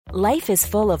Life is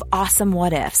full of awesome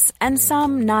what-ifs, and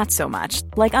some not so much,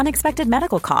 like unexpected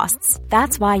medical costs.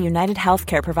 That's why United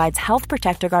Healthcare provides Health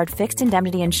Protector Guard fixed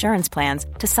indemnity insurance plans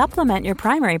to supplement your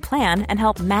primary plan and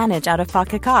help manage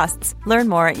out-of-pocket costs. Learn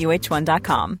more at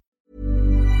uh1.com.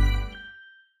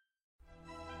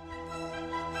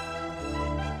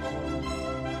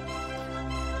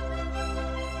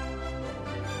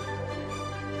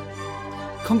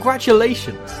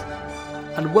 Congratulations,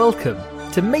 and welcome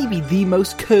to maybe the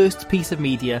most cursed piece of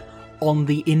media on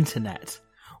the internet.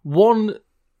 One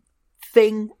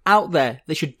thing out there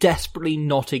that should desperately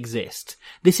not exist.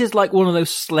 This is like one of those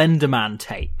Slender Man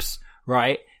tapes,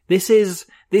 right? This is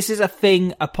a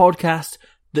thing, a podcast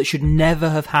that should never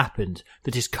have happened,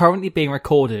 that is currently being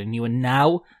recorded and you are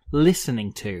now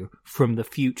listening to from the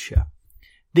future.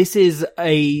 This is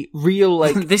a real,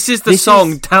 like... this is the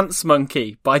song Dance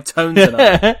Monkey by Tones and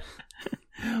I.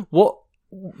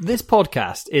 This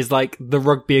podcast is like the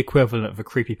rugby equivalent of a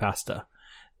creepypasta.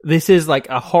 This is like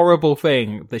a horrible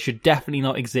thing that should definitely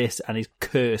not exist and is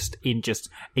cursed in just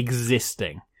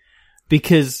existing.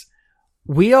 Because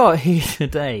we are here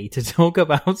today to talk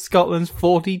about Scotland's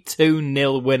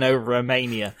 42-0 win over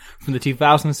Romania from the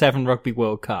 2007 Rugby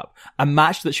World Cup. A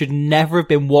match that should never have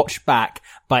been watched back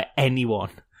by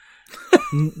anyone.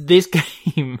 This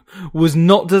game was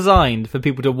not designed for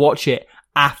people to watch it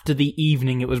after the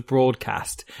evening it was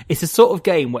broadcast. It's a sort of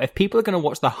game where if people are going to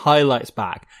watch the highlights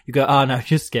back, you go, oh no,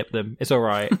 just skip them. It's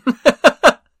alright.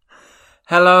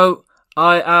 Hello,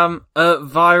 I am a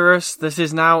virus that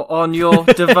is now on your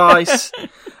device.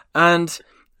 And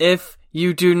if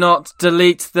you do not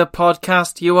delete the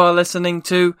podcast you are listening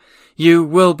to, you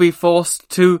will be forced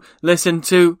to listen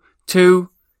to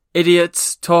two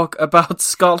idiots talk about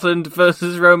Scotland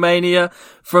versus Romania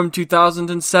from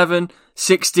 2007.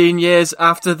 16 years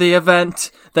after the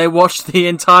event, they watched the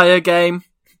entire game.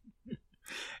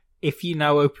 If you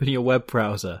now open your web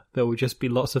browser, there will just be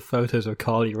lots of photos of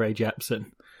Carly Rae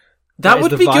Jepsen. That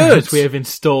would be good. That is the virus we have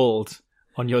installed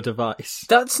on your device.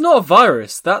 That's not a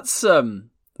virus. That's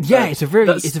it's a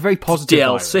very positive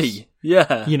DLC. Virus.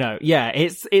 Yeah, you know, yeah.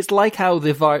 It's like how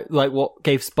like what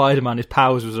gave Spider-Man his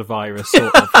powers was a virus,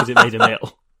 sort of, because it made him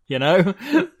ill. You know?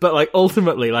 But, like,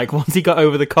 ultimately, like, once he got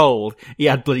over the cold, he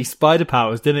had bloody spider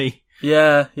powers, didn't he?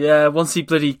 Yeah, once he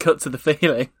bloody cut to the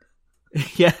feeling.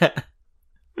 Yeah.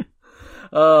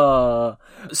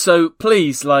 So,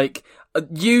 please, like,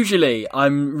 usually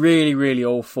I'm really, really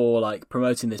all for, like,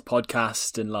 promoting this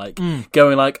podcast and, like,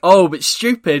 going like, oh, it's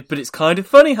stupid, but it's kind of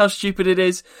funny how stupid it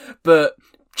is, but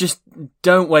just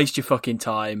don't waste your fucking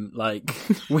time. Like,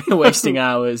 we're wasting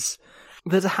hours.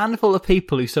 There's a handful of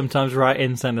people who sometimes write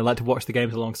in saying they like to watch the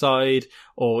games alongside,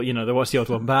 or, you know, they watch the odd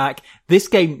one back. This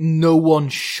game, no one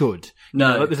should.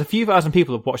 No. You know, there's a few thousand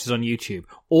people who've watched this on YouTube.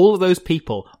 All of those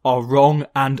people are wrong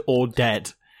and or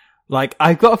dead. Like,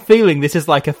 I've got a feeling this is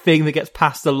like a thing that gets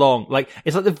passed along. Like,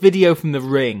 it's like the video from The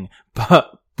Ring,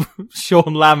 but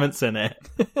Sean Lamment's in it.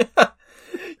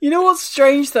 You know what's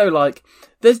strange though? Like,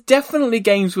 there's definitely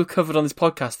games we've covered on this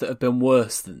podcast that have been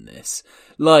worse than this.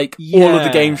 Like, all of the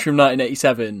games from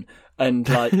 1987, and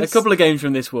like a couple of games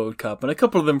from this World Cup, and a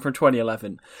couple of them from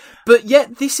 2011. But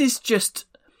yet, this is just,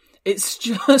 it's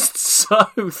just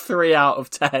so 3 out of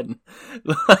 10.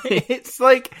 Like, it's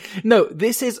like, no,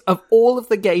 this is, of all of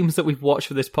the games that we've watched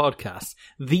for this podcast,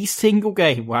 the single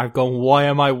game where I've gone, why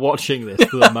am I watching this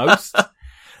for the most?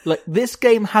 Like, this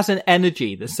game has an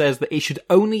energy that says that it should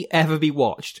only ever be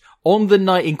watched on the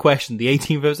night in question, the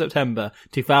 18th of September,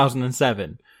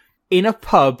 2007, in a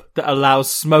pub that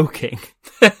allows smoking.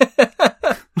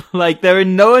 Like, there are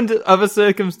no other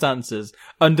circumstances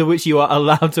under which you are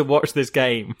allowed to watch this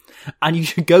game. And you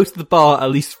should go to the bar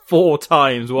at least 4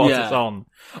 times whilst it's on.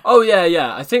 Oh,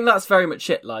 yeah. I think that's very much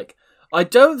it. Like, I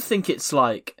don't think it's,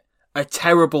 like, a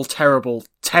terrible, terrible,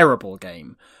 terrible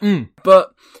game.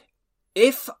 But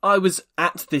if I was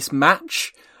at this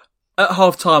match, at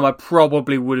half-time, I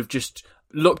probably would have just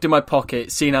looked in my pocket,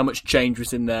 seen how much change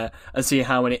was in there, and seen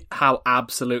how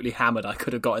absolutely hammered I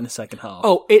could have got in the second half.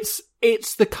 Oh, it's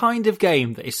the kind of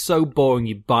game that is so boring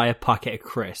you buy a packet of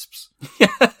crisps.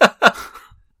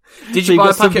 Did you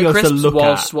buy a packet of crisps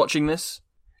whilst watching this?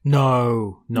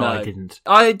 No, I didn't.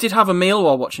 I did have a meal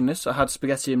while watching this. I had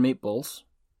spaghetti and meatballs.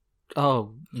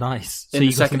 Oh, nice. In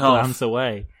the second half. Glance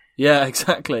away. Yeah,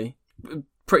 exactly.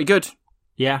 Pretty good.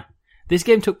 Yeah. This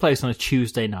game took place on a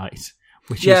Tuesday night,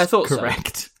 which is I thought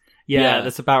correct. So. Yeah,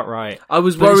 that's about right. I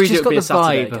was worried it would be a It's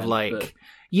Saturday just got the vibe again, of, like, but...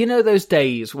 you know those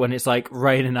days when it's, like,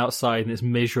 raining outside and it's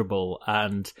miserable,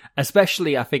 and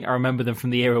especially, I think I remember them from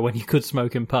the era when you could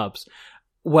smoke in pubs,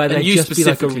 where there'd just be,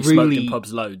 like, a really... smoked in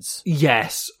pubs loads.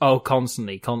 Yes. Oh,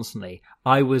 constantly.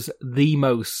 I was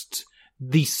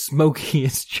the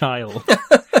smokiest child.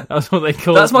 That's what they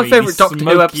call That's my favourite Doctor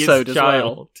Who smokiest episode as well.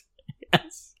 child.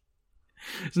 Yes.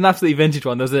 It's an absolutely vintage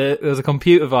one. There was a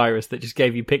computer virus that just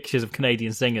gave you pictures of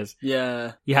Canadian singers.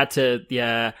 Yeah. You had to,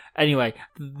 Anyway,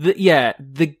 the game,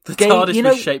 TARDIS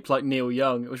was shaped like Neil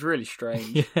Young. It was really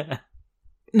strange. Yeah.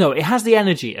 No, it has the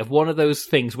energy of one of those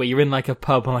things where you're in like a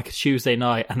pub on like a Tuesday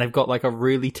night and they've got like a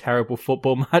really terrible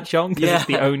football match on because it's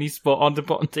the only sport on to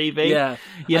put on TV. Yeah.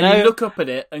 You look up at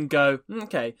it and go,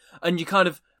 okay. And you kind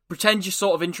of pretend you're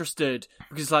sort of interested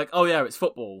because it's like, oh yeah, it's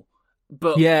football.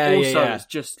 But it's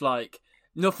just like,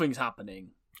 nothing's happening.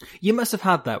 You must have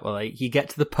had that where like you get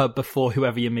to the pub before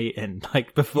whoever you're meeting,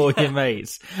 like before your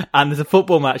mates, and there's a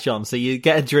football match on, so you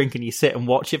get a drink and you sit and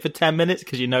watch it for 10 minutes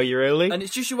because you know you're early. And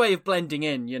it's just your way of blending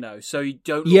in, so you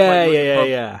don't look like you're at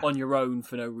the pub on your own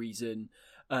for no reason.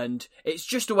 And it's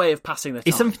just a way of passing the time.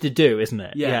 It's something to do, isn't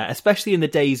it? Yeah, especially in the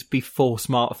days before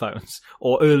smartphones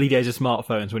or early days of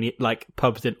smartphones when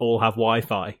pubs didn't all have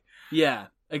Wi-Fi. Yeah.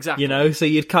 Exactly. So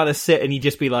you'd kind of sit and you'd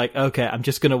just be like, okay, I'm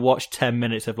just going to watch 10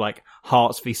 minutes of like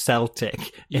Hearts v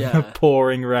Celtic in the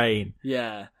pouring rain.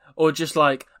 Yeah. Or just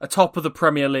like a top of the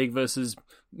Premier League versus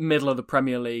middle of the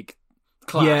Premier League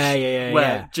clash.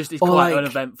 Where just it's quite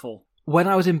uneventful. When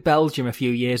I was in Belgium a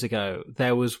few years ago,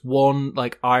 there was one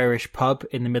like Irish pub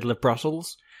in the middle of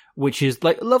Brussels, which is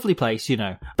like a lovely place,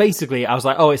 Basically, I was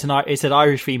like, oh, it's an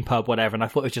Irish themed pub, whatever. And I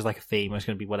thought it was just like a theme. It was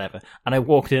going to be whatever. And I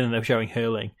walked in and they were showing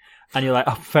hurling. And you're like,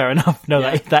 oh, fair enough. No,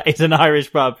 that is an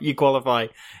Irish pub. You qualify.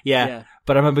 Yeah.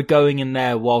 But I remember going in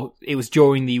there while it was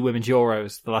during the Women's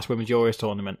Euros, the last Women's Euros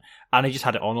tournament. And they just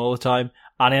had it on all the time.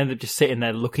 And I ended up just sitting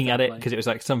there looking at it because it was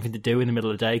like something to do in the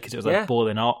middle of the day because it was like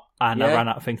boiling hot. And I ran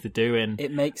out of things to do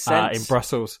it makes sense. In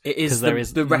Brussels. It is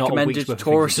the recommended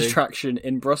tourist attraction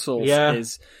in Brussels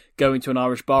is going to an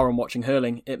Irish bar and watching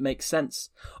hurling. It makes sense.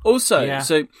 Also,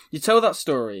 so you tell that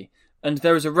story. And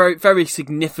there is a very, very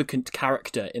significant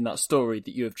character in that story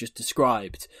that you have just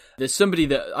described. There's somebody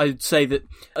that I'd say that,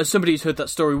 as somebody who's heard that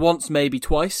story once, maybe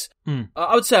twice,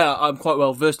 I would say I'm quite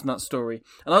well versed in that story.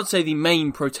 And I would say the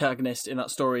main protagonist in that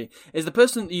story is the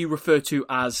person that you refer to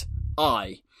as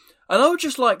I. And I would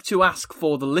just like to ask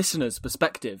for the listener's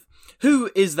perspective.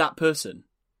 Who is that person?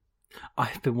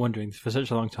 I've been wondering for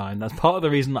such a long time. That's part of the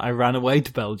reason that I ran away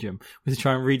to Belgium, was to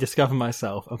try and rediscover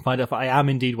myself and find out if I am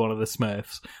indeed one of the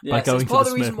Smurfs by going to the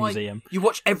Smurf Museum. You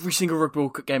watch every single Rugby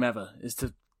World Cup game ever, is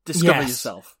to discover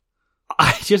yourself.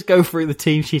 I just go through the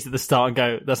team sheet at the start and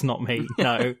go, that's not me.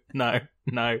 No.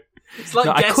 It's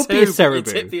like Guess Who, but you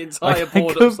tip the entire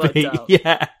board upside down.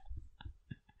 Yeah.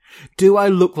 Do I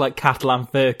look like Catalan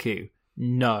Furku?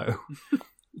 No.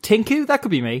 Tinku? That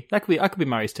could be me. I could be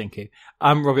Marius Tinku.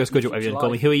 I'm Robbie Osgood, whatever you want to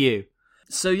call me. Who are you?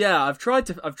 So yeah, I've tried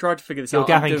to figure this out. You're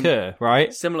Gavin Kerr,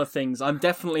 right? Similar things. I'm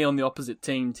definitely on the opposite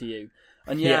team to you.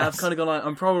 And I've kind of gone like,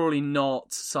 I'm probably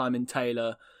not Simon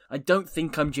Taylor. I don't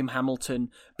think I'm Jim Hamilton.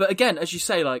 But again, as you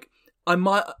say, like, I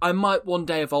might one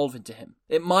day evolve into him.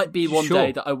 It might be one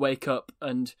day that I wake up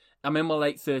and I'm in my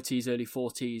late 30s, early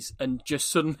 40s, and just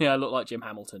suddenly I look like Jim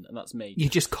Hamilton, and that's me. You're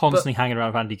just constantly hanging around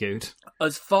with Andy Good.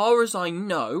 As far as I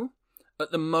know, at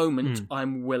the moment,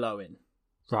 I'm Will Owen.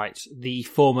 Right, the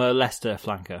former Leicester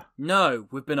flanker. No,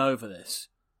 we've been over this.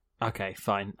 Okay,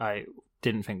 fine. I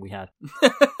didn't think we had.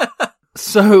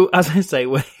 So, as I say,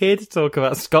 we're here to talk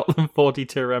about Scotland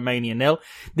 42, Romania 0.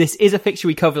 This is a fixture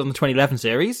we covered on the 2011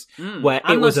 series, where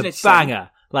it was a banger.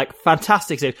 Like,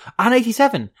 fantastic series. And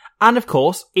 87. And, of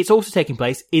course, it's also taking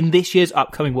place in this year's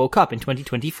upcoming World Cup in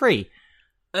 2023.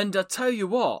 And I tell you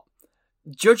what,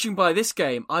 judging by this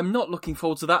game, I'm not looking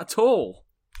forward to that at all.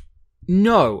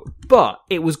 No, but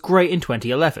it was great in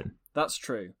 2011. That's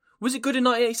true. Was it good in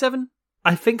 1987?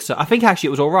 I think so. I think actually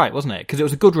it was alright, wasn't it? Because it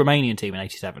was a good Romanian team in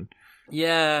 87.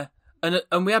 Yeah,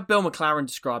 and we had Bill McLaren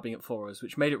describing it for us,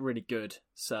 which made it really good.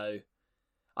 So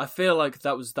I feel like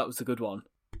that was a good one.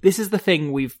 This is the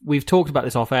thing, we've talked about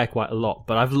this off air quite a lot,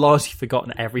 but I've largely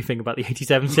forgotten everything about the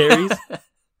 87 series.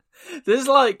 There's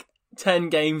like 10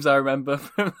 games I remember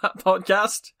from that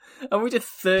podcast, and we did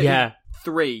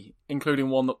 33, including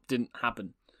one that didn't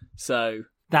happen. So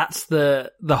that's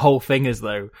the whole thing is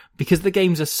though, because the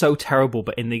games are so terrible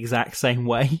but in the exact same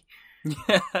way.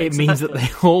 Yeah, it means that they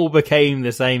all became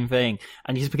the same thing,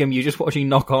 and you're just watching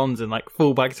knock-ons and like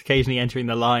fullbacks occasionally entering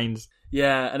the lines.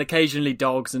 Yeah, and occasionally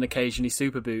dogs and occasionally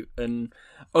Superboot, and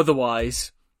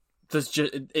otherwise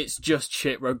it's just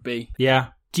shit rugby. Yeah.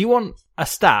 Do you want a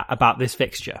stat about this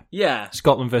fixture? Yeah.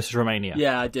 Scotland versus Romania.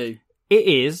 Yeah, I do. It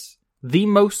is the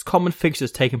most common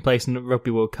fixtures taking place in the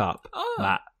Rugby World Cup.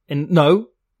 Oh. No,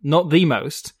 not the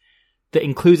most. That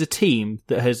includes a team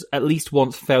that has at least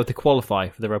once failed to qualify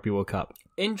for the Rugby World Cup.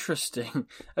 Interesting.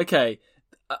 Okay,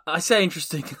 I say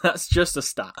interesting. That's just a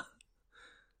stat.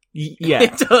 Yeah.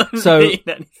 It doesn't mean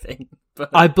anything.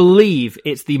 But... I believe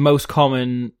it's the most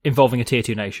common involving a tier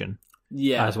 2 nation.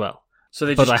 Yeah. As well. So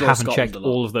they but just I draw haven't Scotland checked a lot.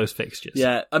 all of those fixtures.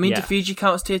 Yeah. I mean, do Fiji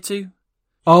count as tier 2?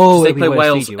 Oh, they play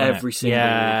Wales Fiji, every single World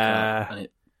Cup, and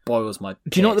it boils my piss.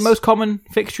 Do you know what the most common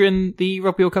fixture in the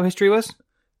Rugby World Cup history was?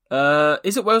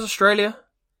 Is it Wales-Australia?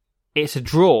 It's a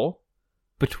draw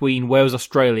between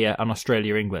Wales-Australia and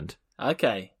Australia-England.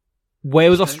 Okay.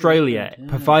 Wales-Australia,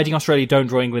 providing Australia don't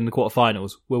draw England in the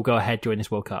quarterfinals, will go ahead during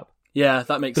this World Cup. Yeah,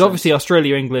 that makes sense. But obviously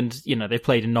Australia-England, they've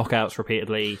played in knockouts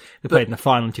repeatedly. They played in the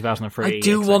final in 2003. I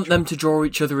do want them to draw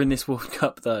each other in this World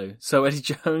Cup, though, so Eddie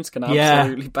Jones can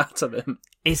absolutely batter them.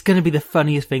 It's going to be the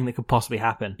funniest thing that could possibly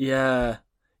happen. Yeah.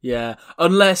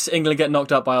 Unless England get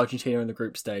knocked out by Argentina in the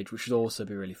group stage, which would also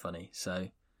be really funny, so...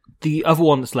 The other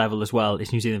one that's level as well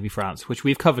is New Zealand v France, which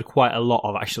we've covered quite a lot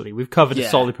of, actually. We've covered a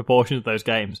solid proportion of those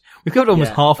games. We've covered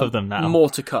almost half of them now. More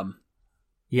to come.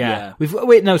 Yeah.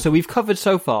 So we've covered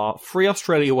so far 3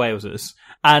 Australia-Walesers,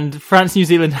 and France-New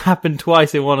Zealand happened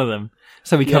twice in one of them.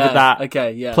 So we covered that.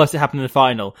 Okay, yeah. Plus it happened in the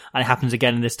final, and it happens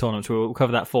again in this tournament, so we'll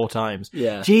cover that 4 times.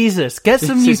 Yeah. Jesus, get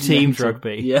some new teams,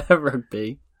 rugby. Yeah,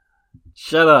 rugby.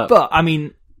 Shut up. But, I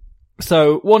mean...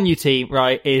 So, one new team,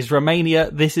 right, is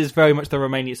Romania. This is very much the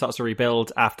Romania starts to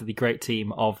rebuild after the great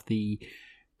team of the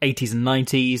 80s and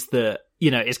 90s that,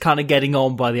 is kind of getting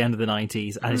on by the end of the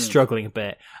 90s and is struggling a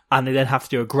bit. And they then have to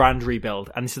do a grand rebuild.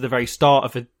 And this is the very start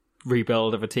of a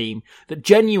rebuild of a team that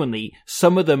genuinely,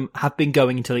 some of them have been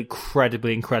going until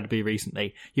incredibly, incredibly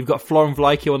recently. You've got Florent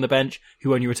Vlaicu on the bench,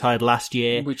 who only retired last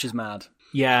year. Which is mad.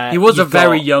 Yeah. He was a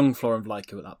very young Florent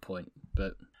Vlaicu at that point,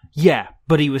 but... Yeah,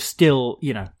 but he was still,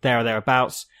 there or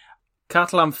thereabouts.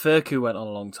 Catalan Furcu went on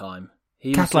a long time.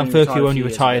 Catalan Furcu only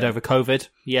retired over COVID.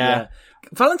 Yeah.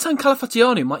 Valentin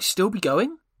Calafatianu might still be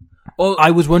going. Or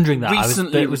I was wondering that.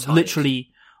 Recently it was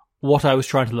literally what I was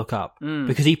trying to look up.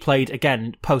 Because he played,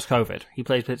 again, post-COVID. He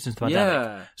played since the pandemic.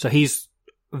 Yeah. So he's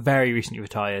very recently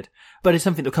retired. But it's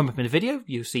something that'll come up in a video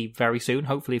you'll see very soon,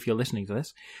 hopefully if you're listening to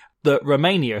this, that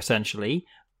Romania essentially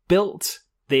built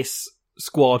this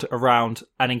squad around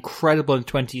an incredible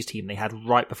under-20s team they had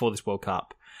right before this World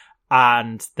Cup.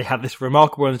 And they had this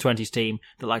remarkable under-20s team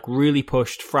that really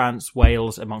pushed France,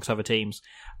 Wales, amongst other teams,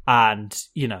 and,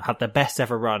 had their best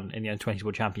ever run in the under-20s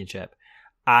World Championship.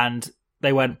 And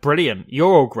they went, brilliant,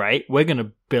 you're all great, we're going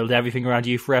to build everything around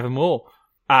you forevermore.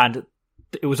 And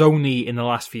it was only in the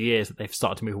last few years that they've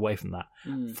started to move away from that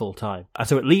full time. And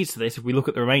so it leads to this, if we look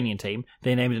at the Romanian team,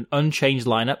 they named an unchanged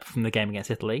lineup from the game against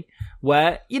Italy,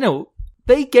 where,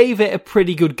 they gave it a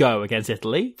pretty good go against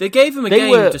Italy. They gave them a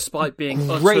game despite being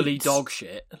utterly dog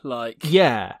shit.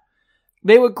 Yeah.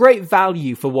 They were great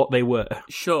value for what they were.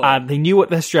 Sure. And they knew what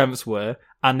their strengths were,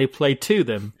 and they played to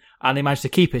them, and they managed to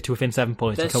keep it to within 7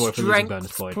 points and come up with a losing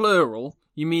bonus point. Plural?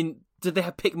 You mean, did they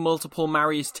have picked multiple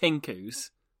Marius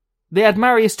Tinkus? They had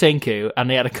Marius Tinku,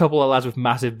 and they had a couple of lads with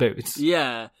massive boots.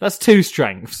 Yeah. That's 2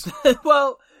 strengths.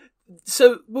 Well...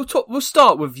 So we'll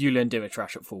start with Julian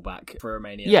Dimitrash at fullback for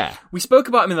Romania. Yeah. We spoke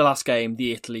about him in the last game,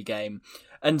 the Italy game,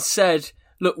 and said,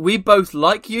 look, we both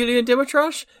like Julian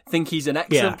Dimitrash, think he's an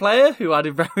excellent player who had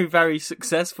a very, very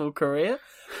successful career,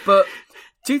 but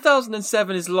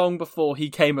 2007 is long before he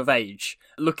came of age,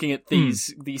 looking at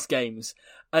these games.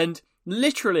 And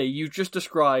literally, you just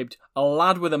described a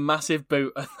lad with a massive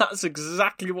boot, and that's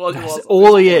exactly what he was. That's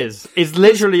all he is. It's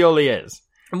literally all he is.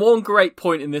 And one great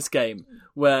point in this game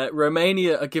where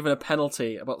Romania are given a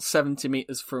penalty about 70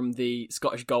 metres from the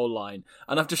Scottish goal line.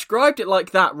 And I've described it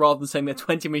like that rather than saying they're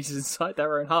 20 metres inside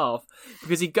their own half.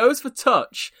 Because he goes for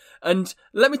touch, and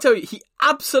let me tell you, he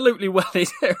absolutely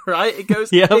wellies it, right?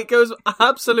 It goes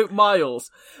absolute miles,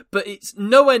 but it's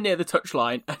nowhere near the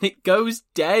touchline, and it goes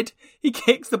dead. He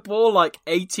kicks the ball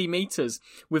 80 metres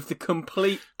with the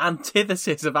complete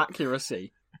antithesis of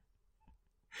accuracy.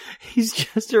 He's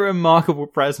just a remarkable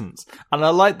presence. And I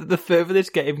like that the further this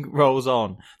game rolls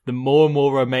on, the more and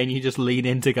more Romania just lean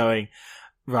into going,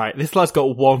 right, this lad's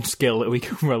got one skill that we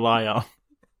can rely on.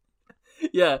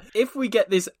 Yeah, if we get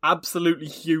this absolutely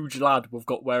huge lad we've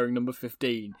got wearing number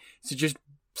 15 to just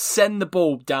send the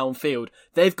ball downfield,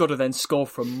 they've got to then score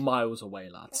from miles away,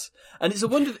 lads. And it's a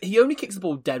wonder that he only kicks the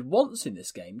ball dead once in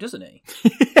this game, doesn't he?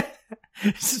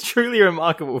 It's a truly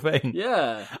remarkable thing.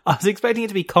 Yeah. I was expecting it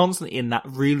to be constantly in that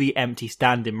really empty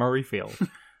stand in Murrayfield.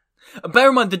 And bear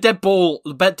in mind, the dead ball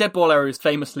area is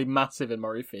famously massive in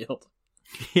Murrayfield.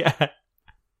 Yeah.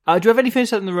 Do you have any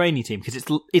finish on the Romania team? Because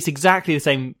it's exactly the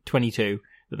same 22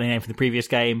 that they named from the previous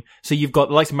game. So you've got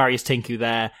the likes of Marius Tinku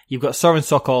there. You've got Soren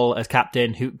Sokol as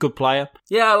captain, good player.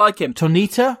 Yeah, I like him.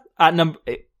 Tonita at number...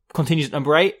 continues at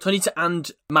number 8. Tonita and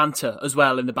Manta as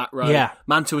well in the back row. Yeah.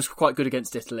 Manta was quite good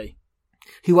against Italy.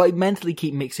 Who I mentally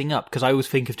keep mixing up, because I always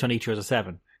think of Tonita as a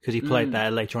 7, because he played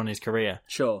there later on in his career.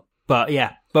 Sure. But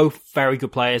yeah, both very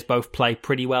good players, both play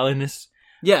pretty well in this.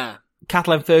 Yeah.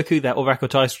 Catalan Furku, their all-record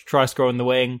try scorer in the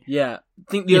wing. Yeah.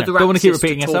 I think the other don't want to keep axis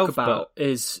repeating to talk yourself, about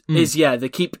is they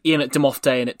keep Ian at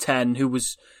Demofte in at 10, who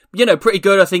was, pretty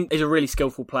good. I think is a really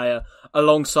skillful player,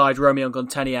 alongside Romeo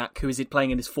Gonteniak, who is playing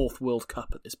in his 4th World Cup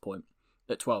at this point,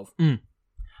 at 12.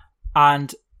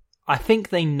 And I think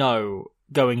they know,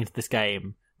 going into this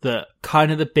game, that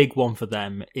kind of the big one for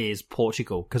them is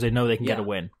Portugal, because they know they can get a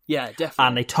win. Yeah, definitely.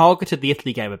 And they targeted the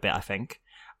Italy game a bit, I think.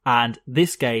 And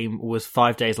this game was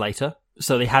 5 days later,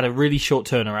 so they had a really short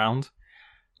turnaround.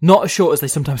 Not as short as they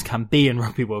sometimes can be in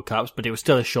Rugby World Cups, but it was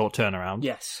still a short turnaround.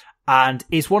 Yes. And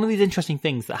it's one of these interesting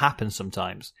things that happens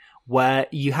sometimes, where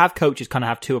you have coaches kind of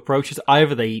have two approaches.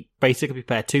 Either they basically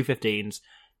prepare 2 15s,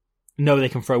 know they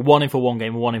can throw one in for one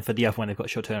game and one in for the other when they've got a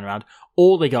short turnaround,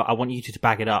 or they go, I want you to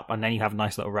bag it up, and then you have a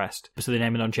nice little rest. So they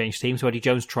name an unchanged team. So Eddie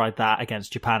Jones tried that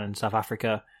against Japan and South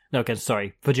Africa.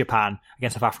 For Japan,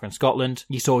 against South Africa and Scotland.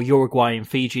 You saw Uruguay and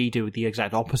Fiji do the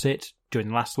exact opposite during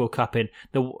the last World Cup.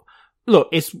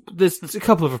 There's a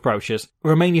couple of approaches.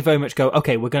 Romania very much go,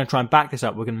 okay, we're going to try and back this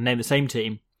up. We're going to name the same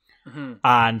team. Mm-hmm.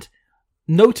 And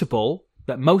notable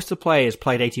that most of the players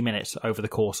played 80 minutes over the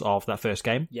course of that first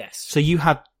game. Yes. So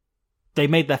they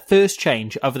made their first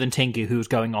change, other than Tingu, who was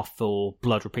going off for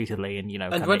blood repeatedly and,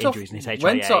 kind of injuries in his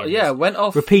HIA. Went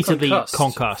off repeatedly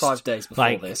concussed 5 days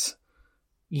before this.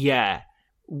 Yeah,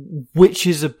 which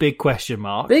is a big question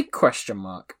mark. Big question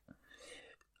mark.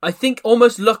 I think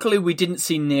almost luckily we didn't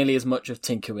see nearly as much of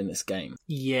Tinku in this game.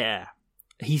 Yeah.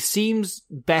 He seems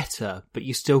better, but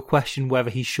you still question whether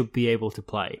he should be able to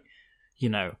play.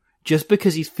 Just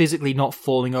because he's physically not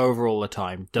falling over all the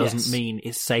time doesn't mean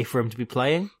it's safe for him to be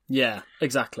playing. Yeah,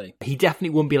 exactly. He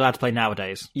definitely wouldn't be allowed to play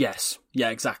nowadays. Yes,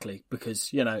 yeah, exactly. Because,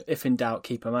 if in doubt,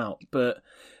 keep him out. But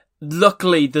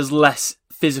luckily there's less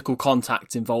physical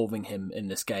contact involving him in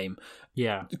this game.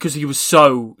 Yeah. Because he was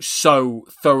so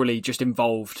thoroughly just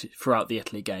involved throughout the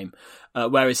Italy game.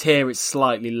 Whereas here it's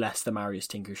slightly less the Marius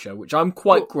Tinku show, which I'm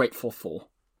quite grateful for.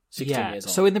 16 years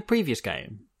on. So in the previous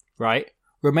game, right,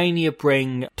 Romania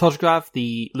bring Todgrav,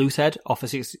 the loose head, off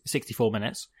at 64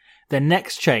 minutes. Their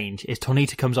next change is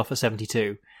Tonita comes off at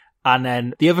 72. And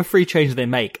then the other 3 changes they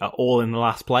make are all in the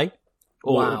last play.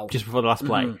 Or just before the last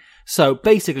play. Mm-hmm. So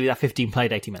basically that 15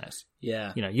 played 80 minutes.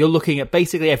 Yeah. You're looking at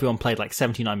basically everyone played like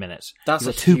 79 minutes. That's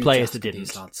You've got 2 players that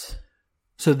didn't.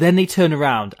 So then they turn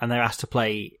around and they're asked to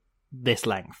play this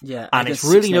length. Yeah. And it's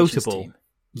really notable.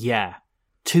 Yeah.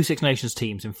 2 Six Nations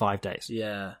teams in 5 days.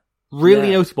 Yeah. Really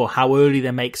notable how early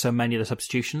they make so many of the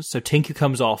substitutions. So Tinku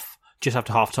comes off just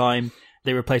after half time.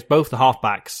 They replace both the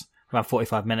halfbacks around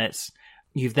 45 minutes.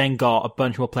 You've then got a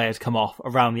bunch more players come off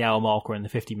around the hour mark or in the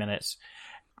 50 minutes.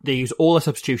 They use all the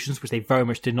substitutions, which they very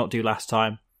much did not do last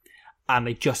time. And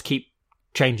they just keep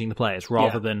changing the players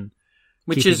rather than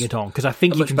keeping it on. Because I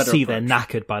think you can see they're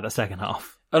knackered by the second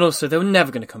half. And also, they were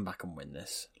never going to come back and win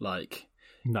this.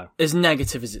 No. As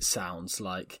negative as it sounds,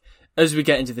 as we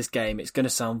get into this game, it's going to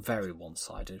sound very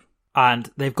one-sided. And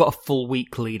they've got a full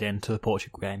week lead into the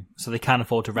Portugal game. So they can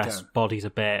afford to rest bodies a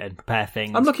bit and prepare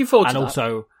things. I'm looking forward to that. And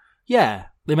also,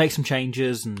 they make some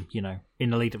changes and, in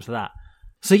the lead up to that.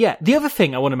 So the other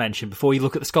thing I want to mention before you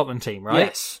look at the Scotland team, right?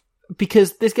 Yes.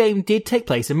 Because this game did take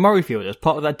place in Murrayfield as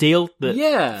part of that deal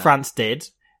that France did,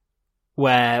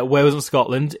 where Wales and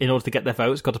Scotland, in order to get their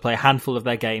votes, got to play a handful of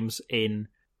their games in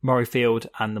Murrayfield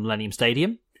and the Millennium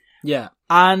Stadium. Yeah.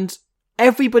 And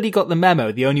everybody got the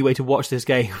memo. The only way to watch this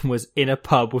game was in a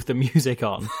pub with the music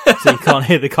on, so you can't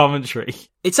hear the commentary.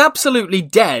 It's absolutely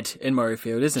dead in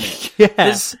Murrayfield, isn't it?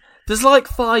 Yeah. There's like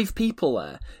 5 people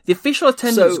there. The official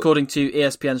attendance, according to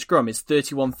ESPN Scrum, is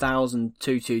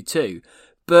 31,222.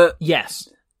 But yes,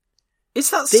 is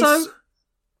that so?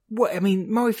 Well, I mean,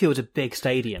 Murrayfield's a big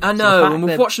stadium. I know, and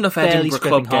we've watched enough Edinburgh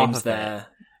club games there.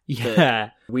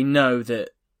 Yeah, we know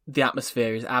that the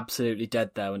atmosphere is absolutely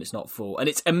dead there when it's not full, and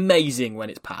it's amazing when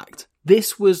it's packed.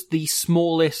 This was the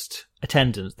smallest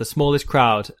attendance, the smallest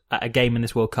crowd at a game in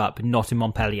this World Cup, not in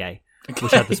Montpellier,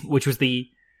 which was the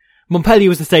Montpellier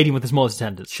was the stadium with the smallest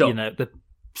attendance. Sure. The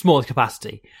smallest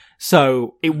capacity.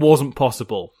 So it wasn't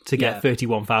possible to get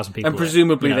 31,000 people. And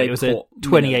presumably it was a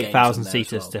 28,000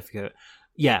 seater certificate.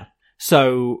 Yeah.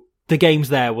 So the games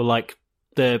there were like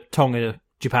the Tonga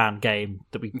Japan game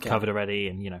that we covered already,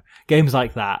 and games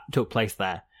like that took place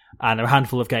there. And there were a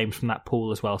handful of games from that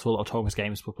pool as well, so a lot of Tonga's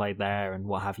games were played there and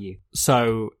what have you.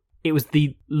 So it was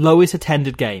the lowest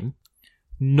attended game,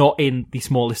 not in the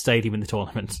smallest stadium in the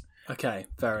tournament. Okay,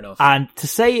 fair enough. And to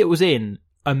say it was in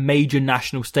a major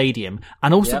national stadium,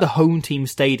 and also the home team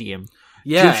stadium,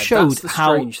 just showed that's the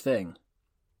strange thing.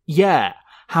 Yeah,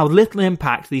 how little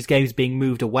impact these games being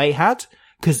moved away had,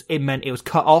 because it meant it was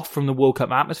cut off from the World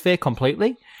Cup atmosphere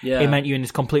completely. Yeah. It meant you're in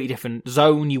this completely different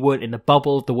zone, you weren't in the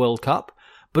bubble of the World Cup.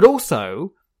 But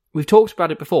also, we've talked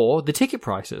about it before, the ticket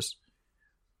prices.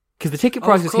 Because the ticket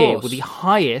prices here were the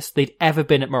highest they'd ever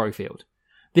been at Murrayfield.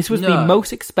 This was the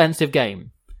most expensive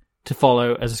game to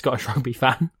follow as a Scottish rugby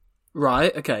fan.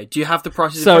 Right, okay. Do you have the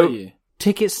prices in front of you?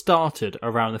 Tickets started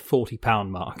around the £40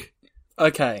 mark.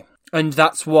 Okay. And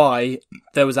that's why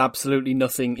there was absolutely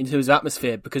nothing in terms of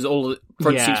atmosphere, because all the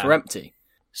front seats were empty.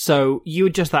 So you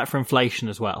adjust that for inflation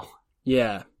as well.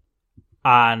 Yeah.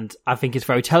 And I think it's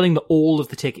very telling that all of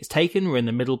the tickets taken were in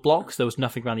the middle blocks. There was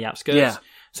nothing around the outskirts. Yeah.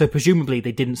 So presumably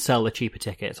they didn't sell the cheaper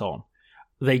tickets on.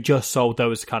 They just sold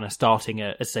those kind of starting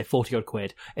at, let's say, 40 odd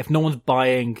quid. If no one's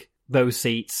buying those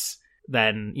seats,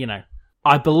 then, you know,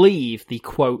 I believe the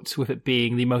quote with it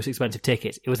being the most expensive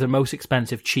tickets, it was the most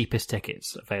expensive, cheapest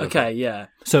tickets available. Okay, yeah.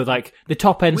 So, like, the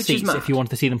top end Which seats, if you wanted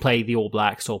to see them play the All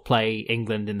Blacks or play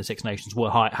England in the Six Nations,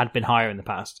 had been higher in the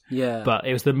past. Yeah. But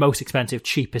it was the most expensive,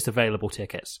 cheapest available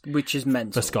tickets. Which is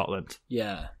mental. For Scotland.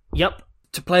 Yeah. Yep.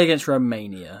 To play against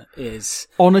Romania is...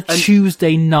 On a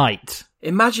Tuesday night.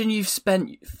 Imagine you've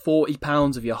spent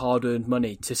 £40 of your hard-earned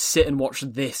money to sit and watch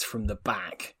this from the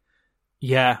back.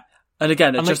 Yeah. And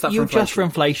again, adjust that for inflation. Just for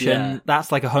inflation,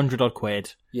 that's like 100 odd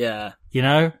quid. Yeah. You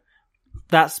know?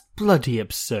 That's bloody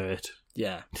absurd.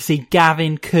 Yeah. To see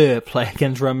Gavin Kerr play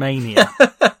against Romania.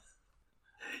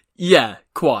 Yeah,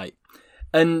 quite.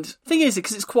 And the thing is,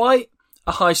 because it's quite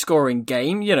a high-scoring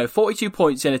game, you know, 42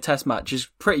 points in a test match is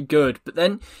pretty good, but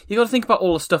then you got to think about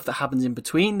all the stuff that happens in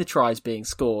between the tries being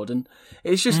scored, and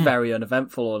it's just very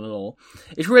uneventful all in all.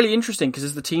 It's really interesting, because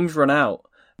as the teams run out,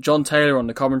 John Taylor on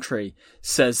the commentary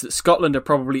says that Scotland are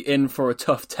probably in for a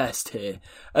tough test here,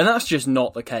 and that's just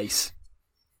not the case.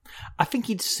 I think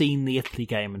he'd seen the Italy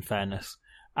game, in fairness,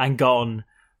 and gone,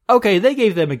 okay, they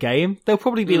gave them a game, they'll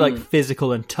probably be like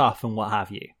physical and tough and what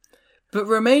have you. But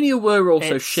Romania were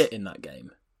also shit in that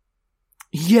game.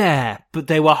 Yeah, but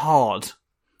they were hard.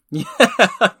 Yeah,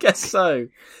 I guess so.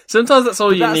 Sometimes that's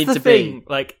all you need to be.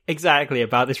 Like, exactly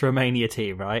about this Romania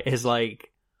team, right? Is like,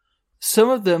 some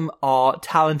of them are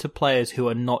talented players who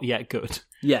are not yet good.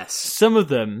 Yes. Some of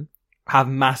them have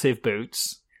massive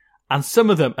boots, and some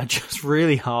of them are just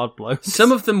really hard blokes.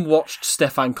 Some of them watched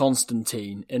Stefan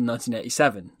Constantine in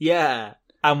 1987. Yeah.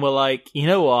 And we're like, you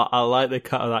know what? I like the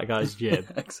cut of that guy's jib.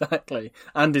 Exactly.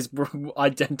 And his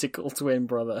identical twin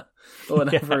brother, or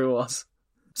whatever it was.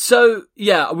 So,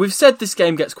 yeah, we've said this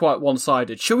game gets quite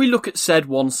one-sided. Shall we look at said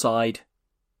one side?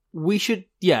 We should,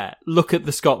 look at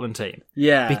the Scotland team.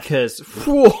 Yeah. Because,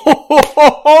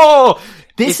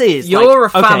 this is... You're a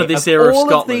fan of this era of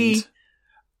Scotland.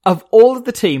 Of all of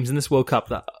the teams in this World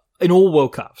Cup, in all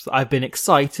World Cups, I've been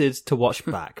excited to watch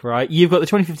back, right? You've got the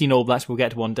 2015 All Blacks we'll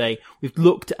get to one day. We've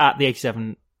looked at the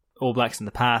 87 All Blacks in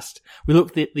the past. We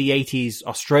looked at the 80s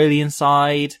Australian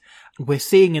side. We're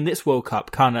seeing in this World Cup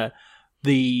kind of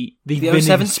the vinegar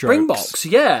 07 strokes Springboks,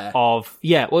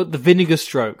 the vinegar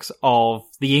strokes of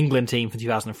the England team from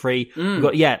 2003. We've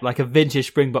got, like a vintage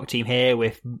Springbok team here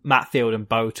with Matfield and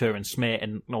Botha and Smith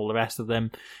and all the rest of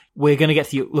them. We're going to get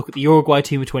to look at the Uruguay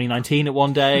team of 2019 at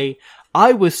one day.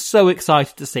 I was so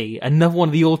excited to see another one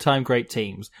of the all-time great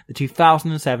teams, the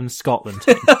 2007 Scotland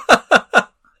team.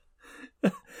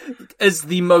 As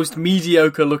the most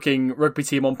mediocre-looking rugby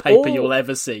team on paper you'll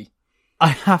ever see. I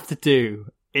have to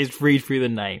do is read through the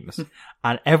names,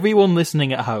 and everyone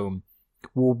listening at home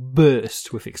will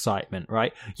burst with excitement,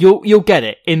 right? You'll get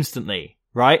it instantly,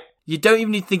 right? You don't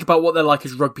even need to think about what they're like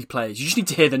as rugby players. You just need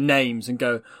to hear the names and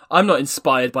go, I'm not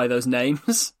inspired by those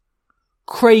names.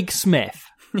 Craig Smith.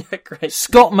 Yeah, great.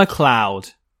 Scott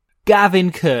McLeod.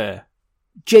 Gavin Kerr.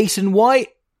 Jason White.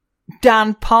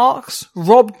 Dan Parks.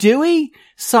 Rob Dewey.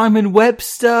 Simon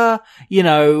Webster.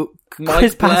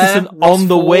 Chris Patterson on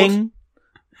the wing.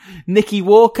 Nicky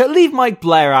Walker. Leave Mike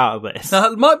Blair out of this.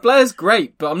 Mike Blair's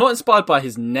great, but I'm not inspired by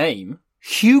his name.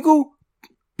 Hugo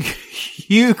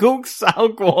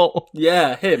Southwell.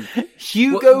 Yeah, him.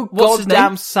 What's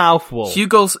goddamn Southwell.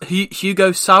 Hugo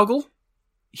Saugle?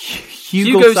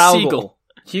 Hugo Saugle.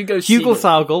 Hugo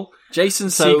Saugle. Jason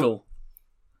Siegel.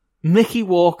 Nicky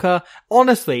Walker.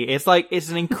 Honestly, it's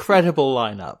an incredible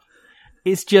lineup.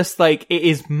 It's just it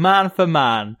is man for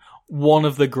man one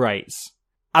of the greats.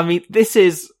 I mean, this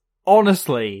is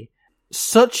honestly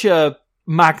such a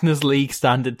Magnus League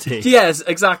standard team. Yes,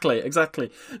 exactly.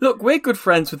 Look, we're good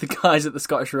friends with the guys at the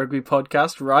Scottish Rugby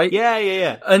Podcast, right?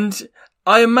 Yeah. And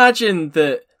I imagine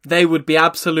that they would be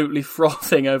absolutely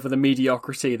frothing over the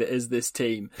mediocrity that is this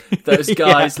team. Those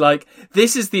guys, like,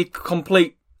 this is the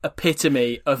complete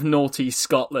epitome of naughty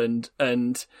Scotland,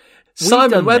 and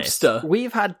Simon Webster.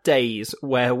 We've had days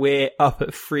where we're up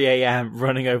at 3 a.m.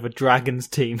 running over Dragons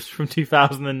teams from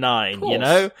 2009, you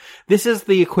know? This is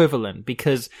the equivalent,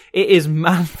 because it is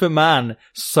man for man,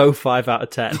 so 5 out of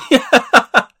 10.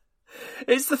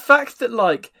 It's the fact that,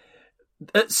 like,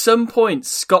 at some point,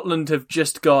 Scotland have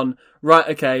just gone, right,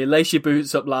 okay, lace your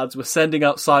boots up, lads, we're sending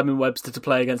out Simon Webster to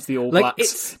play against the All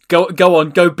Blacks. Go on,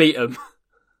 go beat them.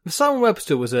 Simon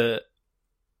Webster was a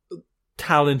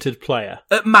talented player.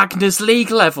 At Magnus League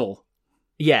level.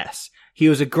 Yes. He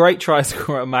was a great try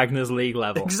scorer at Magnus League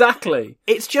level. Exactly.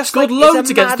 It's just scored loads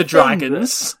against the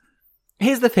Dragons.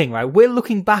 Here's the thing, right? We're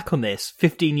looking back on this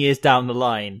 15 years down the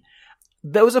line.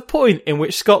 There was a point in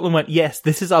which Scotland went, yes,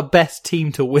 this is our best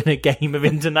team to win a game of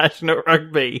international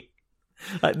rugby.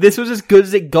 Like, this was as good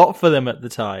as it got for them at the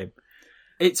time.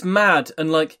 It's mad,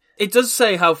 and like, it does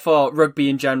say how far rugby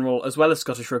in general, as well as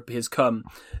Scottish rugby, has come.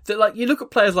 That, like, you look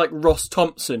at players like Ross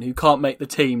Thompson, who can't make the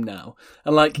team now,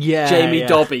 and like Jamie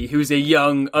Dobby, who's a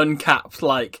young, uncapped,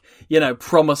 like, you know,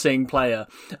 promising player,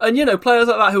 and you know, players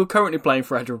like that who are currently playing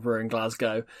for Edinburgh and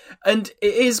Glasgow. And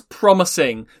it is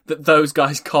promising that those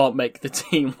guys can't make the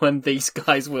team when these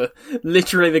guys were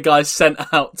literally the guys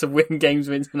sent out to win games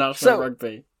of international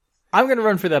rugby. I'm going to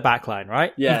run through their backline,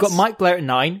 right? Yes. You've got Mike Blair at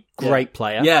 9, great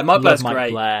player. Yeah, Mike Blair's Mike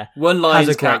great. Blair. Won Lions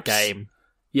has a great caps. game.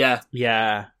 Yeah.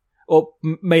 Yeah. Or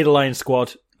made a Lions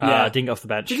squad. Didn't get off the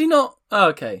bench. Did he not?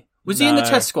 Oh, okay. Was he in the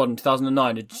test squad in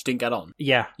 2009 and just didn't get on?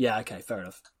 Yeah. Yeah, okay, fair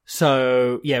enough.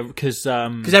 So, yeah, because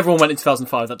everyone went in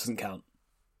 2005, that doesn't count.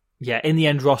 Yeah, in the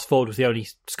end, Ross Ford was the only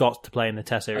Scot to play in the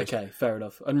test series. Okay, fair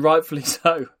enough. And rightfully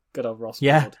so. Good old Ross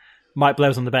Ford. Mike Blair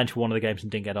was on the bench for one of the games and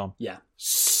didn't get on. Yeah.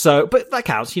 So, but that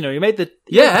counts. You know, you made the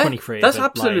 23. That's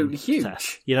absolutely huge.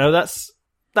 Test. You know, that's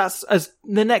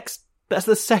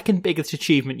the second biggest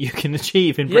achievement you can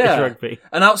achieve in British rugby.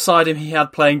 And outside him, he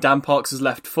had playing Dan Parks'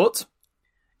 left foot.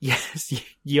 Yes,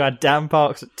 you had Dan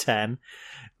Parks at 10.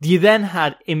 You then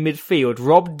had in midfield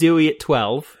Rob Dewey at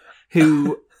 12,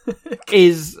 who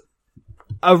is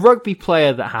a rugby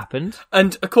player that happened.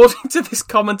 And according to this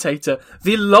commentator,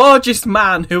 the largest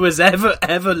man who has ever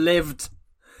lived.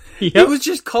 Yep. He was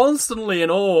just constantly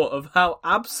in awe of how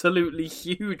absolutely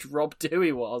huge Rob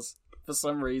Dewey was, for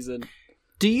some reason.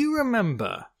 Do you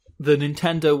remember the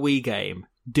Nintendo Wii game,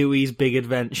 Dewey's Big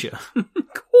Adventure? Of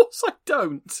course I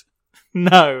don't.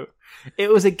 No.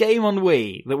 It was a game on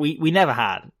Wii that we never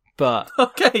had, but...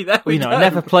 Okay, there we go. I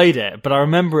never played it, but I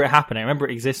remember it happening. I remember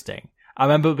it existing. I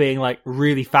remember being, like,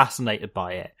 really fascinated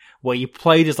by it, where you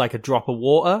played as, like, a drop of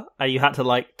water, and you had to,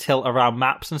 like, tilt around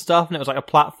maps and stuff, and it was like a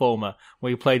platformer where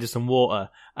you played as some water,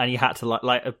 and you had to,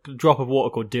 like a drop of water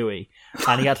called Dewey,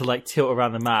 and you had to, like, tilt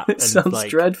around the map and, sounds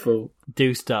dreadful.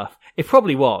 Do stuff. It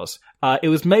probably was. It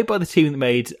was made by the team that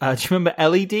made, do you remember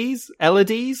LEDs?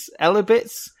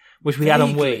 Elebits? Which we had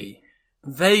on Wii.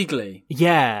 Vaguely.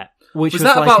 Yeah. Which was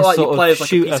that like about, a like, sort you play of as,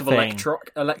 like, a piece of thing.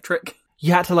 electric?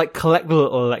 You had to, like, collect the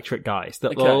little electric guys.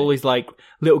 That were always, like,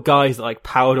 little guys that, like,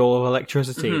 powered all of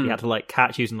electricity. Mm-hmm. You had to, like,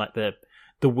 catch using, like, the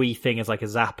Wii thing as, like, a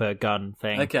zapper gun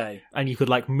thing. Okay. And you could,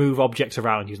 like, move objects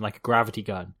around using, like, a gravity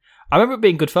gun. I remember it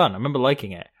being good fun. I remember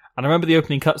liking it. And I remember the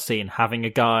opening cutscene having a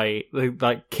guy,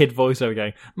 like, kid voiceover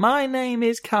going, "My name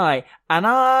is Kai, and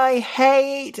I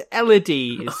hate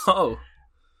LEDs." Oh.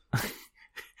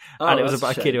 And it was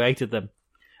about a kid who hated them.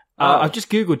 I've just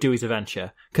Googled Dewey's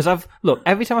Adventure, because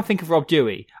every time I think of Rob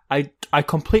Dewey, I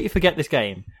completely forget this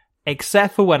game,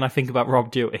 except for when I think about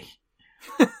Rob Dewey.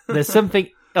 There's something,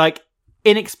 like,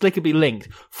 inexplicably linked.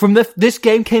 This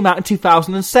game came out in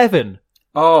 2007.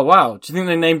 Oh, wow. Do you think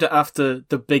they named it after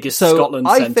the biggest Scotland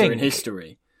centre in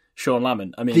history? Sean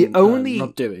Lamont. I mean, the only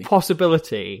Rob Dewey.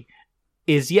 Possibility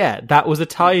is, that was a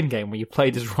tie-in game where you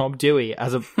played as Rob Dewey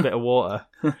as a bit of water.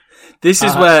 This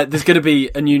is where there's going to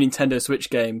be a new Nintendo Switch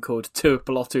game called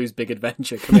Tuipulotu's Big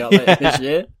Adventure coming out later this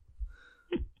year.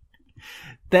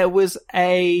 There was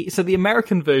the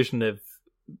American version of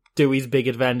Dewey's Big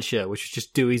Adventure, which was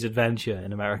just Dewey's Adventure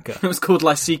in America. It was called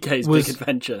Lysica's Big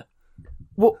Adventure.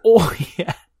 Well,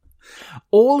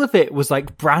 all of it was,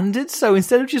 like, branded, so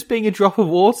instead of just being a drop of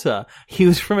water, he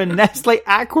was from a Nestle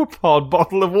Aquapod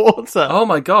bottle of water. Oh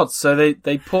my god, so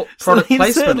they put product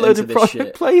placement into this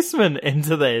shit. Placement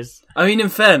into this. I mean, in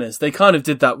fairness, they kind of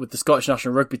did that with the Scottish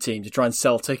national rugby team to try and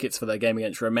sell tickets for their game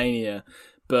against Romania,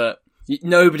 but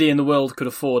nobody in the world could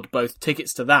afford both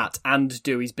tickets to that and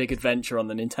Dewey's Big Adventure on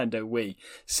the Nintendo Wii,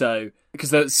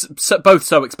 because they're both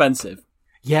so expensive.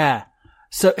 Yeah.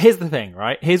 So here's the thing,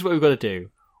 right? Here's what we've got to do.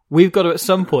 We've got to at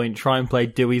some point try and play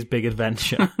Dewey's Big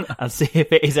Adventure and see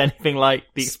if it is anything like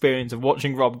the experience of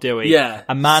watching Rob Dewey. Yeah.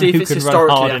 A man who can run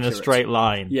hard in a straight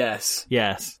line. Yes.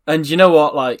 Yes. And you know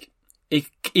what? Like,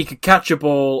 he could catch a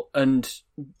ball and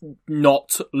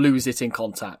not lose it in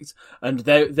contact. And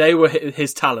they were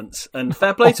his talents. And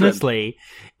fair play to him. Honestly,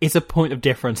 it's a point of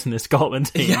difference in the Scotland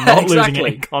team, not losing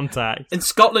it in contact. In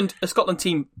Scotland, a Scotland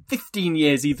team 15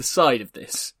 years either side of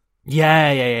this.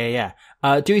 Yeah.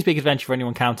 Dewey's Big Adventure, for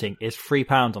anyone counting, is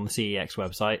 £3 on the CEX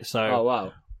website. So oh,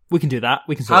 wow. We can do that.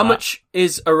 How much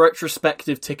is a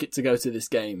retrospective ticket to go to this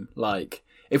game? Like,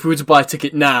 if we were to buy a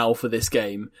ticket now for this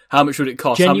game, how much would it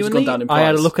cost? Genuinely, how much has gone down in price? I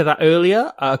had a look at that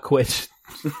earlier. £1.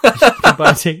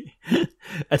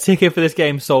 A ticket for this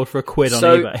game sold for £1 on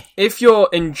eBay. If you're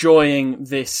enjoying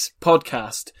this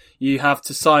podcast, you have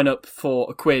to sign up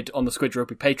for £1 on the Squid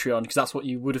Rugby Patreon, because that's what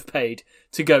you would have paid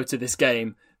to go to this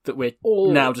game that we're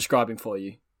now describing for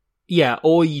you. Yeah,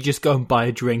 or you just go and buy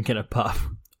a drink in a pub.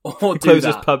 Or the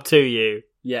closest pub to you.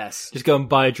 Yes. Just go and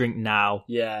buy a drink now.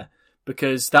 Yeah,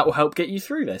 because that will help get you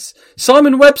through this.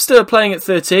 Simon Webster playing at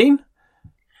 13.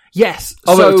 Yes.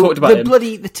 Oh, so we talked about him.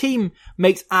 The team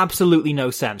makes absolutely no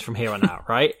sense from here on out,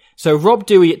 right? So Rob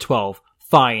Dewey at 12,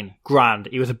 fine, grand.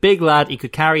 He was a big lad, he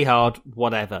could carry hard,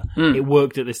 whatever. It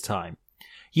worked at this time.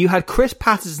 You had Chris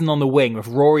Patterson on the wing with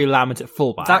Rory Lamont at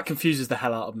fullback. That confuses the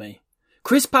hell out of me.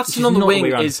 Chris Patterson on the wing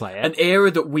is an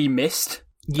era that we missed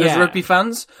as rugby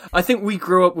fans. I think we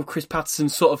grew up with Chris Patterson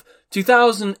sort of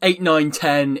 2008, 9,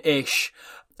 10-ish,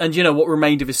 and you know what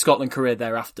remained of his Scotland career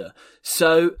thereafter.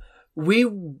 So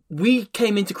we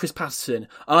came into Chris Patterson,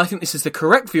 and I think this is the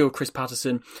correct view of Chris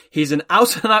Patterson. He's an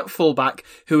out-and-out fullback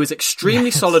who is extremely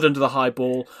solid under the high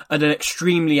ball and an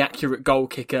extremely accurate goal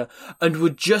kicker, and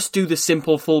would just do the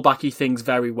simple fullbacky things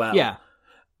very well. Yeah.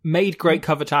 Made great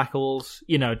cover tackles,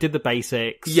 did the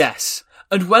basics. Yes.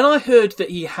 And when I heard that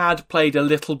he had played a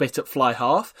little bit at fly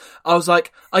half, I was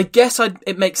like, I guess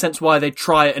it makes sense why they'd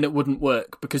try it and it wouldn't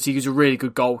work, because he was a really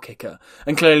good goal kicker.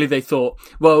 And clearly they thought,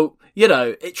 well,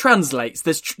 it translates.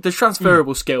 There's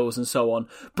transferable skills and so on.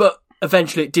 But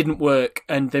eventually it didn't work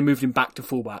and they moved him back to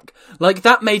fullback. Like,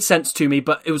 that made sense to me,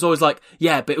 but it was always like,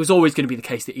 yeah, but it was always going to be the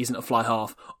case that he isn't a fly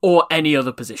half or any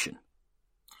other position.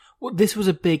 Well, this was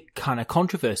a big kind of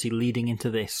controversy leading into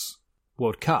this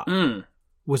World Cup.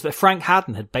 Was that Frank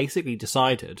Haddon had basically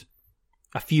decided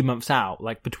a few months out,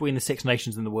 like between the Six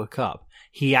Nations and the World Cup,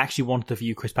 he actually wanted to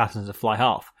view Chris Patterson as a fly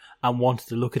half and wanted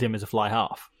to look at him as a fly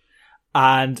half.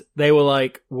 And they were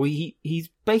like, well, he's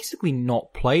basically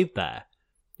not played there.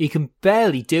 He can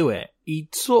barely do it. He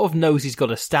sort of knows he's got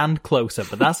to stand closer,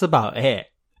 but that's about it.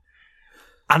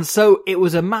 And so it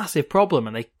was a massive problem,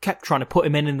 and they kept trying to put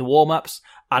him in the warm-ups,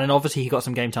 and then obviously he got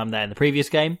some game time there in the previous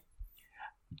game.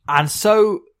 And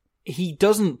so he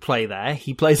doesn't play there.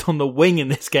 He plays on the wing in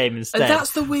this game instead. And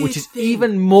that's the weird which is thing.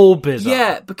 even more bizarre.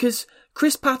 Yeah, because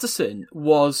Chris Patterson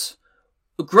was,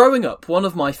 growing up, one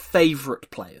of my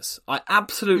favourite players. I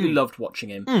absolutely loved watching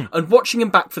him. And watching him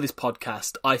back for this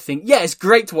podcast, I think, yeah, it's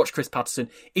great to watch Chris Patterson.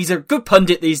 He's a good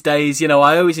pundit these days.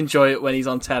 I always enjoy it when he's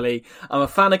on telly. I'm a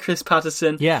fan of Chris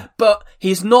Patterson. Yeah. But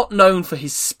he's not known for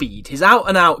his speed. His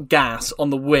out-and-out gas on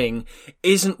the wing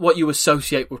isn't what you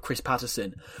associate with Chris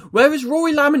Patterson. Whereas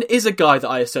Rory Lamont is a guy that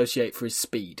I associate for his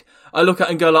speed. I look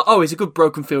at and go like, oh, he's a good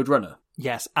broken field runner.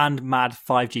 Yes, and mad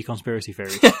 5G conspiracy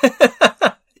theories.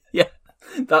 Yeah.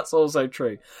 That's also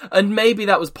true. And maybe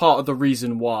that was part of the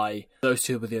reason why those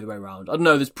two were the other way around. I don't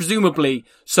know, there's presumably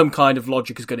some kind of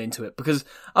logic has gone into it, because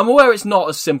I'm aware it's not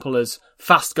as simple as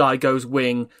fast guy goes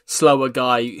wing, slower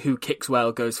guy who kicks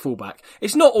well goes fullback.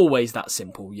 It's not always that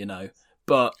simple,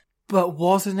 But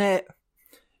wasn't it?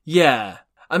 Yeah.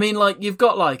 I mean, you've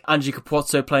got, Angie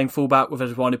Capozzo playing fullback with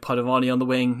Eduardo Padovani on the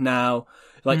wing now.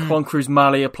 Juan Cruz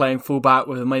Mali are playing fullback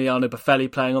with Emiliano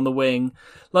Buffelli playing on the wing.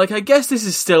 I guess this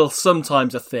is still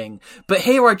sometimes a thing, but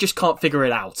here I just can't figure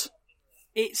it out.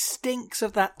 It stinks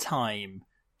of that time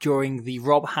during the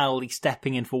Rob Howley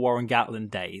stepping in for Warren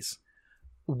Gatland days,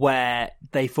 where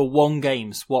they, for one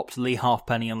game, swapped Lee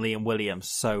Halfpenny and Liam Williams.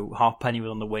 So Halfpenny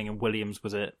was on the wing and Williams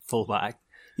was at fullback.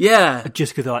 Yeah.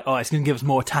 Just because they're like, oh, it's going to give us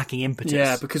more attacking impetus.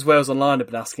 Yeah, because Wales Online have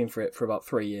been asking for it for about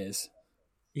 3 years.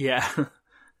 Yeah.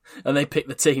 And they picked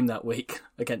the team that week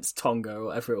against Tonga or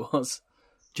whatever it was.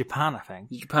 Japan, I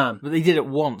think. Japan. But they did it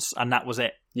once, and that was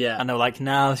it. Yeah. And they were like,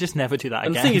 no, let's just never do that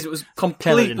and again. The thing is, it was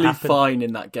completely fine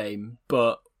in that game,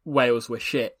 but Wales were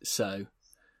shit, so...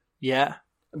 Yeah.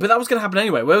 But that was going to happen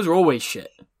anyway. Wales were always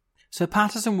shit. So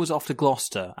Patterson was off to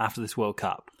Gloucester after this World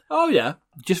Cup. Oh, yeah.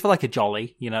 Just for a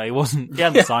jolly, he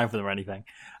hadn't signed for them or anything.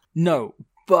 No,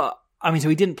 but I mean, so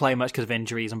he didn't play much because of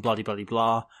injuries and bloody, bloody,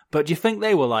 blah. But do you think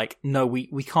they were like, no, we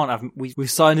can't have him. We've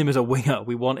signed him as a winger.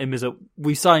 We want him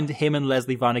we signed him and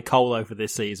Leslie Vanicolo for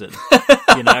this season.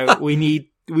 You know, we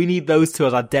need those two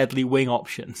as our deadly wing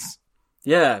options.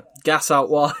 Yeah, gas out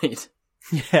wide.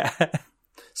 Yeah.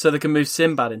 So they can move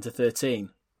Sinbad into 13.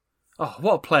 Oh,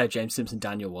 what a player James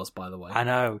Simpson-Daniel was, by the way. I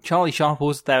know. Charlie Sharp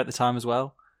was there at the time as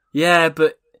well. Yeah,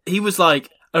 but he was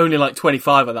only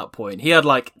 25 at that point. He had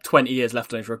 20 years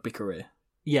left on his rugby career.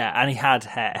 Yeah, and he had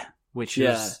hair, which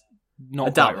is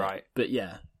not quite right. But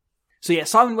yeah. So yeah,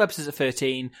 Simon Webster's at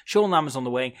 13, Sean Lammer's on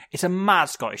the wing. It's a mad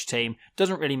Scottish team.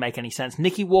 Doesn't really make any sense.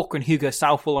 Nicky Walker and Hugo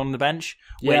Southwell on the bench,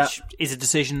 which is a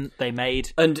decision they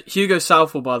made. And Hugo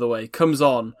Southwell, by the way, comes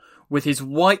on with his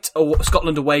white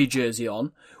Scotland away jersey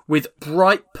on, with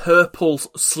bright purple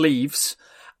sleeves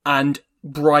and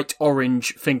bright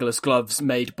orange fingerless gloves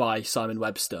made by Simon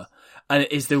Webster. And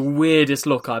it is the weirdest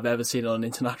look I've ever seen on an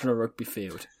international rugby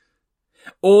field.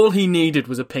 All he needed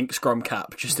was a pink scrum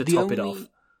cap just to top it off.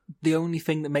 The only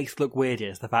thing that makes it look weird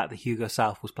is the fact that Hugo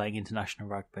South was playing international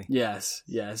rugby. Yes.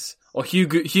 Or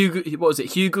Hugo, what was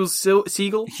it? Hugo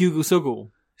Seagull? Hugo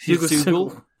Sugal. Hugo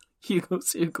Sugal. Hugo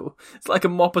Sugal. It's like a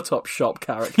Mopper Top Shop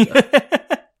character.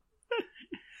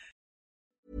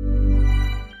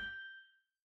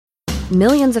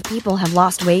 Millions of people have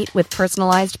lost weight with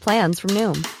personalized plans from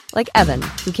Noom. Like Evan,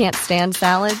 who can't stand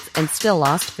salads and still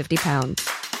lost 50 pounds.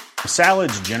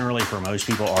 Salads generally for most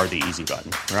people are the easy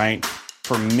button, right?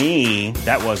 For me,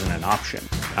 that wasn't an option.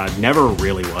 I never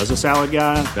really was a salad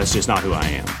guy. That's just not who I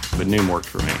am. But Noom worked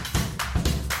for me.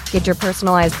 Get your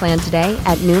personalized plan today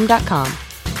at Noom.com.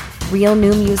 Real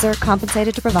Noom user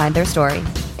compensated to provide their story.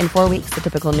 In 4 weeks, the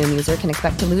typical Noom user can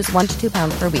expect to lose 1 to 2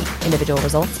 pounds per week. Individual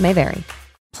results may vary.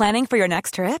 Planning for your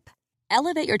next trip?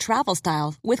 Elevate your travel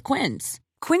style with Quince.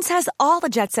 Quince has all the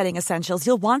jet-setting essentials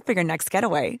you'll want for your next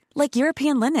getaway, like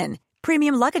European linen,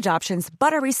 premium luggage options,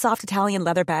 buttery soft Italian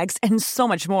leather bags, and so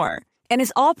much more. And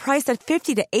is all priced at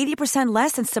 50 to 80%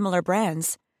 less than similar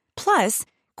brands. Plus,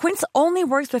 Quince only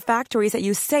works with factories that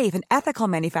use safe and ethical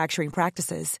manufacturing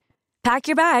practices. Pack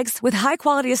your bags with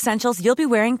high-quality essentials you'll be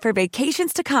wearing for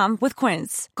vacations to come with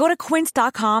Quince. Go to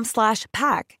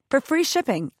quince.com/pack for free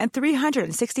shipping and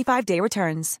 365-day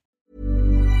returns.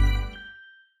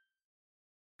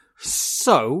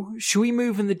 So, should we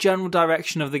move in the general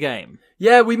direction of the game?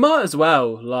 Yeah, we might as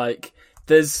well.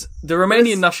 There's the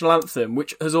Romanian national anthem,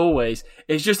 which, as always,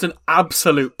 is just an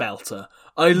absolute belter.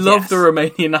 I love the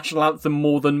Romanian national anthem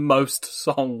more than most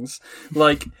songs.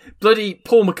 Bloody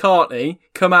Paul McCartney,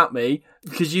 come at me,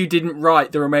 because you didn't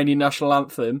write the Romanian national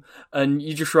anthem, and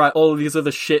you just write all of these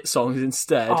other shit songs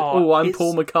instead. I'm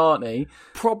Paul McCartney.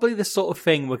 Probably the sort of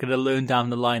thing we're going to learn down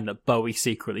the line that Bowie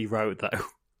secretly wrote, though.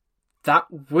 That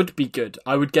would be good.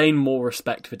 I would gain more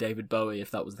respect for David Bowie if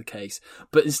that was the case.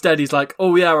 But instead he's like,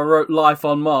 oh yeah, I wrote Life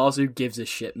on Mars. Who gives a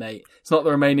shit, mate? It's not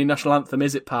the Romanian national anthem,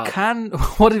 is it, pal?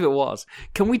 What if it was?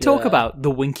 Can we talk about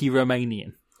the Winky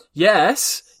Romanian?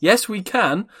 Yes, we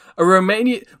can.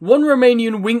 One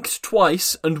Romanian winked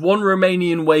twice and one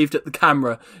Romanian waved at the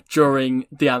camera during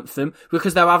the anthem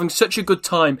because they were having such a good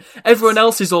time. Everyone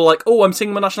else is all like, oh, I'm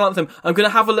singing my national anthem. I'm going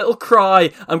to have a little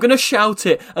cry. I'm going to shout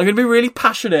it. I'm going to be really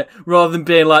passionate rather than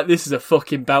being like, this is a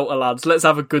fucking belter, lads. Let's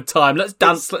have a good time. Let's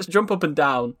dance. Let's jump up and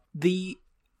down. The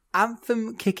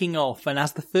anthem kicking off, and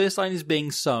as the first line is being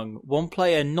sung, one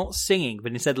player not singing,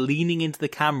 but instead leaning into the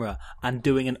camera and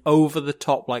doing an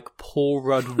over-the-top, Paul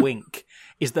Rudd wink,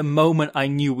 is the moment I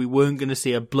knew we weren't going to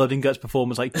see a blood and guts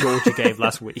performance like Georgia gave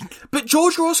last week. But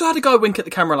Georgia also had a guy wink at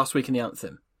the camera last week in the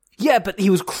anthem. Yeah, but he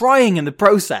was crying in the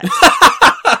process.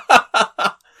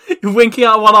 Winking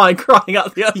out one eye and crying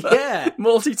out the other. Yeah.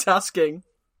 Multitasking.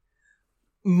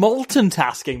 Molten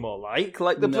tasking, more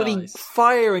like the bloody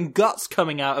fire and guts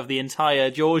coming out of the entire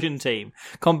Georgian team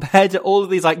compared to all of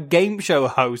these game show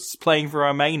hosts playing for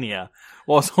Romania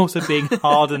whilst also being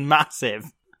hard and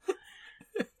massive.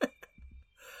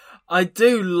 I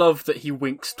do love that he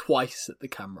winks twice at the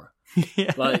camera.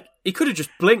 Yeah. He could have just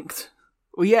blinked.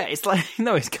 Well, yeah, it's kind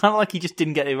of like he just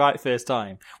didn't get it right first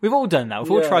time. We've all done that.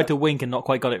 We've all tried to wink and not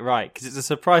quite got it right, because it's a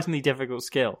surprisingly difficult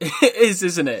skill. It is,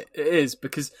 isn't it? It is,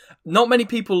 because not many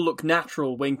people look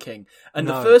natural winking. And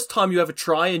the first time you ever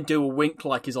try and do a wink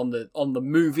is on the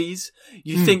movies,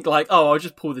 you think I'll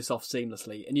just pull this off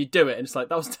seamlessly. And you do it, and it's that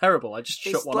was terrible. I just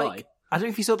shut one eye. I don't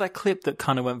know if you saw that clip that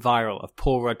kind of went viral of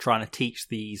Paul Rudd trying to teach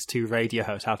these two radio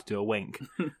hosts how to do a wink,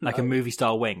 a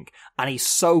movie-style wink. And he's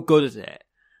so good at it.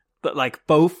 But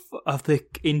both of the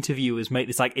interviewers make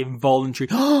this involuntary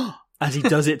as he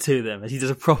does it to them, as he does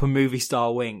a proper movie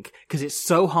star wink, because it's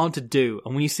so hard to do.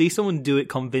 And when you see someone do it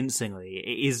convincingly,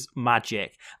 it is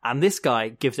magic. And this guy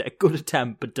gives it a good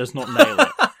attempt, but does not nail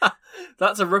it.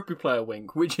 That's a rugby player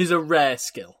wink, which is a rare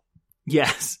skill.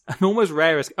 Yes, an almost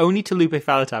rarest. Only Talupe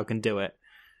Faletau can do it.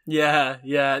 Yeah.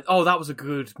 Oh, that was a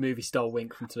good movie star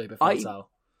wink from Talupe Faletau.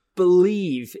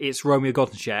 Believe it's Romeo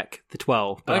Godunchek, the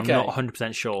 12, but Okay. I'm not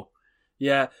 100% sure.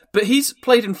 Yeah, but he's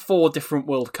played in 4 different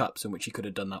World Cups in which he could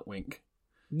have done that wink.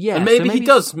 Yeah, And so maybe he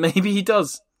does. Maybe he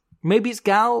does. Maybe it's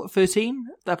Gal 13.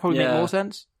 That probably make more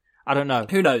sense. I don't know.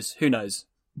 Who knows?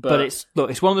 But it's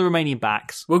one of the Romanian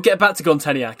backs. We'll get back to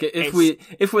Gonteniak.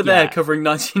 If we're there yeah. covering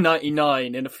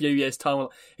 1999 in a few years' time,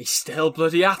 he's still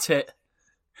bloody at it.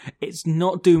 It's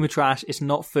not Dumitrash. It's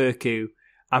not Furku.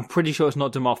 I'm pretty sure it's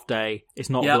not Demofte. It's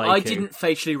not Yeah, Vlaicu. I didn't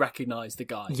facially recognise the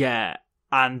guy. Yeah,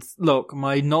 and look,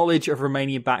 my knowledge of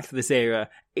Romanian backs for this era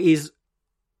is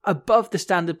above the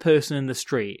standard person in the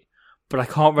street, but I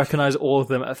can't recognise all of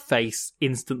them at face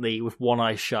instantly with one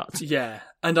eye shut. Yeah,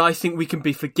 and I think we can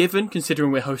be forgiven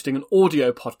considering we're hosting an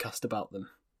audio podcast about them.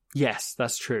 Yes,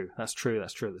 that's true. That's true.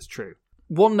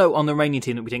 One note on the Romanian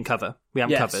team that we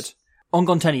haven't covered. On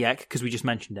Gonteniak, because we just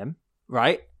mentioned him,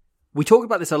 right? We talked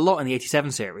about this a lot in the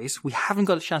 87 series. We haven't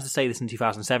got a chance to say this in the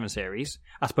 2007 series,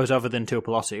 I suppose, other than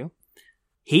Tuipulotu.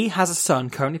 He has a son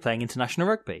currently playing international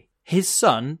rugby. His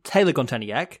son, Taylor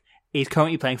Gonteniak, is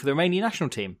currently playing for the Romanian national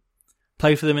team.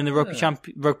 Played for them in the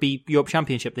Rugby Europe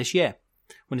Championship this year,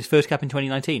 won his first cap in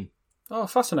 2019. Oh,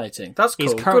 fascinating. That's cool.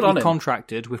 He's Good on currently him.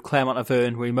 contracted with Clermont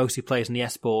Auvergne, where he mostly plays in the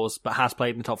S-Sports, but has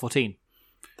played in the top 14.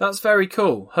 That's very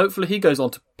cool. Hopefully he goes on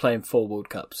to play in 4 World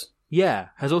Cups. Yeah,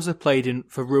 has also played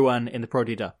for Rouen in the Pro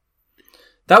D2.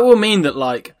 That will mean that,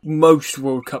 like, most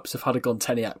World Cups have had a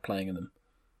Gonteniak playing in them.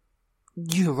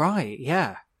 You're right,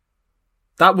 yeah.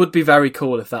 That would be very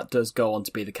cool if that does go on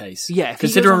to be the case. Yeah, if he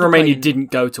considering goes on to Romania play in-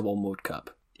 didn't go to one World Cup.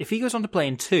 If he goes on to play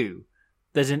in 2,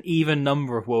 there's an even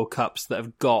number of World Cups that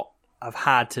have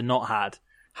had to not had.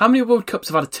 How many World Cups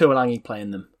have had a Tuolangi play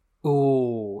in them?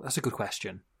 Oh, that's a good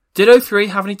question. Did 03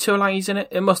 have any Tuolangis in it?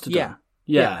 It must have done.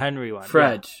 Yeah, Henry won.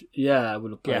 Fred. Yeah,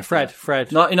 would have played. Yeah,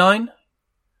 Fred. 99?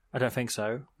 I don't think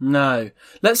so. No.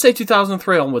 Let's say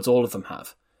 2003 onwards, all of them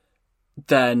have.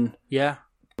 Then Yeah.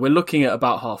 we're looking at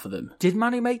about half of them. Did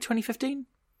Manu make 2015?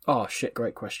 Oh, shit,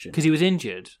 great question. Because he was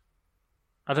injured.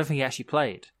 I don't think he actually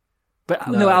played. But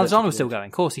No, no, I don't Alexander think was he still did. going.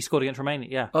 Of course, he scored against Romania.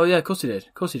 Yeah. Oh, yeah, of course he did.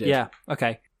 Yeah.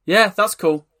 Okay. Yeah, that's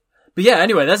cool. But yeah,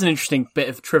 anyway, there's an interesting bit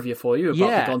of trivia for you about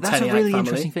Yeah, the Gonteniak that's a really family.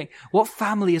 interesting thing. What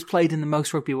family has played in the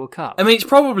most Rugby World Cup? I mean, it's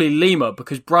probably Lima,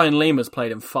 because Brian Lima's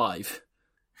played in 5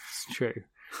 It's true.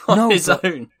 on No, his but-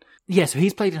 own. Yeah, so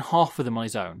he's played in half of them on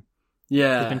his own.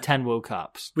 Yeah. There's been 10 World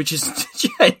Cups. Which is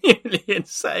genuinely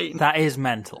insane. That is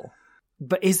mental.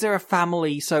 But is there a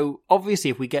family? So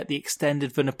obviously, if we get the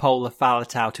extended Vunipola,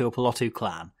 Faletau, Tuipulotu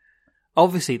clan,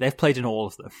 obviously they've played in all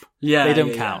of them. Yeah, They don't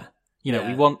yeah, count. yeah. You know, Yeah.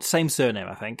 we want same surname,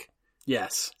 I think,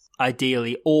 Yes.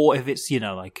 ideally. Or if it's,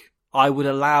 like, I would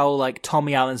allow, like,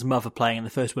 Tommy Allen's mother playing in the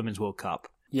first Women's World Cup.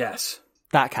 Yes.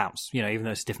 That counts, even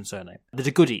though it's a different surname. The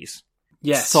Goodies.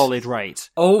 Yes. Solid rate.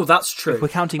 Oh, that's true. If we're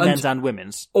counting And men's and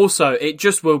women's. Also, it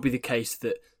just will be the case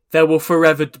that there will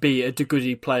forever be a De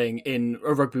Goody playing in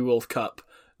a Rugby World Cup.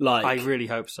 Like, I really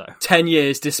hope so. 10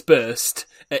 years dispersed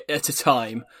at a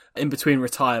time in between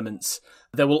retirements.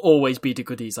 There will always be De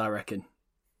Goodies, I reckon.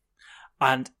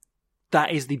 And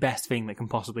that is the best thing that can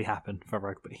possibly happen for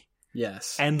rugby.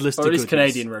 Yes. Endless Or at least DeGoodies.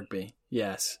 Canadian rugby.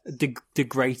 Yes. The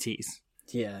greaties.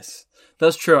 Yes.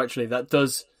 That's true, actually. That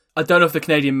does... I don't know if the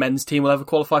Canadian men's team will ever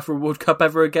qualify for a World Cup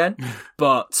ever again,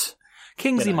 but...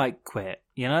 Kingsley might quit,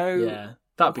 Yeah,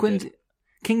 that'd be good.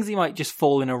 Kingsley might just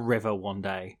fall in a river one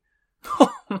day.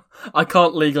 I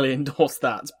can't legally endorse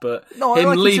that, but No, him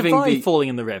I leaving survive the... falling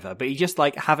in the river, but he just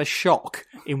have a shock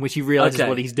in which he realises Okay.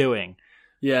 what he's doing.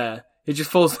 Yeah. He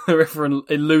just falls in the river and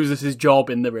he loses his job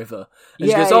in the river. And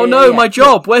Yeah, he goes, oh yeah, no, yeah. my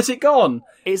job, where's it gone?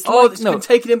 It's Oh, like- it's no. been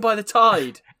taken in by the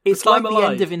tide. It's But like I'm the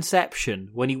alive. end of Inception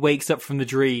when he wakes up from the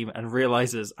dream and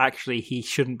realises actually he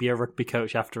shouldn't be a rugby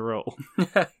coach after all.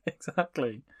 Yeah,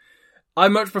 exactly. I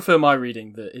much prefer my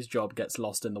reading that his job gets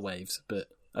lost in the waves, but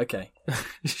okay.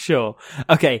 Sure.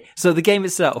 Okay, so the game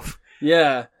itself.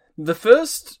 Yeah. The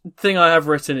first thing I have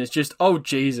written is just, oh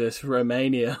Jesus,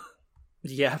 Romania.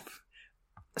 Yep.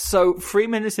 So 3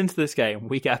 minutes into this game,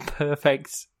 we get a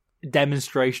perfect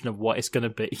demonstration of what it's going to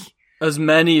be. As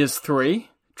many as 3?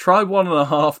 Try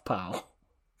 1.5, pal.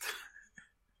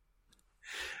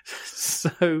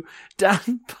 So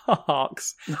Dan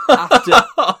Parks, after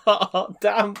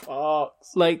Damn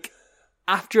Parks.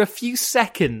 after a few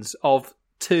seconds of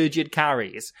turgid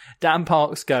carries, Dan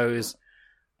Parks goes,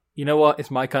 you know what?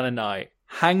 It's my kind of night.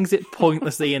 Hangs it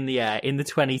pointlessly in the air in the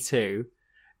 22.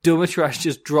 Dumitrash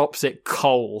just drops it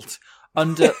cold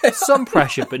under some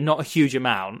pressure, but not a huge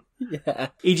amount. Yeah.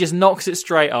 He just knocks it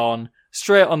straight on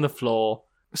the floor.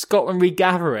 Scotland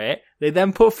regather it. They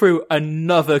then put through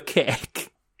another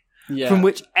kick, from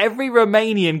which every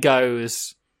Romanian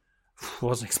goes,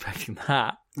 wasn't expecting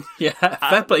that. Yeah,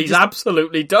 fair play. He's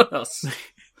absolutely done us.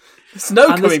 There's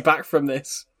no coming back from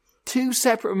this. Two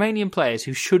separate Romanian players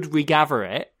who should regather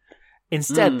it.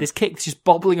 Instead, this kick's just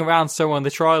bobbling around somewhere on the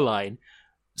try line.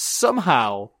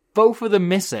 Somehow, both of them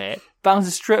miss it,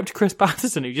 bounces straight up to Chris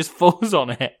Patterson, who just falls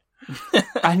on it.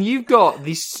 And you've got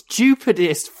the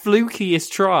stupidest,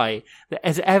 flukiest try that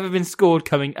has ever been scored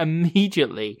coming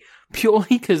immediately, purely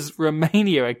because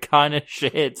Romania are kind of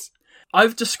shit.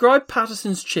 I've described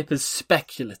Patterson's chip as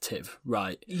speculative,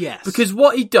 right? Yes. Because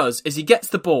what he does is he gets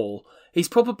the ball, he's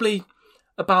probably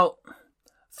about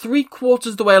 3/4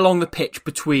 of the way along the pitch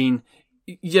between,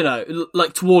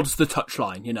 like towards the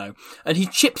touchline, and he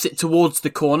chips it towards the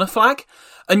corner flag.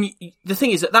 And the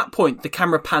thing is, at that point, the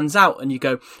camera pans out and you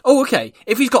go, oh, okay,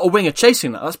 if he's got a winger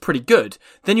chasing that's pretty good.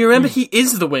 Then you remember he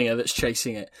is the winger that's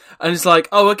chasing it. And it's like,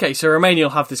 oh, okay, so Romania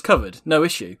will have this covered. No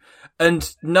issue.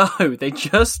 And no, they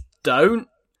just don't.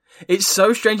 It's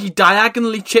so strange. He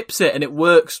diagonally chips it and it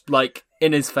works, like,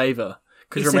 in his favour.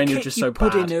 Because Romania is just so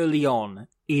bad. Put in early on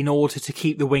in order to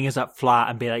keep the wingers up flat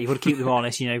and be like, you've got to keep them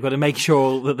honest, you've got to make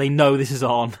sure that they know this is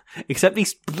on. Except he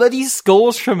bloody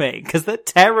scores from it, because they're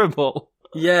terrible.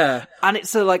 Yeah. And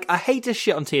it's I hate to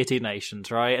shit on tier 2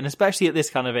 nations, right? And especially at this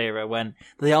kind of era when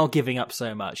they are giving up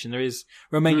so much. And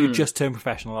Romania just turned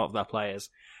professional, a lot of their players.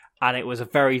 And it was a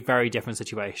very, very different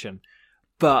situation.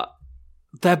 But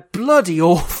they're bloody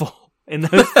awful in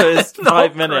those first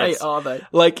 5 minutes. Great, are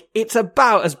they? It's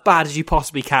about as bad as you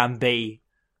possibly can be.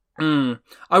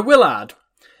 I will add,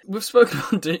 we've spoken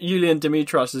about Julian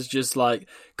Dimitras as just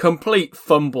complete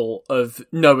fumble of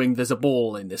knowing there's a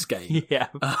ball in this game. Yeah.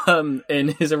 In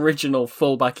his original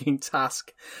fullbacking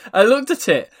task. I looked at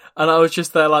it and I was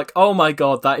just there oh my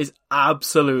god, that is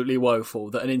absolutely woeful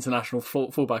that an international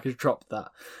fullback has dropped that.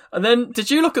 And then,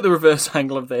 did you look at the reverse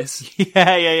angle of this?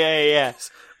 Yeah.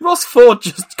 Ross Ford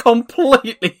just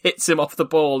completely hits him off the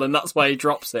ball and that's why he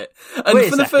drops it. And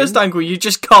from the first angle, you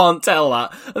just can't tell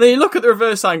that. And then you look at the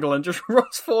reverse angle and just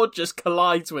Ross Ford just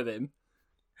collides with him.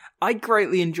 I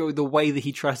greatly enjoy the way that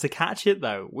he tries to catch it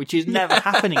though, which is never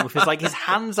happening with his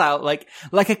hands out like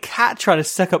a cat trying to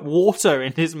suck up water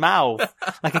in his mouth.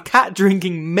 Like a cat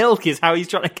drinking milk is how he's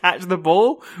trying to catch the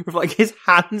ball with his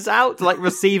hands out to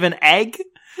receive an egg.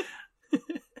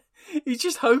 He's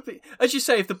just hoping, as you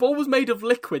say, if the ball was made of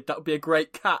liquid, that would be a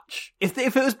great catch. If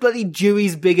it was bloody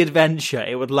Dewey's Big Adventure,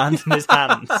 it would land in his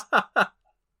hands.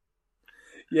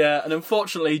 Yeah, and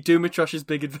unfortunately, Dumitrash's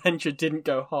Big Adventure didn't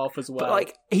go half as well.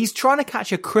 But he's trying to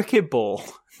catch a cricket ball,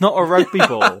 not a rugby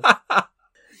ball.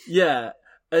 Yeah,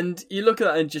 and you look at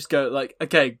that and just go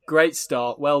okay, great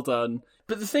start, well done.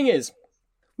 But the thing is,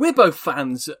 we're both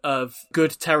fans of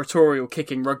good territorial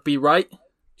kicking rugby, right?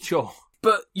 Sure.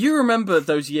 But you remember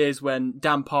those years when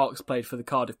Dan Parks played for the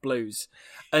Cardiff Blues,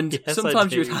 and yes,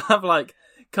 sometimes you'd have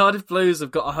Cardiff Blues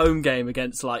have got a home game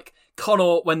against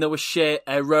Connaught when they were shit,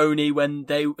 Roney when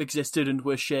they existed and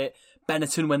were shit,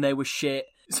 Benetton when they were shit.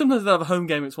 Sometimes they'll have a home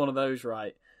game, it's one of those,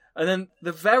 right? And then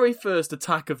the very first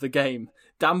attack of the game,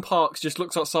 Dan Parks just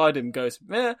looks outside him, goes,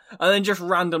 meh, and then just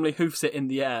randomly hoofs it in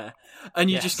the air. And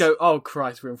you just go, oh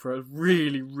Christ, we're in for a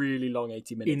really, really long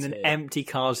 80 minutes in an empty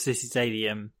Cardiff City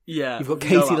Stadium. Yeah. You've got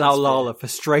Casey Laulala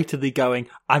frustratedly going,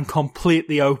 I'm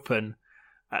completely open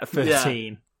at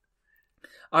 13. Yeah.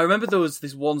 I remember there was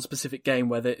this one specific game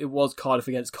where it was Cardiff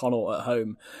against Connaught at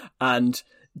home, and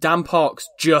Dan Parks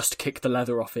just kicked the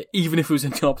leather off it, even if it was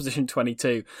in the opposition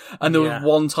 22. And there was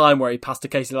one time where he passed to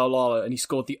Casey Laulala and he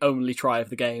scored the only try of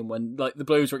the game when the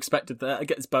Blues were expected to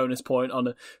get this bonus point on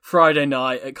a Friday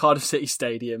night at Cardiff City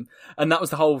Stadium. And that was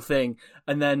the whole thing.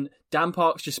 And then Dan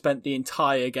Parks just spent the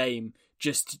entire game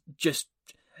just...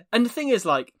 And the thing is,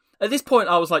 at this point,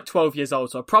 I was 12 years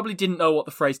old, so I probably didn't know what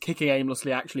the phrase kicking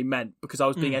aimlessly actually meant because I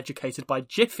was being educated by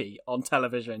Jiffy on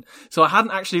television. So I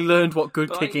hadn't actually learned what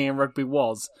good kicking in rugby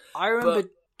was. I remember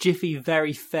Jiffy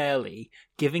very fairly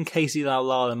giving Casey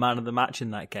Laulala man of the match in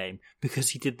that game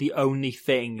because he did the only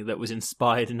thing that was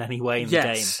inspired in any way in the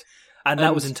game. And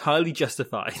that was entirely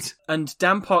justified. And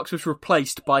Dan Parks was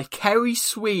replaced by Kerry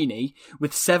Sweeney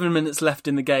with 7 minutes left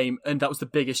in the game, and that was the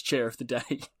biggest cheer of the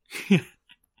day.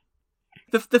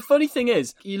 The funny thing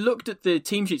is, you looked at the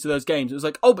team sheets of those games, it was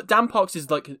oh, but Dan Parks is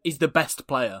the best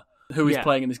player. who he's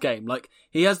playing in this game. Like,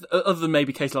 he has, other than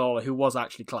maybe Case Lalola, who was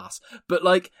actually class. But,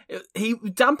 like,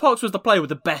 Dan Parks was the player with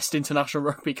the best international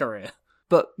rugby career.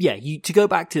 But, yeah, to go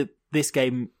back to this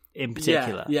game in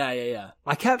particular. Yeah.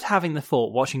 I kept having the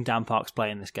thought, watching Dan Parks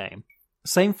play in this game,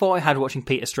 same thought I had watching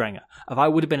Peter Strenger, of I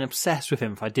would have been obsessed with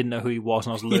him if I didn't know who he was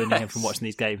and I was learning him from watching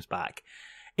these games back.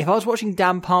 If I was watching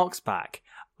Dan Parks back,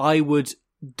 I would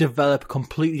develop a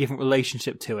completely different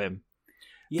relationship to him.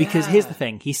 Yeah. Because here's the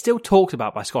thing, he's still talked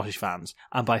about by Scottish fans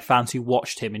and by fans who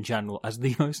watched him in general as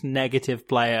the most negative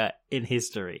player in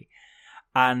history.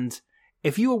 And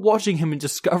if you were watching him and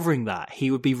discovering that,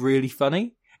 he would be really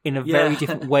funny in a very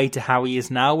different way to how he is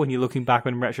now when you're looking back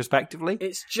on him retrospectively.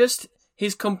 It's just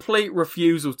his complete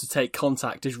refusal to take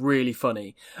contact is really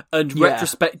funny and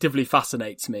retrospectively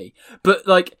fascinates me. But,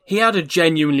 like, he had a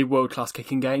genuinely world-class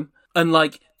kicking game. And,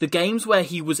 like, the games where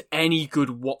he was any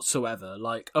good whatsoever,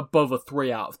 like, above a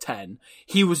 3 out of 10,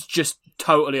 he was just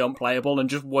totally unplayable and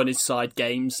just won his side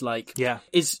games, like,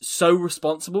 is so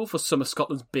responsible for some of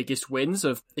Scotland's biggest wins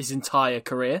of his entire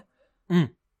career.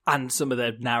 And some of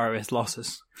their narrowest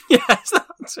losses. Yes, that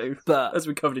too. But as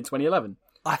we covered in 2011.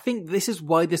 I think this is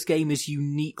why this game is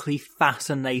uniquely,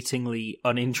 fascinatingly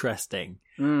uninteresting,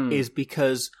 is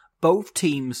because both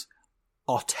teams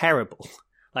are terrible.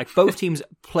 Like, both teams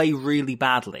play really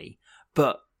badly,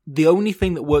 but the only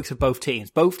thing that works for both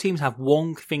teams have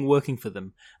one thing working for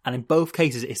them, and in both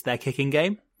cases, it's their kicking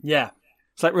game. Yeah.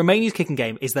 It's like Romania's kicking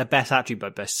game is their best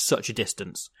attribute by such a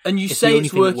distance. And you say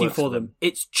it's working for them.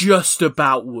 It's just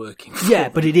about working for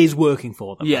them. But it is working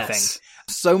for them, yes. I think.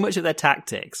 So much of their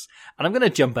tactics, and I'm going to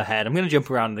jump ahead, I'm going to jump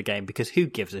around in the game because who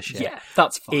gives a shit? Yeah,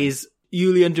 that's fine. Is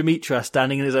Julian Dimitra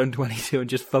standing in his own 22 and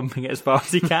just thumping it as far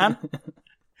as he can.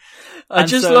 I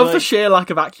just love the sheer lack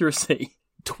of accuracy.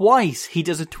 Twice he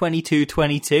does a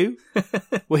 22-22,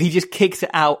 where he just kicks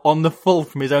it out on the full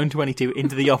from his own 22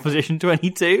 into the opposition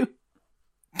 22.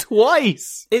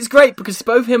 Twice! It's great because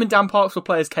both him and Dan Parks were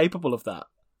players capable of that.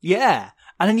 Yeah.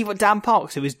 And then you've got Dan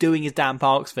Parks, who is doing his Dan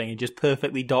Parks thing and just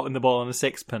perfectly dotting the ball on a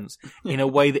sixpence in a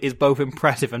way that is both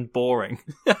impressive and boring.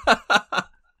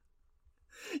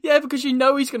 Yeah, because you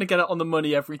know he's going to get it on the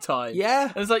money every time. Yeah.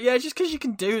 And it's like, yeah, just because you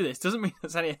can do this doesn't mean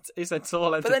it's at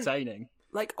all entertaining. Then,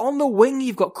 like, on the wing,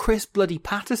 you've got Chris bloody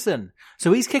Patterson.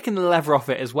 So he's kicking the lever off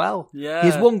it as well. Yeah. He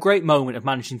has one great moment of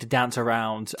managing to dance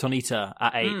around Tonita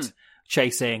at 8,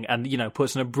 chasing, and, you know,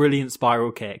 puts on a brilliant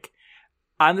spiral kick.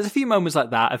 And there's a few moments like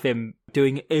that of him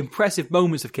doing impressive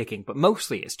moments of kicking, but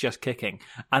mostly it's just kicking.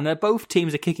 And both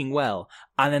teams are kicking well.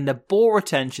 And then their ball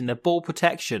retention, their ball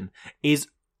protection is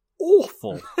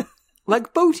awful.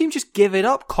 Like, both teams just give it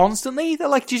up constantly.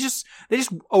 They're just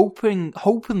hoping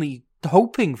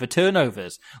for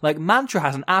turnovers. Like, Mantra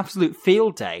has an absolute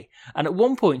field day. And at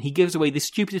one point, he gives away the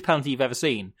stupidest penalty you've ever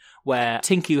seen, where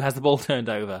Tinku has the ball turned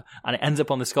over, and it ends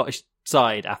up on the Scottish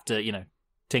side after, you know,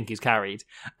 Tinku's carried.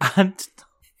 And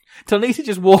Tonita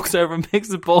just walks over and picks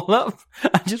the ball up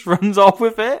and just runs off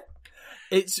with it.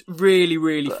 It's really,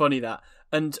 really funny, that.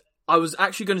 And I was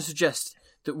actually going to suggest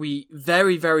that we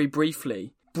very, very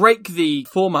briefly break the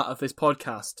format of this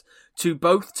podcast to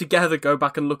both together go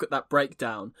back and look at that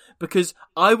breakdown, because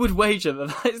I would wager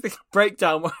that is the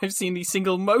breakdown where I've seen the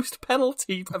single most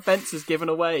penalty offences given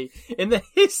away in the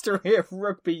history of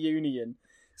rugby union.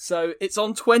 So it's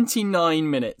on 29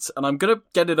 minutes, and I'm going to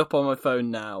get it up on my phone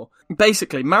now.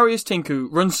 Basically, Marius Tinku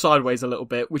runs sideways a little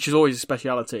bit, which is always a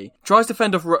speciality, tries to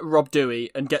fend off Rob Dewey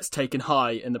and gets taken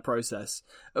high in the process.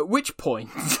 At which point,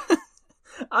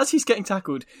 as he's getting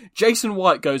tackled, Jason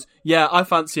White goes, "Yeah, I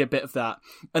fancy a bit of that,"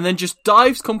 and then just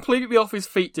dives completely off his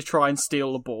feet to try and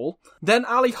steal the ball. Then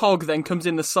Ali Hogg then comes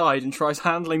in the side and tries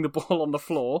handling the ball on the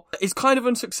floor. Is kind of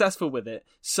unsuccessful with it,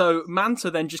 so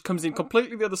Manta then just comes in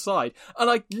completely the other side, and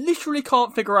I literally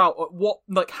can't figure out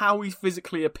how he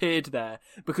physically appeared there,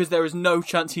 because there is no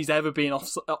chance he's ever been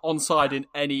onside in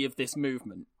any of this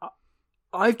movement.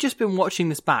 I've just been watching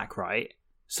this back, right?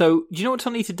 So, do you know what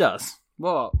Tonita does?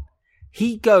 What?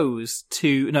 He goes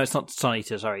to... No, it's not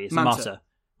Tonita, sorry. It's Marta.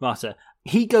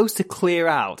 He goes to clear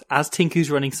out as Tinku's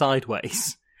running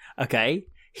sideways. Okay?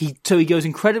 So he goes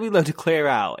incredibly low to clear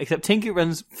out, except Tinku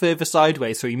runs further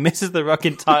sideways, so he misses the ruck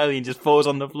entirely and just falls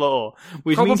on the floor,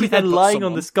 which means he's then lying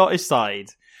on the Scottish side.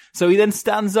 So he then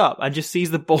stands up and just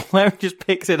sees the ball there and just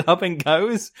picks it up and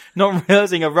goes, not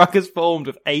realising a ruck has formed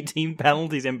with 18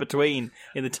 penalties in between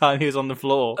in the time he was on the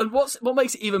floor. And what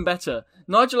makes it even better,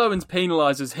 Nigel Owens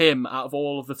penalises him out of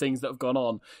all of the things that have gone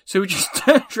on, so he just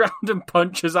turns around and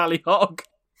punches Ali Hogg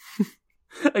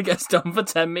and gets done for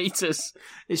 10 metres.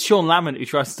 It's Sean Lamont who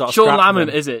tries to start Sean Lamont,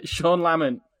 is it? Sean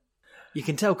Lamont. You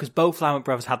can tell because both Lamont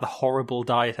brothers had the horrible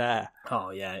dyed hair. Oh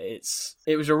yeah,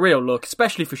 it was a real look,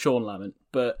 especially for Sean Lamont.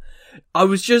 But I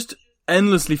was just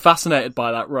endlessly fascinated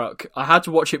by that ruck. I had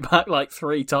to watch it back like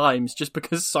 3 times just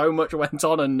because so much went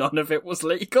on and none of it was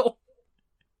legal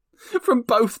from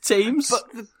both teams.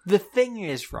 But the thing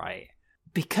is, right,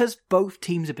 because both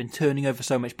teams have been turning over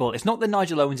so much ball, it's not that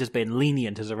Nigel Owens has been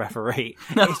lenient as a referee.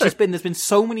 No. It's just there's been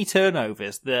so many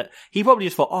turnovers that he probably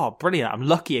just thought, oh, brilliant, I'm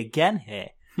lucky again here.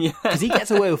 Yeah. Because he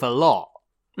gets away with a lot.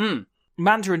 Mm.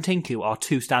 Manta and Tinku are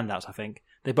 2 standouts, I think.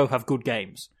 They both have good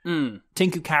games. Mm.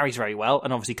 Tinku carries very well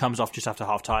and obviously comes off just after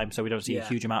half-time, so we don't see a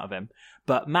huge amount of him.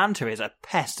 But Manta is a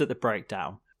pest at the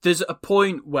breakdown. There's a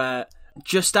point where,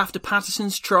 just after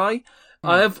Patterson's try,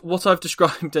 I have what I've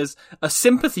described as a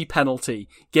sympathy penalty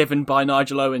given by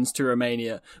Nigel Owens to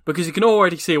Romania, because you can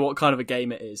already see what kind of a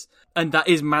game it is. And that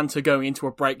is Manta going into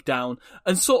a breakdown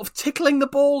and sort of tickling the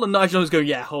ball, and Nigel Owens going,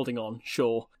 yeah, holding on,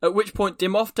 sure. At which point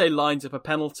Dimofte lines up a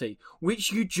penalty,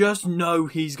 which you just know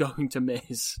he's going to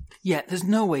miss. Yeah, there's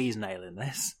no way he's nailing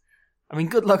this. I mean,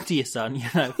 good luck to your son,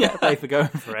 fair play for going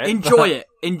for it. Enjoy it.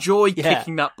 Enjoy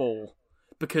kicking that ball.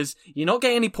 Because you're not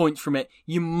getting any points from it,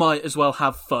 you might as well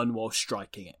have fun while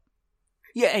striking it.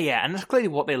 Yeah, and that's clearly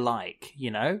what they like,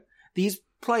 These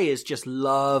players just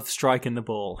love striking the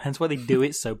ball, hence why they do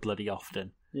it so bloody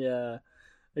often. Yeah,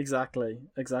 exactly.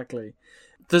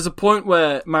 There's a point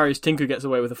where Marius Tinku gets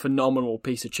away with a phenomenal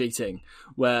piece of cheating,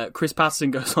 where Chris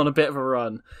Patterson goes on a bit of a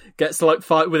run, gets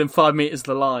to within 5 metres of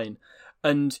the line,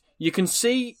 and you can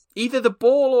see either the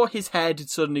ball or his head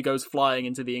suddenly goes flying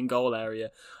into the in-goal area,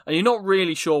 and you're not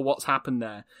really sure what's happened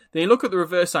there. Then you look at the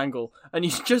reverse angle, and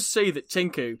you just see that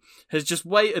Tinku has just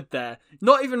waited there,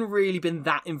 not even really been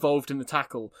that involved in the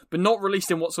tackle, but not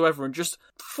released him whatsoever, and just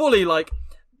fully,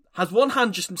 has one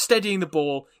hand just steadying the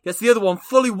ball, gets the other one,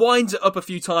 fully winds it up a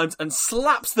few times, and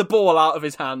slaps the ball out of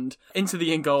his hand into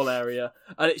the in-goal area.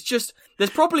 And it's just, there's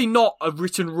probably not a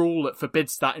written rule that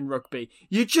forbids that in rugby.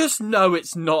 You just know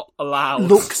it's not allowed.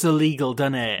 Looks illegal,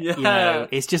 doesn't it? Yeah.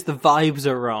 It's just the vibes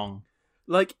are wrong.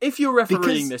 If you're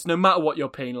refereeing this, no matter what, you're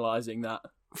penalising that.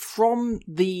 From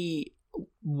the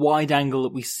wide angle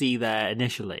that we see there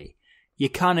initially, you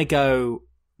kind of go,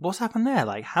 what's happened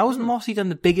there? How has Mossy done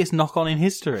the biggest knock-on in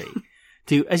history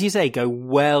to, as you say, go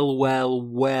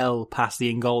well past the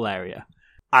in-goal area?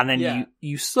 And then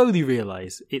you slowly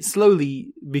realise, it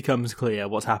slowly becomes clear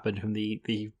what's happened from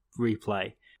the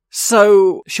replay.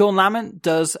 So, Sean Lamont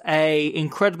does a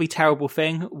incredibly terrible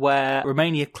thing where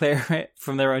Romania clear it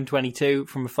from their own 22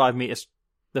 from the 5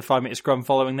 metre scrum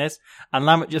following this, and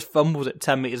Lamont just fumbles it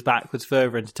 10 metres backwards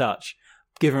further into touch,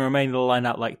 giving Romania the line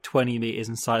out 20 metres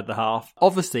inside the half.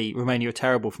 Obviously, Romania are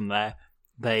terrible from there.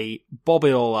 They bob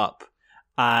it all up,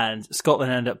 and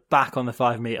Scotland end up back on the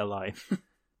 5 metre line.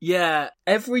 Yeah,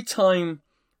 every time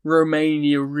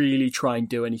Romania really try and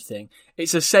do anything,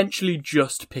 it's essentially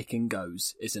just pick and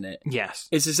goes, isn't it? Yes.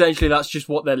 It's essentially, that's just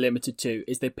what they're limited to,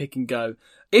 is they pick and go.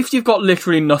 If you've got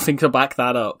literally nothing to back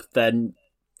that up, then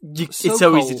it's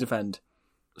so easy to defend.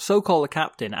 Sokol, the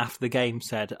captain, after the game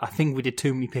said, I think we did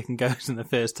too many pick and goes in the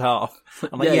first half.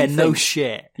 I'm no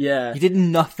shit. Yeah. You did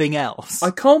nothing else. I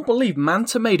can't believe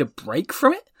Manta made a break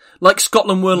from it.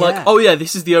 Scotland were oh yeah,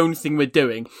 this is the only thing we're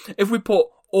doing. If we put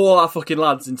all our fucking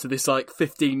lads into this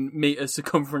 15 metre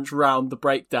circumference round the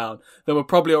breakdown, then we're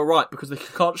probably alright because they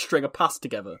can't string a pass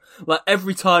together.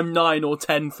 Every time 9 or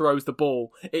 10 throws the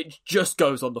ball, it just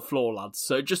goes on the floor, lads.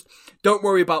 So just don't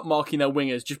worry about marking their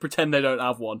wingers, just pretend they don't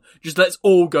have one. Just let's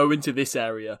all go into this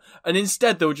area. And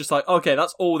instead they were just okay,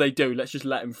 that's all they do, let's just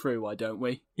let them through, why don't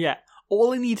we? Yeah.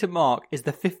 All they need to mark is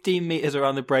the 15 metres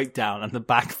around the breakdown and the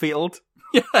backfield.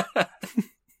 Yeah.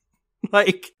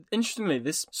 Interestingly,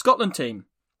 this Scotland team,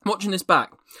 watching this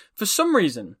back, for some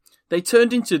reason, they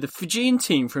turned into the Fijian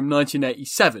team from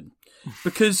 1987.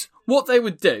 Because what they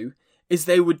would do is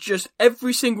they would just,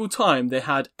 every single time they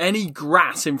had any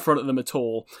grass in front of them at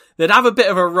all, they'd have a bit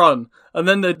of a run, and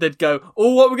then they'd go,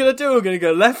 oh, what are we going to do? We're going to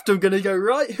go left, I'm going to go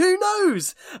right, who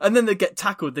knows? And then they'd get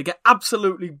tackled, they get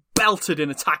absolutely belted in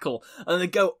a tackle, and they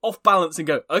go off balance and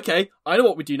go, okay, I know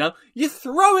what we do now. You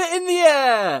throw it in the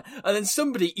air! And then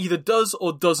somebody either does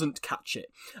or doesn't catch it.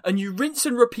 And you rinse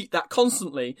and repeat that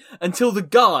constantly until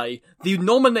the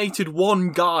nominated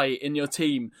one guy in your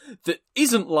team that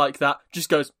isn't like that just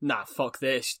goes, nah, fuck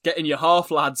this, get in your half,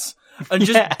 lads. And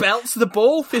just belts the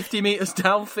ball 50 metres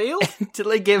downfield. Until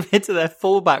they give it to their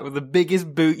fullback with the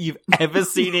biggest boot you've ever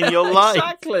seen in your life.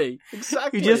 Exactly.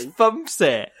 Who just thumps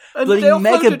it. And bloody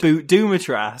mega boot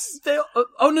Dumatras.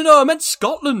 Oh, no, I meant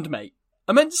Scotland, mate.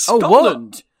 I meant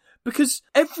Scotland. Because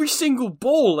every single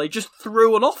ball they just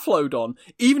threw an offload on,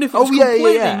 even if it was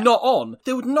completely not on,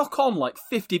 they would knock on like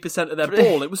 50% of their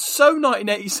ball. It was so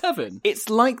 1987. It's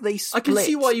like they split. I can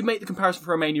see why you make the comparison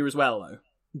for Romania as well, though.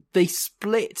 They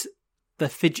split the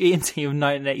Fijian team of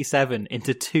 1987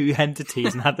 into two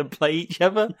entities and had them play each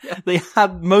other. Yeah. They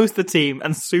had most of the team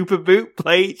and Super Boot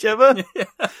play each other. Yeah.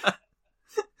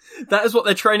 That is what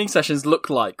their training sessions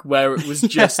looked like, where it was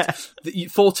just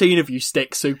 14 of you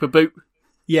stick Super Boot.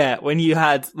 Yeah, when you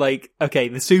had, like, okay,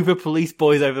 the Super Police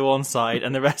Boys over one side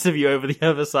and the rest of you over the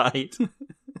other side.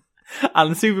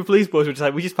 And the Super Police Boys were just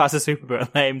like, we just pass the Super Boot and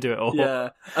let him do it all.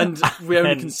 Yeah, and we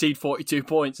only concede 42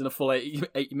 points in a full 80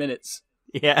 minutes.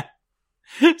 Yeah.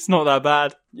 It's not that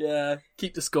bad. Yeah,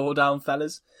 keep the score down,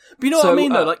 fellas. But you know what I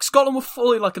mean, though? Like, Scotland were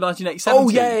fully like a 1987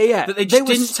 team. Yeah. That they just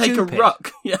didn't take a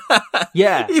ruck.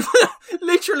 Yeah.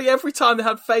 Literally every time they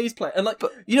had phase play. And, like,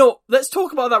 you know, let's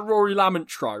talk about that Rory Lamont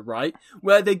try, right?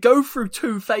 Where they go through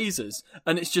two phases,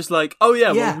 and it's just like, well,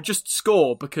 we'll just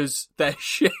score because they're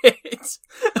shit.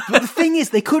 But the thing is,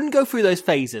 they couldn't go through those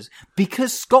phases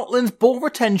because Scotland's ball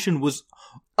retention was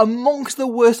amongst the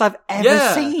worst I've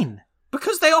ever seen.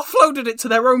 Because they offloaded it to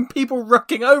their own people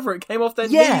rucking over. It came off their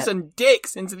knees and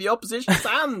dicks into the opposition's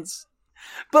hands.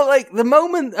 But, like, the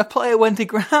moment a player went to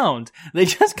ground, they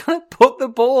just kind of put the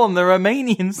ball on the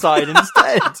Romanian side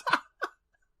instead.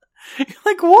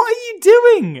 Like, what are you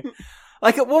doing?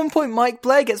 Like, at one point, Mike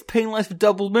Blair gets penalised for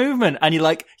double movement, and you're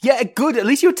like, yeah, good, at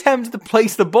least you attempted to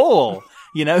place the ball.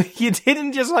 You know, you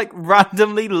didn't just, like,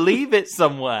 randomly leave it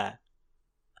somewhere.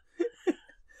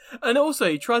 And also,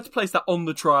 he tried to place that on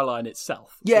the try line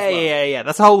itself. Yeah.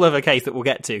 That's a whole other case that we'll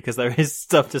get to, because there is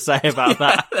stuff to say about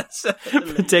that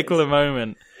particular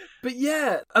moment. But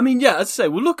yeah, I mean, as I say,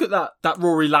 we'll look at that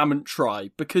Rory Lamont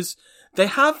try, because they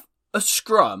have a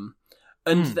scrum,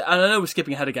 and I know we're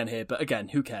skipping ahead again here, but again,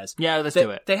 who cares? Yeah, let's do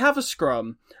it. They have a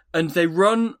scrum, and they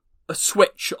run a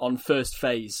switch on first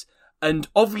phase, and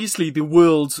obviously the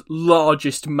world's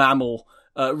largest mammal,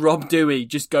 Rob Dewey,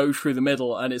 just goes through the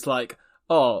middle, and it's like,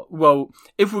 oh, well,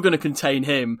 if we're going to contain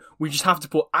him, we just have to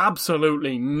put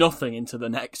absolutely nothing into the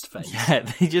next phase. Yeah,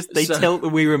 they tilt the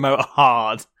Wii remote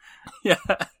hard. Yeah.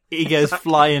 He goes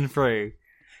flying through.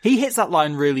 He hits that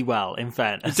line really well, in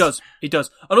fairness. He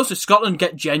does. And also, Scotland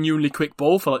get genuinely quick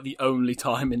ball for, like, the only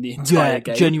time in the entire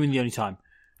game. Yeah, genuinely the only time.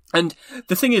 And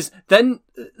the thing is, then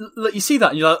you see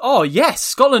that and you're like, oh yes,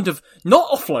 Scotland have not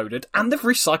offloaded and they've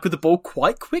recycled the ball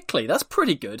quite quickly. That's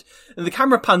pretty good. And the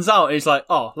camera pans out and he's like,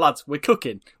 oh lads, we're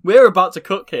cooking. We're about to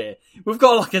cook here. We've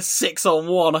got like a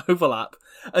 6-on-1 overlap.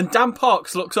 And Dan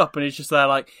Parks looks up and he's just there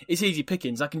like, it's easy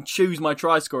pickings. I can choose my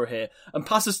try scorer here. And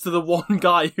passes to the one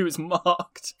guy who is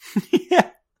marked.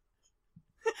 Yeah.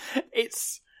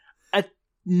 It's a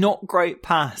not great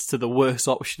pass to the worst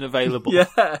option available.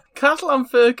 Yeah. Catalan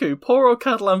Furku, poor old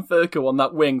Catalan Furku on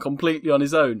that wing completely on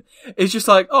his own. It's just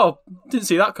like, oh, didn't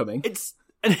see that coming. It's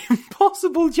an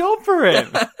impossible job for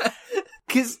him.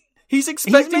 Because he's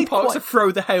expecting Parks to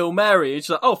throw the Hail Mary. It's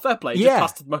like, oh, fair play. He just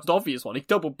passed the most obvious one. He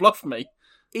double bluffed me.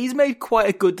 He's made quite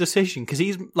a good decision because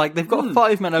he's like, they've got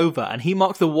 5 men over and he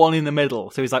marks the one in the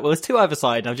middle. So he's like, well, there's 2 either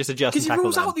side and I'll just adjust and tackle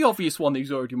them. Because he rules out the obvious one that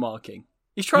he's already marking.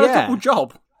 He's trying a double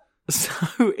job.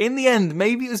 So, in the end,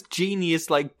 maybe it was genius,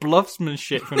 like,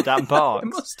 bluffsmanship from Dan Parks. It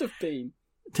must have been.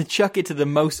 To chuck it to the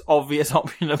most obvious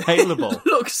option available. It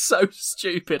looks so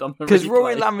stupid on the replay. Because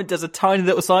Rory Lamont does a tiny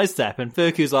little sidestep, and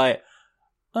Furku's like,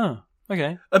 oh,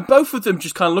 okay. And both of them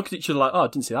just kind of look at each other like, oh, I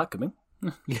didn't see that coming.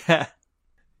 Yeah.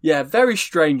 Yeah, very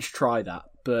strange try that,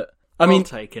 but, I mean...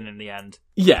 taken in the end.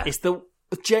 Yeah. It's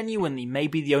genuinely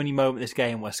maybe the only moment in this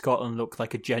game where Scotland looked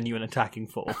like a genuine attacking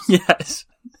force. Yes,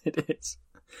 it is.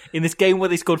 In this game where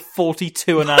they scored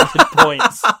 42 unanswered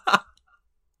points.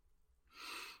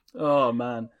 Oh,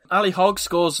 man. Ali Hogg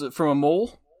scores from a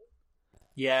maul.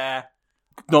 Yeah.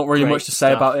 Not really much to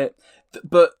say about it.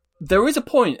 But there is a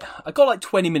point. I got like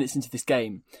 20 minutes into this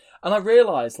game, and I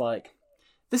realised, like,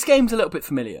 this game's a little bit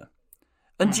familiar.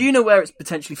 And do you know where it's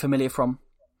potentially familiar from?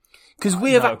 Because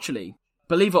we have actually,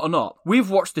 believe it or not, we've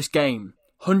watched this game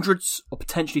hundreds or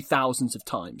potentially thousands of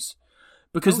times.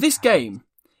 Because this game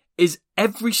is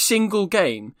every single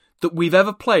game that we've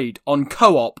ever played on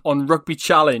co-op, on Rugby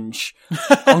Challenge,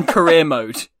 on career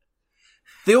mode.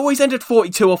 They always ended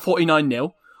 42 or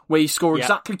 49-0, where you score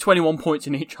exactly 21 points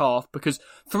in each half, because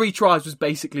 3 tries was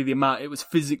basically the amount it was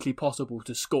physically possible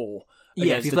to score.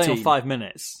 Yeah, if you play on 5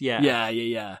 minutes.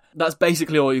 Yeah. That's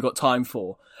basically all you got time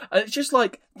for. And it's just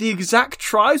like the exact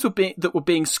tries that were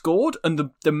being scored and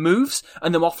the moves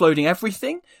and them offloading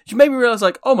everything. It made me realise,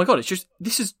 like, oh my god,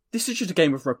 this is just a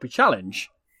game of Rugby Challenge.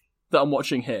 that I'm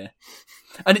watching here.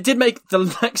 And it did make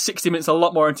the next 60 minutes a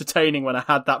lot more entertaining when I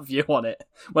had that view on it,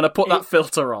 when I put that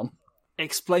filter on.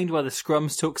 Explained why the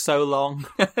scrums took so long,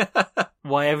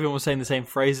 why everyone was saying the same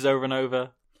phrases over and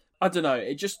over. I don't know,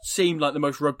 it just seemed like the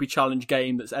most rugby challenge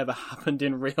game that's ever happened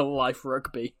in real life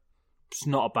rugby. It's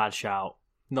not a bad shout.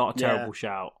 Not a terrible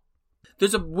shout.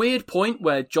 There's a weird point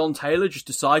where John Taylor just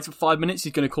decides for 5 minutes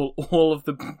he's going to call all of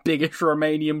the biggest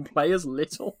Romanian players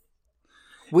little.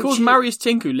 He calls Marius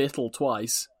Tinku little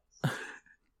twice.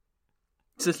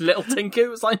 It's just little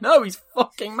Tinku. It's like, no, he's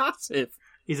fucking massive.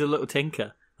 He's a little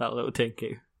tinker, that little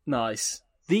Tinku. Nice.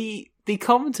 The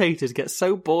commentators get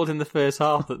so bored in the first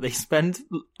half that they spend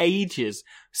ages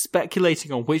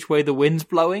speculating on which way the wind's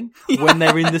blowing when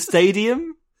they're in the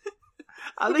stadium.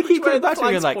 And they keep going back to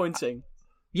me like, pointing.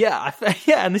 Yeah,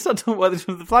 and they start talking about this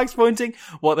with the flags pointing,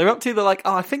 what they're up to. They're like,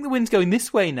 oh, I think the wind's going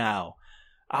this way now.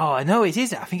 Oh, I know it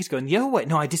is. I think it's going the other way.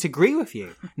 No, I disagree with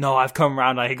you. No, I've come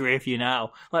round. I agree with you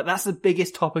now. Like, that's the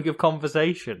biggest topic of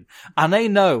conversation. And they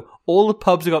know all the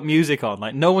pubs have got music on.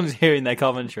 Like, no one's hearing their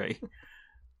commentary.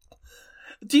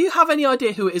 Do you have any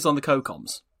idea who it is on the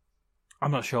co-coms?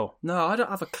 I'm not sure. No, I don't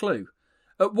have a clue.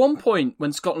 At one point,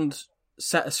 when Scotland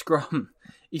set a scrum,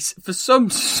 for some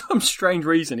strange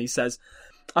reason, he says,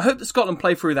 I hope that Scotland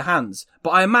play through the hands,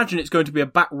 but I imagine it's going to be a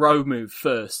back row move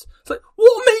first. It's like,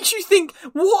 what makes you think,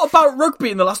 what about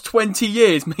rugby in the last 20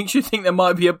 years makes you think there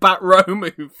might be a back row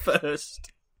move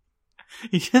first?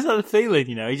 He just had a feeling,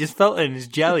 he just felt it in his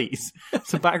jellies.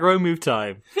 It's a back row move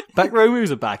time. Back row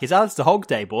moves are back. It's Alistair Hog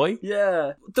Day, boy.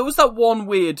 Yeah. There was that one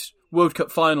weird World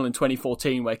Cup final in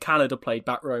 2014 where Canada played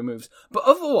back row moves, but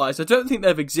otherwise I don't think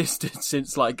they've existed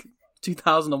since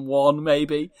 2001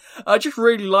 maybe. I just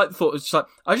really like the thought. It's just like,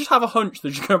 I just have a hunch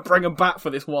that you're going to bring them back for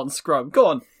this one scrum. Go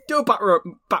on, do a back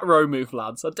row move,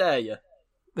 lads. I dare you.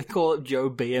 They call up Joe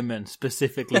Bierman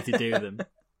specifically to do them.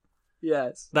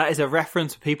 Yes. That is a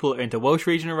reference for people who are into Welsh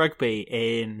regional rugby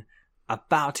in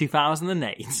about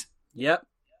 2008. Yep.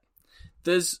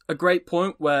 There's a great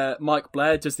point where Mike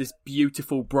Blair does this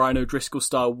beautiful Brian O'Driscoll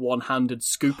style one-handed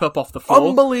scoop up off the floor.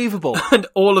 Unbelievable. And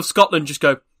all of Scotland just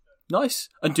go, nice,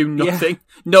 and do nothing.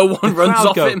 Yeah. No one runs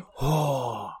off him.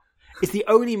 Oh. It's the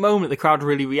only moment the crowd are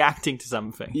really reacting to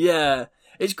something. Yeah.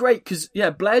 It's great because,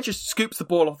 Blair just scoops the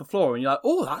ball off the floor and you're like,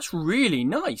 oh, that's really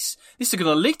nice. This is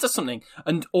going to lead to something.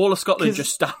 And all of Scotland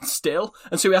just stands still.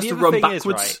 And so he has to run backwards.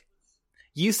 Right?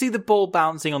 You see the ball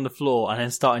bouncing on the floor and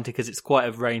then starting to, because it's quite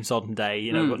a rain-sodden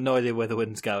day, got no idea where the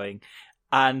wind's going.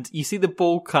 And you see the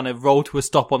ball kind of roll to a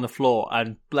stop on the floor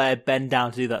and Blair bend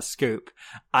down to do that scoop.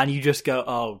 And you just go,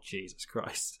 oh, Jesus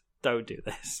Christ. Don't do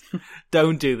this.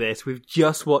 Don't do this. We've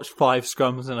just watched 5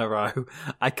 scrums in a row.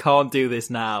 I can't do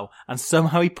this now. And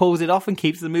somehow he pulls it off and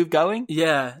keeps the move going.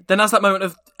 Yeah. Then has that moment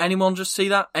of, anyone just see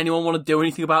that? Anyone want to do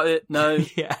anything about it? No.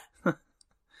 Yeah.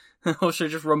 Or should I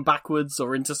just run backwards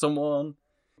or into someone?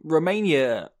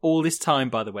 Romania, all this time,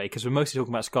 by the way, because we're mostly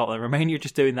talking about Scotland, Romania are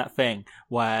just doing that thing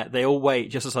where they all wait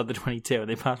just outside the 22 and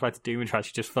they pass by to Dumitrash,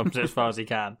 who just thumps it as far as he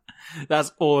can.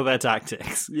 That's all of their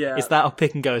tactics. Yeah. It's that or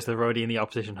pick and go so they're already in the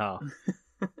opposition half.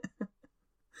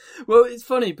 Well, it's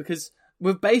funny because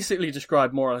we've basically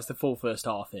described more or less the full first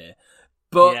half here.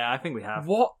 But yeah, I think we have.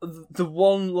 What the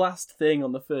one last thing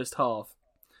on the first half?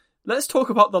 Let's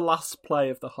talk about the last play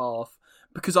of the half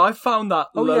because I found that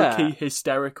low-key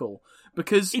hysterical.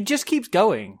 Because it just keeps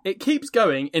going. It keeps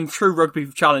going in true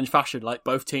rugby challenge fashion. Like,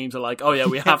 both teams are like, oh yeah,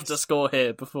 we have to score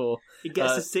here before. It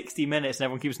gets to 60 minutes and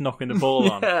everyone keeps knocking the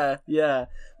ball on. Yeah.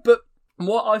 But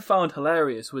what I found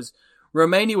hilarious was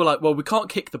Romania were like, well, we can't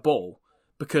kick the ball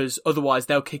because otherwise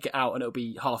they'll kick it out and it'll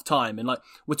be half time. And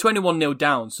we're 21-0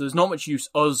 down, so there's not much use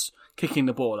us kicking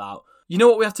the ball out. You know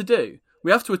what we have to do?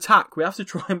 We have to attack. We have to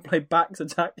try and play backs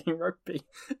attacking rugby.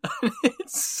 And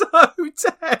it's so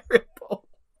terrible.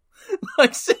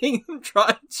 Seeing them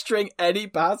try and string any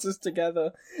passes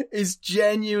together is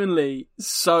genuinely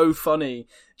so funny.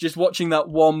 Just watching that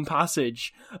one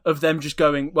passage of them just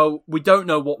going, well, we don't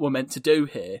know what we're meant to do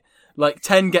here.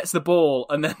 10 gets the ball,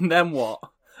 and then what?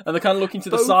 And they're kind of looking to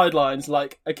the sidelines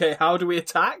like, okay, how do we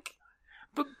attack?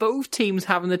 But both teams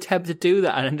have an attempt to do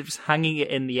that and end up just hanging it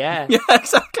in the air. Yeah,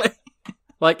 exactly.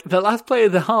 The last play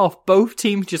of the half, both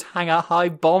teams just hang a high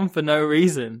bomb for no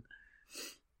reason.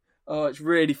 Oh, it's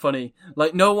really funny.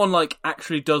 No one,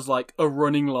 actually does, a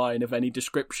running line of any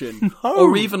description. No.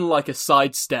 Or even, a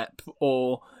sidestep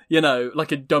or, a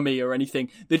dummy or anything.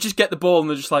 They just get the ball and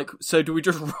they're just like, so do we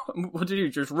just run? What do you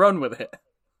just run with it?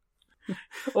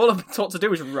 All I've been taught to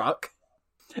do is ruck.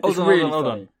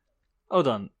 Hold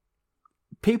on.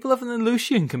 People other than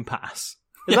Lucian can pass.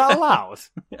 Is that allowed?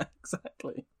 Yeah,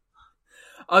 exactly.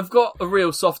 I've got a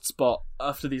real soft spot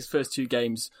after these first two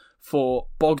games for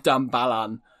Bogdan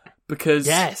Balan because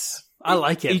Yes, I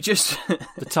like him. he just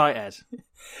The tight head.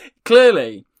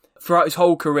 clearly throughout his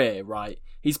whole career, right,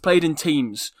 he's played in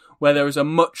teams where there is a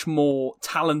much more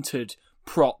talented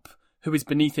prop who is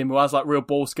beneath him, who has like real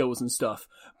ball skills and stuff,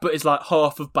 but is like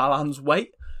half of Balan's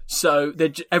weight. So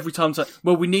every time it's like,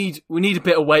 well, we need a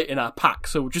bit of weight in our pack,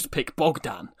 so we'll just pick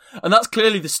Bogdan. And that's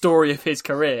clearly the story of his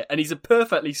career, and he's a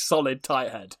perfectly solid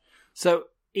tight head. So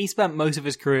he spent most of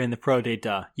his career in the Pro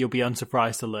D2, you'll be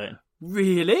unsurprised to learn.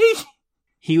 Really?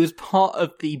 He was part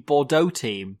of the Bordeaux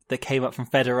team that came up from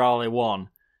Federale 1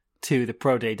 to the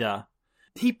Pro D2.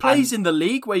 He plays in the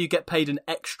league where you get paid an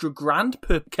extra grand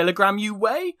per kilogram you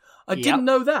weigh? I didn't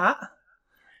know that.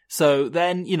 So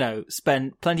then,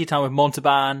 spent plenty of time with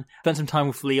Montauban, spent some time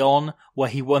with Lyon, where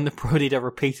he won the Pro D2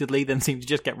 repeatedly, then seemed to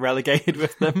just get relegated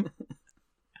with them.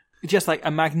 Just like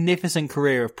a magnificent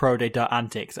career of Pro D2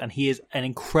 antics, and he is an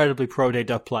incredibly Pro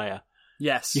D2 player.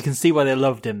 Yes. You can see why they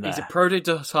loved him there. He's a Pro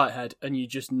D2 tight head, and you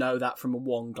just know that from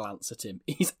one glance at him.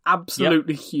 He's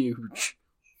absolutely huge.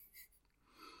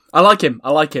 I like him.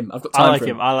 I've got time for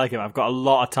him. I like him. I've got a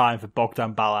lot of time for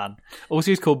Bogdan Balan. Also,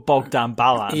 he's called Bogdan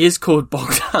Balan. He is called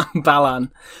Bogdan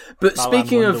Balan. But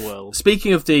Balan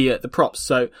speaking of the props,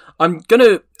 so I'm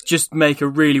gonna just make a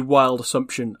really wild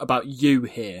assumption about you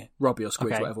here, Robbie or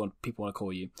Squidge, whatever people want to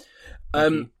call you.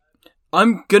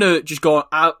 I'm gonna just go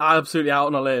absolutely out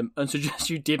on a limb and suggest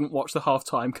you didn't watch the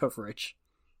halftime coverage.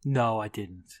 No, I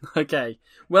didn't. Okay.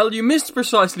 Well, you missed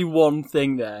precisely one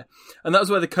thing there, and that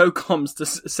was where the co-coms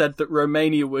said that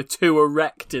Romania were too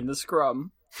erect in the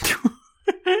scrum.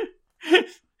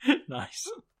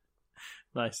 Nice.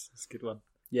 That's a good one.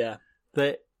 Yeah.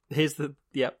 Hey,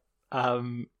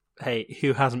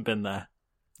 who hasn't been there?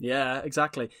 Yeah,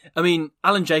 exactly. I mean,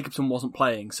 Alan Jacobson wasn't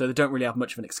playing, so they don't really have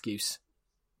much of an excuse.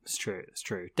 It's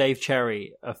true. Dave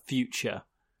Cherry, a future.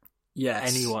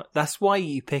 Yes. Anyone. That's why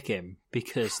you pick him,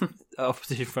 because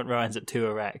opposition front row ends at too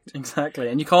erect. Exactly,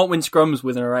 and you can't win scrums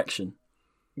with an erection.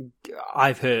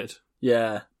 I've heard.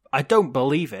 Yeah. I don't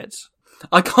believe it.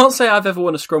 I can't say I've ever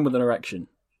won a scrum with an erection.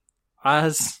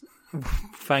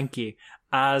 Thank you.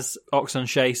 As Oxon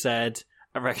Shea said,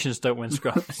 erections don't win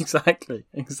scrums. Exactly.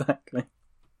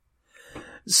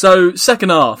 So, second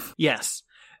half. Yes.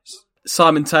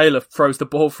 Simon Taylor throws the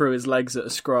ball through his legs at a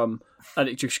scrum, and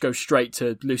it just goes straight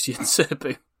to Lucien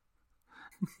Serbu.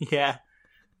 Yeah.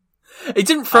 He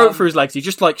didn't throw it through his legs, he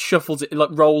just shuffles it,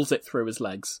 rolls it through his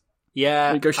legs. Yeah.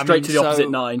 And it goes straight to the opposite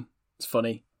nine. It's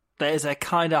funny. There's a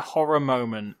kind of horror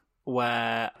moment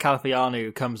where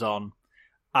Calafianu comes on,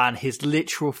 and his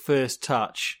literal first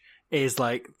touch is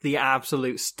the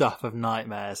absolute stuff of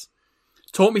nightmares.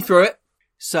 Talk me through it.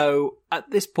 So, at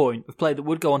this point, a player that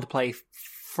would go on to play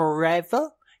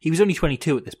forever. He was only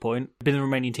 22 at this point. Been in the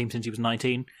Romanian team since he was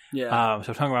 19. Yeah.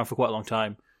 So I've hung around for quite a long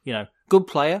time. Good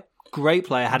player, great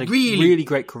player, had a really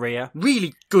great career.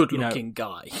 Really good looking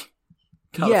guy.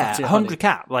 Yeah, 100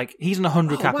 cap. He's an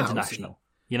 100 cap international.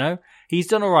 He's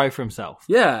done alright for himself.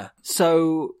 Yeah.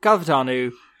 So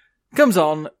Galvatanu comes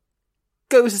on,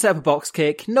 goes to set up a box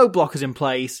kick, no blockers in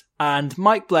place, and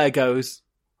Mike Blair goes,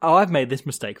 "Oh, I've made this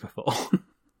mistake before.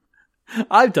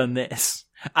 I've done this."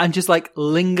 And just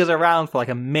lingers around for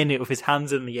a minute with his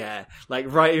hands in the air,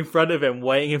 right in front of him,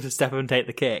 waiting him to step up and take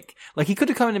the kick. He could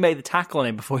have come in and made the tackle on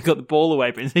him before he got the ball away,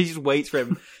 but he just waits for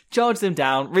him, charges him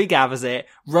down, regathers it,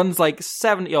 runs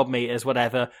 70 odd meters,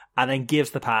 whatever, and then gives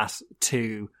the pass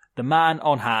to the man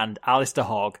on hand, Alistair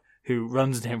Hogg, who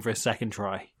runs into him for a second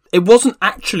try. It wasn't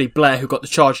actually Blair who got the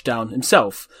charge down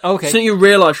himself. Okay. So you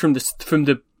realise from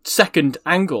the second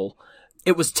angle,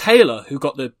 it was Taylor who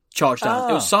got the charge down.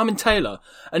 It was Simon Taylor,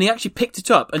 and he actually picked it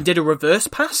up and did a reverse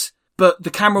pass, but the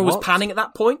camera was panning at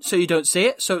that point, so you don't see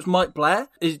it. So it's Mike Blair.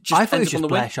 It just I thought it was just on the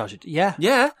Blair wing. charged it. Yeah.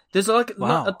 Yeah. There's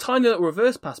a tiny little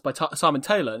reverse pass by Simon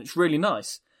Taylor, and it's really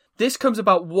nice. This comes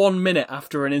about 1 minute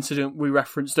after an incident we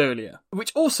referenced earlier,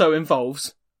 which also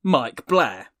involves Mike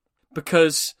Blair,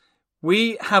 because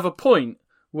we have a point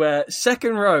where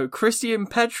second row Christian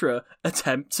Petra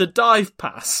attempts a dive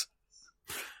pass.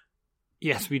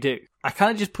 Yes, we do. I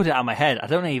kind of just put it out of my head. I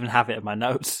don't even have it in my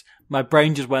notes. My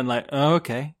brain just went oh,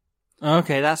 okay.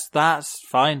 Okay, that's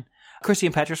fine.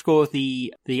 Christian Petra scored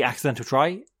the accidental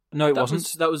try. No, it wasn't.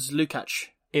 That was Lukacs.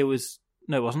 It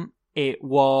wasn't. It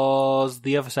was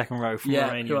the other second row from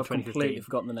Romania who in I've 2015. completely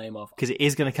forgotten the name of. Because it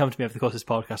is going to come to me over the course of this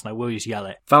podcast, and I will just yell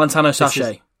it. Valentino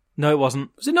Sachet. No, it wasn't.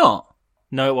 Was it not?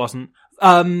 No, it wasn't.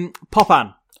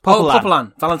 Popan.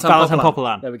 Popolan. Valentin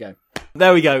Popolan. There we go.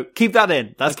 There we go. Keep that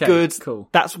in. That's Okay, good. cool.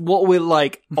 That's what we're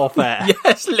like off air.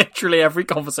 Yes, literally every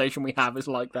conversation we have is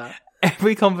like that.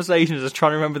 Every conversation is just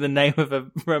trying to remember the name of a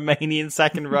Romanian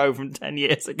second row from 10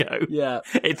 years ago. Yeah.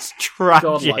 It's tragic.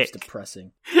 God, life's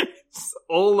depressing. It's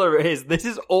all there is. This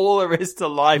is all there is to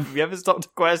life. Have you ever stopped to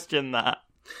question that?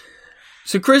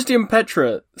 So Christian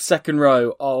Petra, second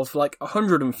row of like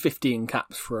 115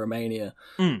 caps for Romania,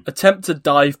 attempt to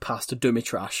dive past to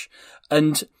Dumitrash.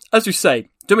 And as we say,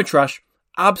 Dumitrash,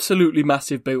 absolutely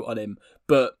massive boot on him,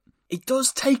 but it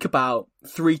does take about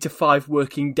 3 to 5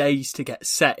 working days to get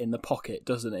set in the pocket,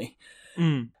 doesn't he?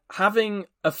 Having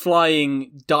a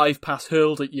flying dive pass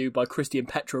hurled at you by Christian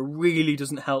Petra really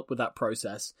doesn't help with that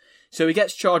process. So he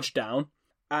gets charged down,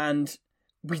 and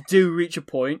we do reach a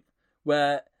point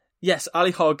where, yes,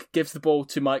 Ali Hogg gives the ball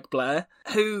to Mike Blair,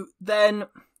 who then,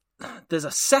 there's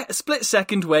a split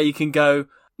second where you can go,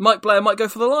 Mike Blair might go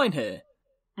for the line here.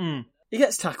 He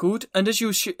gets tackled, and as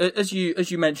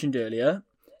you mentioned earlier,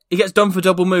 he gets done for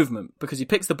double movement because he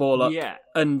picks the ball up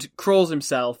and crawls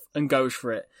himself and goes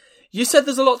for it. You said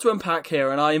there's a lot to unpack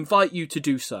here, and I invite you to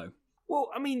do so. Well,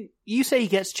 I mean, you say he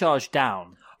gets charged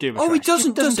down. Oh, he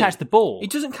doesn't catch the ball. He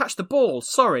doesn't catch the ball.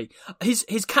 Sorry, his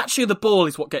catching of the ball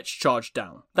is what gets charged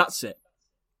down. That's it.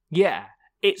 Yeah,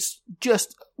 it's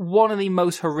just one of the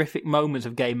most horrific moments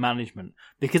of game management.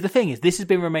 Because the thing is, this has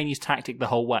been Romania's tactic the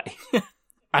whole way.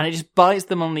 And it just bites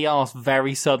them on the arse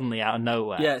very suddenly out of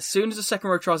nowhere. Yeah, as soon as the second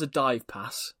row tries a dive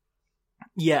pass.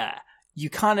 Yeah, you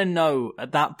kind of know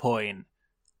at that point,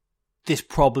 this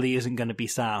probably isn't going to be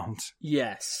sound.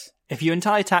 Yes. If your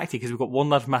entire tactic is we've got one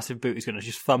lad with massive boot who's going to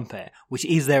just thump it, which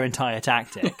is their entire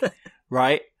tactic,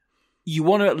 right? You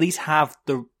want to at least have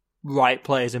the right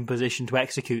players in position to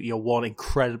execute your one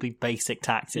incredibly basic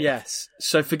tactic. Yes.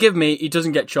 So forgive me, he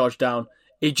doesn't get charged down.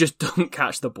 He just doesn't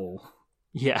catch the ball.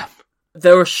 Yeah.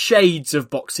 There are shades of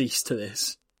boxes to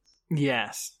this.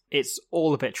 Yes. It's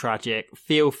all a bit tragic.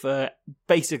 Feel for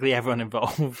basically everyone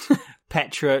involved.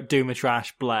 Petra,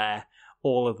 Dumitrash, Blair,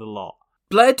 all of the lot.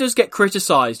 Blair does get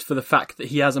criticised for the fact that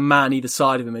he has a man either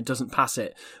side of him and doesn't pass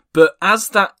it. But as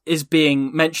that is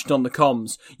being mentioned on the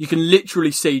comms, you can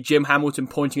literally see Jim Hamilton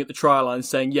pointing at the try line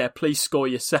saying, yeah, please score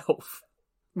yourself.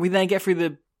 We then get through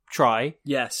the try.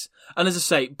 Yes. And as I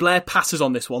say, Blair passes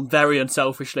on this one very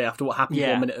unselfishly after what happened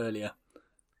 1 minute earlier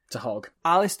to Hogg.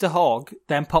 Alistair Hogg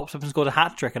then pops up and scored a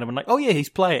hat-trick and I'm like, oh yeah, he's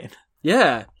playing.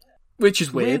 Yeah. Which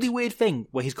is weird. Really weird thing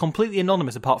where he's completely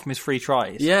anonymous apart from his 3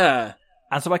 tries. Yeah.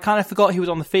 And so I kind of forgot he was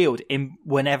on the field in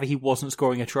whenever he wasn't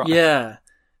scoring a try. Yeah.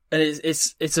 And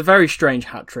it's a very strange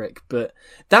hat-trick, but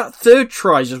that third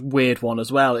try is just a weird one as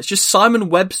well. It's just Simon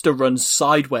Webster runs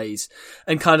sideways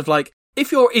and kind of like,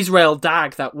 if you're Israel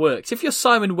Dag, that works. If you're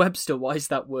Simon Webster, why is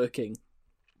that working?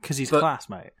 Because he's class,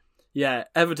 mate. Yeah,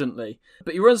 evidently.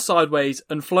 But he runs sideways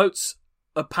and floats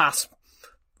a pass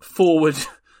forward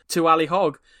to Ali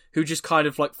Hogg, who just kind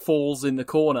of like falls in the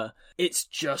corner. It's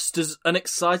just as an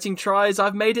exciting try as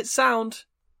I've made it sound.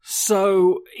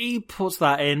 So he puts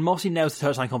that in. Mossy nails the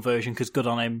touchline conversion because good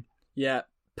on him. Yeah.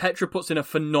 Petra puts in a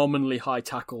phenomenally high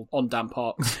tackle on Dan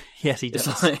Parks. Yes, he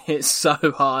does. It's so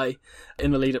high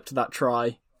in the lead up to that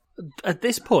try. At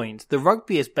this point, the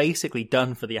rugby is basically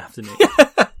done for the afternoon.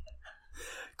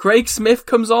 Craig Smith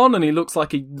comes on and he looks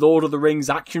like a Lord of the Rings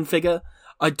action figure.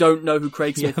 I don't know who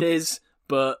Craig Smith is,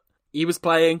 but he was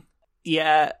playing.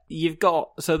 Yeah,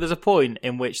 so there's a point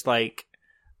in which, like,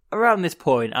 around this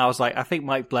point, I was like, I think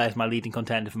Mike Blair's my leading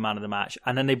contender for man of the match,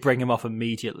 and then they bring him off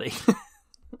immediately.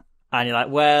 And you're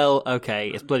like, well, okay,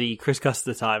 it's bloody Chris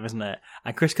Custer time, isn't it?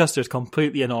 And Chris Custer is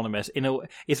completely anonymous.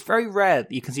 It's very rare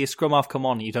that you can see a scrum half come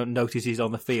on and you don't notice he's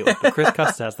on the field. But Chris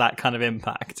Custer has that kind of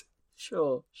impact.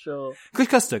 Sure. Chris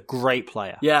Custer, great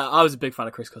player. Yeah, I was a big fan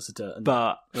of Chris Custer,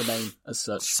 but remain as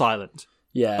such. Silent.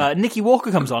 Yeah. Nicky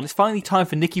Walker comes on. It's finally time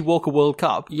for Nicky Walker World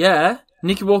Cup. Yeah.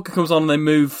 Nicky Walker comes on and they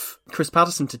move Chris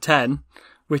Patterson to 10,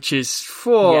 which is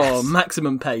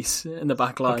maximum pace in the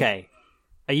back line. Okay.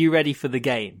 Are you ready for the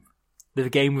game? The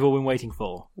game we've all been waiting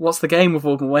for. What's the game we've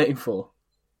all been waiting for?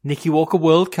 Nicky Walker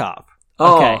World Cup.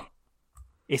 Oh. Okay.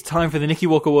 It's time for the Nicky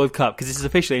Walker World Cup, because this is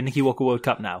officially a Nicky Walker World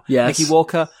Cup now. Yes. Nicky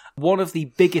Walker, one of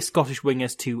the biggest Scottish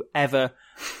wingers to ever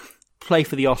play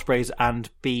for the Ospreys and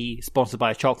be sponsored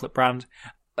by a chocolate brand,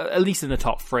 at least in the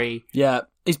top 3. Yeah.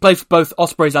 He's played for both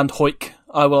Ospreys and Hoyk,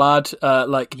 I will add.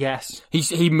 Yes.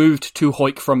 He moved to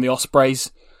Hoyk from the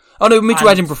Ospreys. Oh no, moved to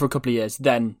Edinburgh for a couple of years,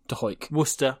 then to Hoyk.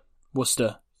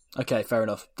 Worcester. Okay, fair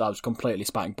enough. I was completely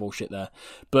spouting bullshit there.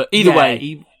 But either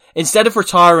way, instead of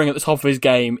retiring at the top of his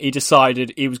game, he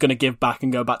decided he was going to give back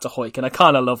and go back to Hoyk, and I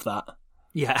kind of love that.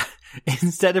 Yeah.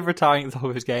 Instead of retiring at the top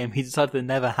of his game, he decided to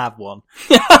never have one.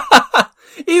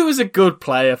 He was a good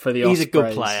player for the Ospreys. He's a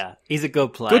good player. He's a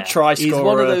good player. Good try scorer. He's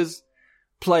one of those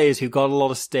players who got a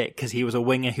lot of stick because he was a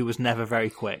winger who was never very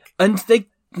quick. And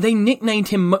they nicknamed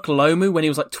him Muklomu when he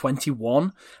was like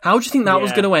 21. How do you think that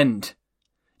was going to end?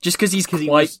 Just because he's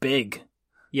quite big.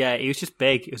 Yeah, he was just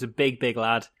big. He was a big, big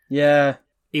lad. Yeah.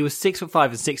 He was 6'5"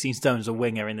 and 16 stone as a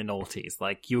winger in the noughties.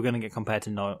 Like, you were going to get compared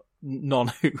to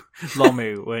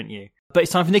Lomu, weren't you? But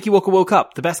it's time for Nicky Walker World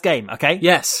Cup, the best game, okay?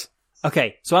 Yes.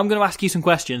 Okay, so I'm going to ask you some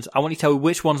questions. I want you to tell me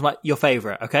which one's your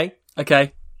favourite, okay?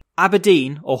 Okay.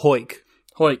 Aberdeen or Hoyk?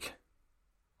 Hoyk.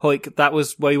 Hoyk, that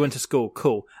was where you went to school.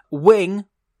 Cool. Wing,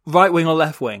 right wing or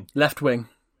left wing? Left wing.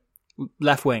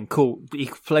 Left wing, cool. He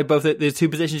could play both. There's two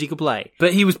positions he could play.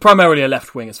 But he was primarily a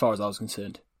left wing as far as I was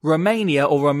concerned. Romania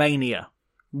or Romania?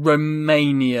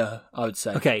 Romania, I would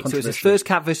say. Okay, so it's his first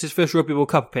cap versus his first Rugby World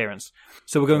Cup appearance.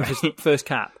 So we're going for his first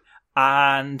cap.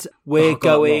 And we're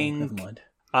going... Never mind.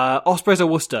 Ospreys or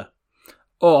Worcester?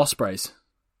 Or Ospreys.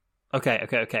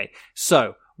 Okay.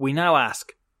 So, we now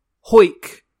ask,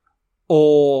 Hoyk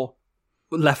or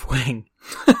left wing?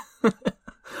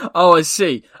 Oh, I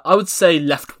see. I would say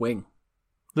left wing.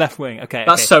 Left wing, okay.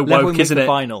 That's so left woke, wing isn't the it?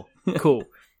 Final. Cool.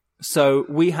 So,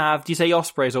 we have, do you say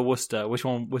Ospreys or Worcester? Which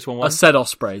one I was? said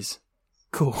Ospreys.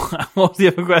 Cool. What was the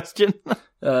other question?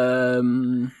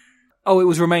 Oh, it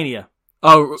was Romania.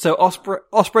 Oh, So,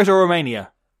 Ospreys or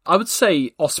Romania? I would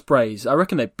say Ospreys. I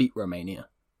reckon they beat Romania.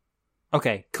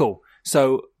 Okay, cool.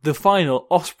 So, the final,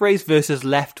 Ospreys versus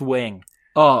left wing.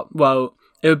 Oh, well,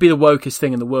 it would be the wokest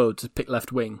thing in the world to pick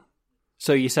left wing.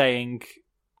 So, you're saying...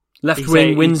 Left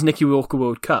wing wins Nicky Walker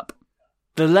World Cup.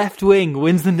 The left wing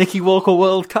wins the Nicky Walker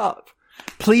World Cup.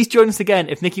 Please join us again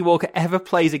if Nicky Walker ever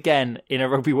plays again in a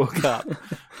Rugby World Cup.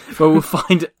 Where we'll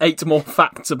find 8 more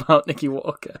facts about Nicky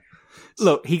Walker.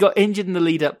 Look, he got injured in the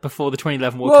lead up before the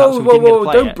 2011 World Cup, so we didn't get to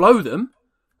play don't it. blow them.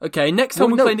 Okay, next time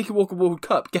Well, we no. play Nicky Walker World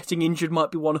Cup, getting injured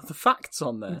might be one of the facts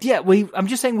on there. Yeah, I'm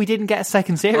just saying we didn't get a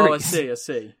second series. Oh, I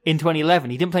see. In 2011.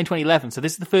 He didn't play in 2011, so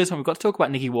this is the first time we've got to talk about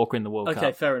Nicky Walker in the World Cup.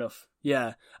 Okay, fair enough.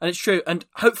 Yeah, and it's true, and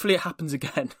hopefully it happens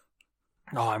again.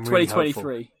 Oh, I'm really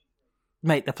 2023. hopeful.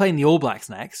 Mate, they're playing the All Blacks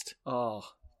next. Oh,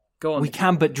 go on. We Nicky.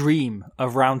 can but dream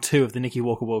of round 2 of the Nicky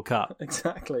Walker World Cup.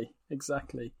 Exactly.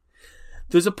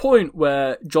 There's a point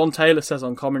where John Taylor says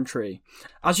on commentary,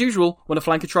 as usual, when a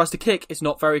flanker tries to kick, it's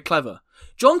not very clever.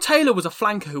 John Taylor was a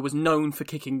flanker who was known for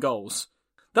kicking goals.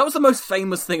 That was the most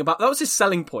famous thing that was his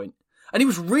selling point. And he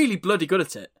was really bloody good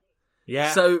at it.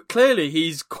 Yeah. So clearly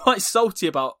he's quite salty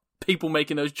about people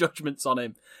making those judgments on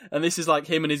him. And this is like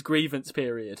him and his grievance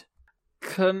period.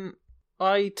 Can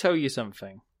I tell you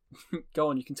something? Go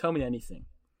on, you can tell me anything.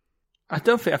 I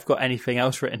don't think I've got anything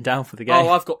else written down for the game. Oh,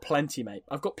 I've got plenty, mate.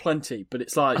 I've got plenty, but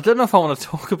it's like... I don't know if I want to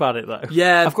talk about it, though.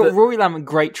 Yeah, I've got Rory Lamont,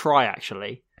 great try,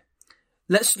 actually.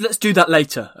 Let's do that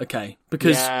later, okay?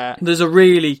 Because Yeah. there's a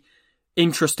really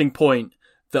interesting point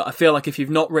that I feel like if you've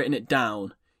not written it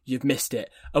down, you've missed it.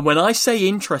 And when I say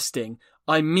interesting,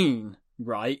 I mean,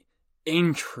 right,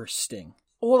 interesting.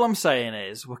 All I'm saying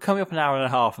is, we're coming up an hour and a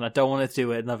half, and I don't want to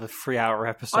do another 3-hour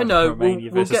episode. I know, of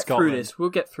Romania we'll versus get Scotland. through this. We'll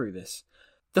get through this.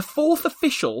 The fourth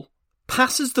official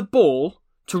passes the ball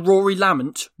to Rory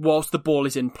Lamont whilst the ball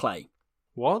is in play.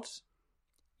 What?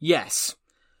 Yes.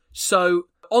 So,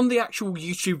 on the actual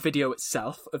YouTube video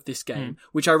itself of this game,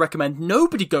 which I recommend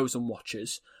nobody goes and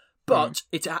watches, but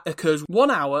it occurs 1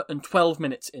 hour and 12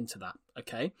 minutes into that,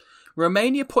 okay?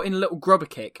 Romania put in a little grubber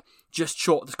kick just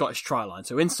short of the Scottish try line,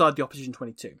 so inside the opposition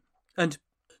 22. And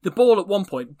the ball at one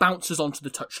point bounces onto the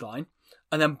touchline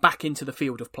and then back into the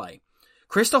field of play.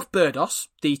 Christoph Burdos,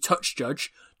 the touch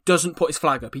judge, doesn't put his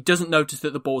flag up. He doesn't notice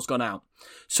that the ball's gone out.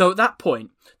 So at that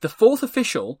point, the fourth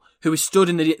official, who is stood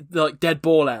in the dead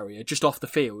ball area just off the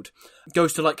field,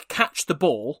 goes to catch the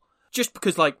ball just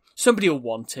because somebody will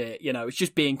want it, it's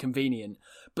just being convenient,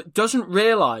 but doesn't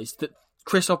realise that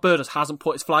Christoph Burdos hasn't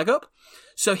put his flag up.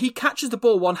 So he catches the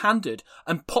ball one-handed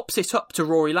and pops it up to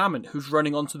Rory Lamont, who's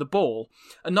running onto the ball,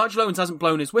 and Nigel Owens hasn't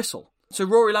blown his whistle. So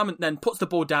Rory Lamont then puts the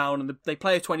ball down and they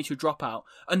play a 22 dropout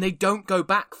and they don't go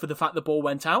back for the fact the ball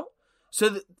went out.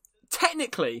 So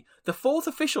technically, the fourth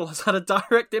official has had a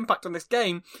direct impact on this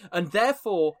game and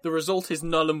therefore the result is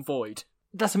null and void.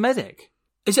 That's a medic.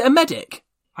 Is it a medic?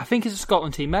 I think it's a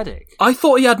Scotland team medic. I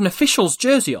thought he had an official's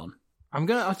jersey on.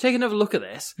 I'll take another look at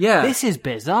this. Yeah. This is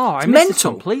bizarre. It's I missed this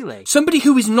mental. completely. Somebody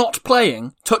who is not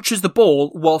playing touches the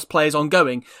ball whilst play is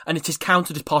ongoing, and it is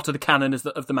counted as part of the canon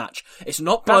of the match. It's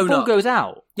not blown That ball up. goes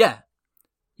out. Yeah,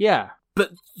 Yeah.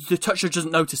 but the toucher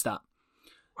doesn't notice that.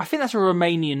 I think that's a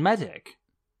Romanian medic.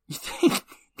 You think?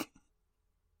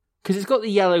 Because it's got the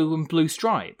yellow and blue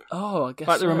stripe. Oh, I guess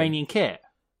Like the so. Romanian kit.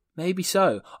 Maybe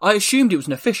so. I assumed it was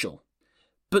an official.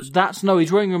 But No,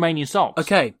 he's wearing Romanian socks.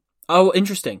 Okay. Oh,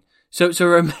 interesting. So it's a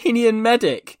Romanian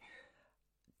medic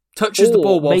touches the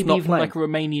ball whilst maybe not even playing. like a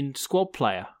Romanian squad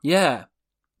player. Yeah.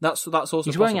 That's also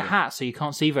He's wearing a possible. hat, so you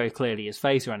can't see very clearly his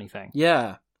face or anything.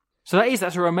 Yeah. So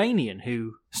that's a Romanian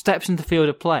who steps into the field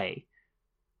of play.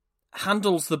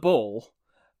 Handles the ball.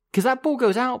 Because that ball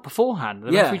goes out beforehand.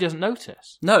 The referee doesn't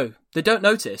notice. No, they don't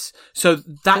notice. So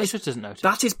that just doesn't notice.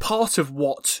 That is part of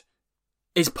what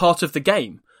is part of the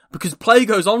game. Because play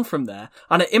goes on from there,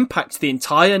 and it impacts the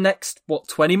entire next,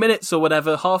 20 minutes or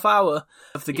whatever, half hour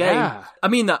of the game. Yeah. I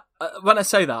mean that, when I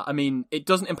say that, I mean, it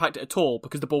doesn't impact it at all,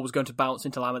 because the ball was going to bounce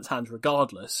into Lamont's hands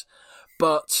regardless.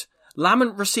 But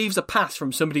Lamont receives a pass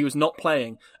from somebody who's not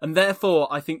playing, and therefore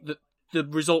I think that the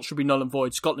result should be null and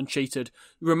void. Scotland cheated.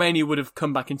 Romania would have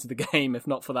come back into the game if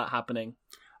not for that happening.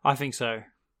 I think so.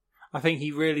 I think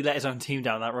he really let his own team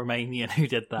down, that Romanian who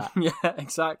did that. Yeah,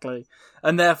 exactly.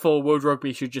 And therefore, World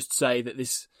Rugby should just say that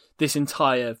this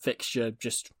entire fixture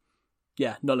just,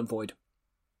 null and void.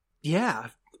 Yeah.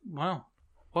 Wow.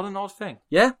 What an odd thing.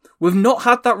 Yeah, we've not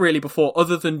had that really before,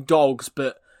 other than dogs,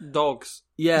 but... Dogs.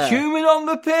 Yeah. Human on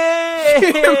the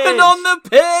pitch! Human on the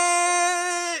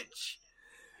pitch!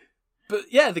 But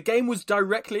yeah, the game was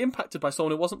directly impacted by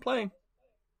someone who wasn't playing.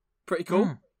 Pretty cool.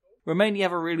 Mm. Romania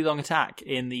have a really long attack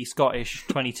in the Scottish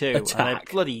 22, and they're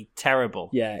bloody terrible.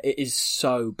 Yeah, it is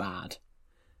so bad.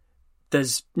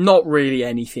 There's not really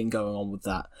anything going on with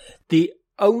that. The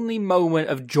only moment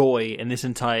of joy in this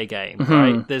entire game,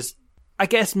 right? There's, I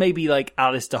guess maybe like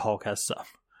Alistair Hogg has some,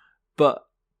 but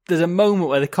there's a moment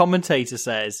where the commentator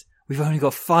says, "We've only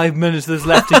got 5 minutes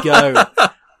left to go,"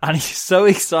 and he's so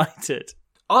excited.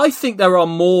 I think there are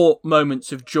more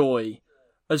moments of joy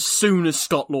as soon as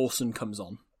Scott Lawson comes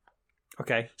on.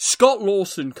 Okay. Scott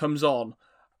Lawson comes on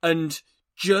and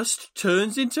just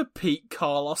turns into Pete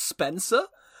Carlos Spencer.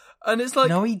 And it's like...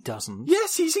 No, he doesn't.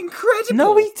 Yes, he's incredible.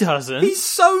 No, he doesn't. He's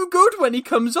so good when he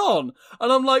comes on.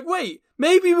 And I'm like, wait,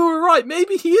 maybe we were right.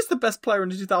 Maybe he is the best player in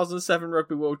the 2007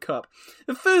 Rugby World Cup.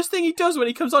 The first thing he does when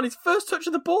he comes on, his first touch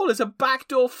of the ball is a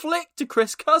backdoor flick to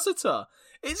Chris Cussiter.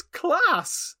 It's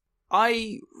class.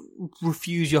 I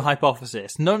refuse your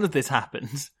hypothesis. None of this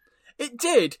happened. It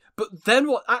did, but then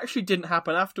what actually didn't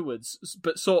happen afterwards,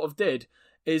 but sort of did,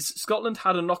 is Scotland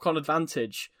had a knock-on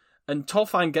advantage, and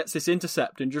Tofan gets this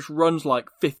intercept and just runs like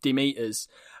 50 metres,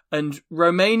 and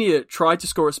Romania tried to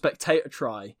score a spectator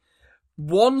try.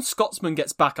 One Scotsman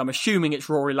gets back, I'm assuming it's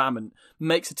Rory Lamont,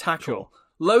 makes a tackle. Sure.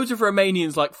 Loads of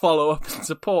Romanians follow up and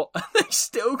support, and they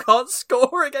still can't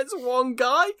score against one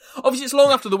guy. Obviously, it's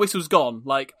long after the whistle's gone.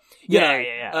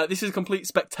 This is a complete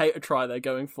spectator try they're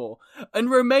going for, and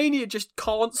Romania just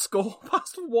can't score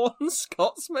past one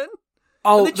Scotsman.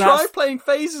 Oh, and they try playing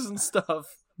phases and stuff.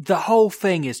 The whole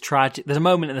thing is tragic. There's a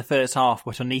moment in the first half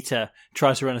where Tonita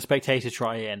tries to run a spectator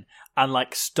try in and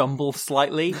stumbles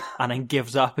slightly, and then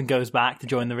gives up and goes back to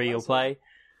join the real play.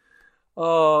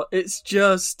 Oh, it's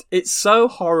so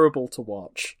horrible to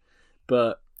watch.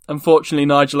 But unfortunately,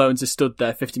 Nigel Owens is stood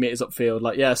there 50 metres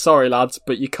upfield sorry lads,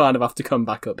 but you kind of have to come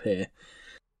back up here.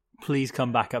 Please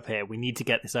come back up here. We need to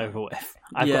get this over with.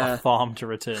 I've got a farm to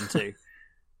return to.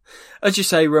 As you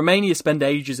say, Romania spend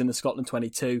ages in the Scotland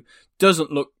 22.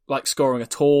 Doesn't look like scoring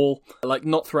at all.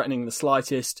 Not threatening the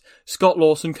slightest. Scott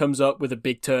Lawson comes up with a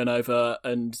big turnover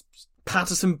and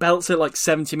Patterson belts it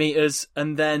 70 metres.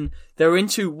 And then they're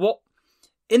into what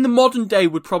in the modern day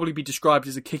would probably be described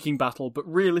as a kicking battle, but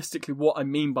realistically what I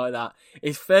mean by that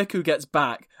is Faircou gets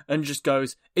back and just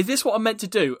goes, "Is this what I'm meant to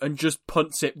do?" and just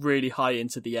punts it really high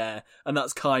into the air, and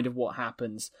that's kind of what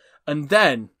happens. And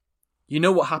then, you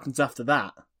know what happens after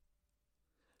that?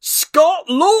 Scott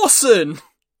Lawson!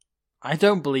 I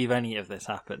don't believe any of this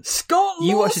happened. Scott Lawson!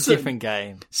 You watch a different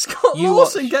game. Scott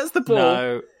Lawson gets the ball.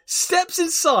 No. Steps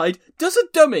inside, does a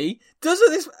dummy, does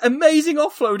this amazing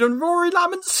offload, and Rory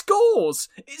Lamont scores.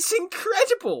 It's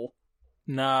incredible.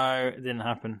 No, it didn't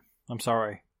happen. I'm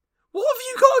sorry. What have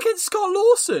you got against Scott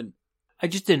Lawson? It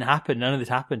just didn't happen. None of this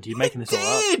happened. You're making this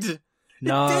all up.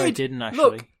 No, it didn't actually.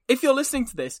 Look, if you're listening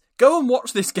to this, go and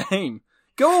watch this game.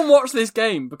 Go and watch this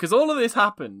game, because all of this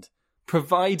happened.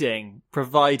 Providing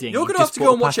you're going to have to bought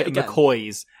go and watch it again.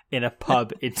 McCoy's in a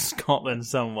pub in Scotland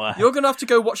somewhere. You're going to have to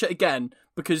go watch it again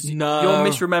because you're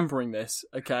misremembering this,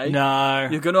 okay? No.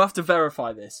 You're going to have to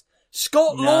verify this.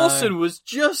 Scott Lawson was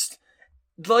just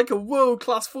like a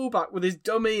world-class fullback with his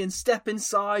dummy and step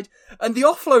inside, and the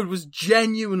offload was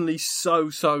genuinely so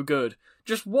good.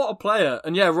 Just what a player.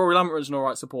 And yeah, Rory Lamont is an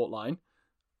alright support line.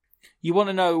 You want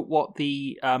to know what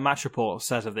the match report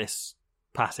says of this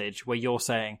passage, where you're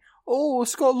saying, "Oh,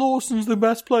 Scott Lawson's the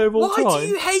best player of all time." Why do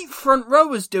you hate front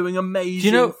rowers doing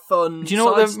amazing, fun? Do you know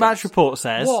what the match report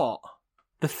says? What?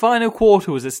 The final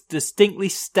quarter was a distinctly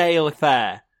stale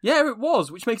affair. Yeah, it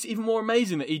was, which makes it even more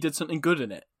amazing that he did something good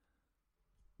in it.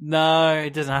 No,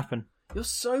 it doesn't happen. You're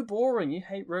so boring. You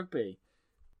hate rugby.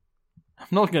 I'm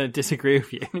not going to disagree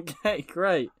with you. Okay,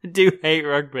 great. I do hate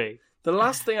rugby. The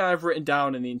last thing I've written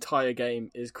down in the entire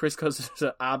game is Chris Cousins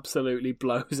absolutely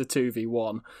blows a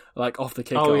 2v1, like off the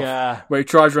kickoff. Oh, yeah. Where he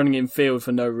tries running in field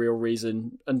for no real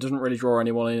reason and doesn't really draw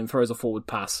anyone in and throws a forward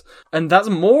pass. And that's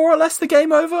more or less the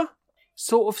game over?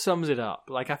 Sort of sums it up.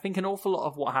 Like, I think an awful lot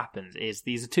of what happens is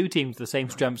these are two teams with the same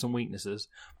strengths and weaknesses,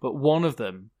 but one of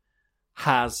them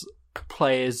has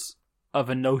players of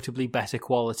a notably better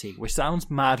quality, which sounds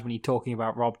mad when you're talking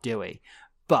about Rob Dewey.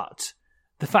 But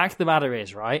the fact of the matter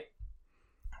is, right,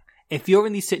 if you're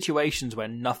in these situations where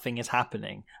nothing is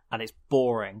happening and it's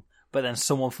boring, but then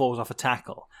someone falls off a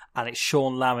tackle and it's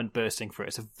Sean Lamont bursting through,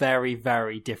 it's a very,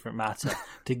 very different matter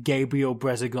to Gabriel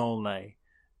Brezagonle.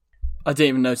 I didn't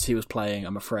even notice he was playing,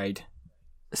 I'm afraid.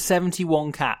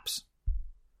 71 caps.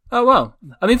 Oh, well.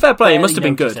 I mean, fair play. He must have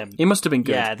been Barely good. noticed him. He must have been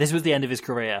good. Yeah, this was the end of his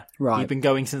career. Right. He'd been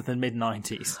going since the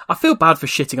mid-90s. I feel bad for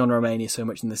shitting on Romania so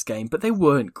much in this game, but they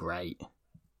weren't great.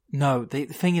 No, the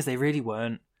thing is, they really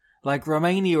weren't. Like,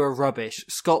 Romania were rubbish,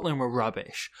 Scotland were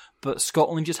rubbish, but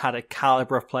Scotland just had a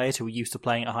calibre of players who were used to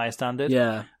playing at a higher standard.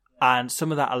 Yeah. And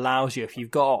some of that allows you, if you've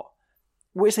got,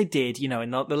 which they did, you know,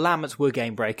 and the Lamonts were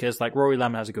game breakers, like Rory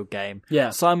Lamont has a good game. Yeah.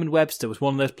 Simon Webster was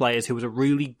one of those players who was a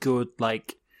really good,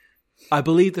 like, I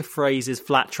believe the phrase is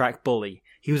flat track bully.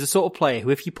 He was the sort of player who,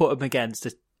 if you put him against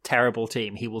a terrible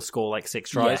team, he will score like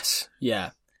 6 tries. Yes. Yeah.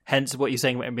 Hence what you're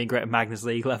saying about him being great at Magnus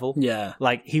League level. Yeah.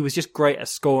 Like, he was just great at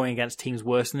scoring against teams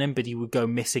worse than him, but he would go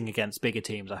missing against bigger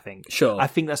teams, I think. Sure. I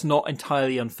think that's not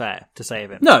entirely unfair to say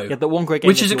of him. No. He had that one great game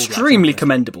Which is against the All Blacks, extremely wasn't it?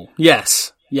 commendable.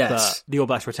 Yes. But Yes. the All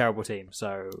Blacks were a terrible team,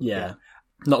 so... Yeah.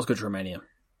 Not as good as Romania.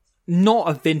 Not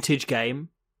a vintage game.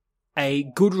 A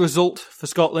good result for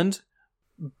Scotland,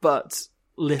 but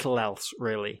little else,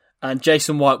 really. And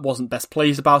Jason White wasn't best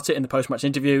pleased about it in the post-match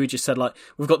interview. He just said, like,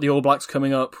 we've got the All Blacks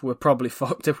coming up. We're probably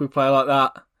fucked if we play like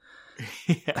that.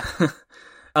 Yeah.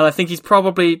 And I think he's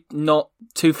probably not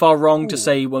too far wrong to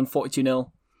say he won 42-0.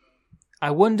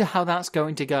 I wonder how that's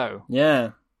going to go.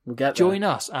 Yeah, we'll get there. Join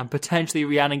us and potentially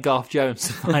Rhiannon Garth Jones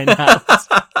to find out.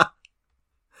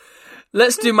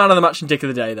 Let's do man of the match and dick of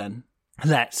the day then.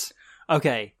 Let's.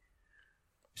 Okay.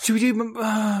 Should we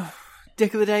do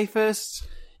dick of the day first?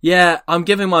 Yeah, I'm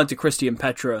giving mine to Christian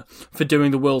Petra for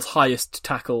doing the world's highest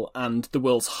tackle and the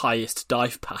world's highest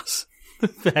dive pass.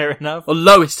 Fair enough. Or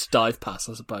lowest dive pass,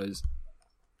 I suppose.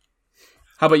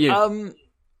 How about you?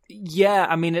 Yeah,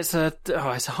 I mean, it's a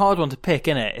hard one to pick,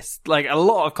 isn't it? It's like a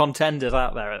lot of contenders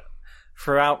out there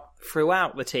throughout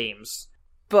the teams.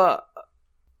 But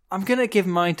I'm going to give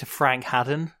mine to Frank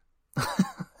Haddon.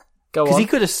 Go on. Because he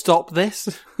could have stopped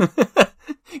this.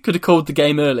 Could have called the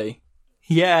game early.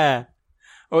 Yeah.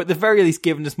 Or at the very least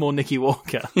given us more Nicky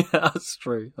Walker. Yeah, that's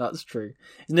true. That's true.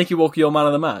 Is Nicky Walker your man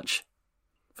of the match?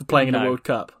 For playing in a No. World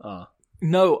Cup? Oh.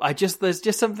 No, there's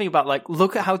just something about, like,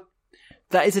 look at how,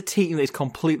 that is a team that is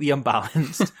completely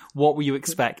unbalanced. What were you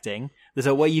expecting? There's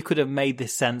a way you could have made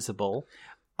this sensible.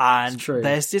 And It's true.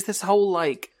 there's just this whole,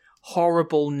 like,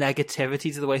 horrible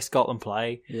negativity to the way Scotland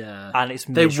play. Yeah. And it's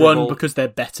They miserable. won because they're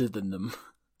better than them.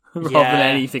 Rather Yeah.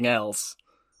 than anything else.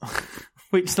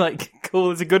 Which, like,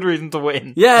 cool, it's a good reason to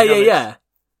win. Yeah, to be yeah, honest. yeah.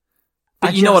 But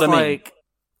And you know what I just, mean. like,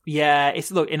 yeah,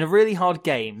 it's, look, in a really hard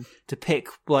game, to pick,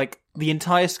 like, the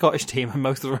entire Scottish team and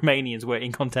most of the Romanians were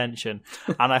in contention.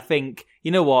 And I think,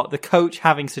 you know what, the coach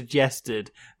having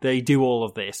suggested they do all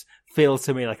of this feels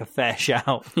to me like a fair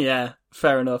shout. Yeah,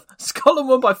 fair enough. Scotland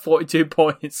won by 42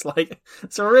 points. Like,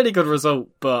 it's a really good result,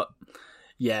 but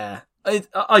yeah.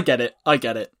 I get it. I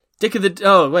get it. Dick of the...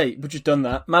 Oh, wait, we've just done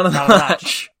that. Man of the Man of the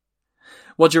match.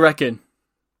 What do you reckon?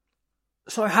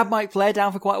 So I had Mike Blair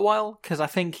down for quite a while, because I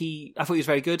thought he was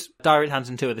very good. Direct hands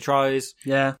in 2 of the tries.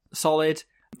 Yeah. Solid.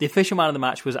 The official man of the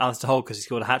match was Alistair Holt because he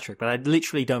scored a hat-trick, but I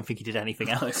literally don't think he did anything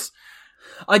else.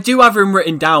 I do have him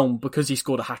written down because he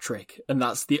scored a hat-trick, and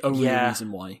that's the only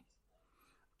reason why.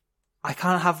 I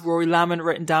can't have Rory Lamont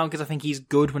written down because I think he's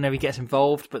good whenever he gets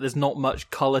involved, but there's not much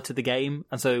colour to the game,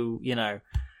 and so, you know,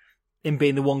 him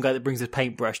being the one guy that brings his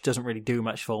paintbrush doesn't really do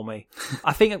much for me.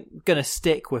 I think I'm going to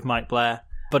stick with Mike Blair,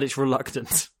 but it's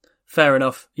reluctant. Fair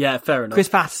enough. Yeah, fair enough. Chris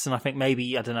Patterson, I think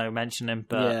maybe, I don't know, mention him,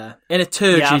 but... Yeah. In a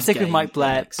turgid yeah, I'm sticking with game, Mike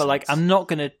Blair, that makes but, like, sense. I'm not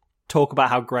going to talk about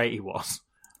how great he was.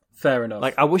 Fair enough.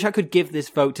 Like, I wish I could give this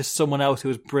vote to someone else who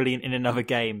was brilliant in another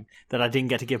game that I didn't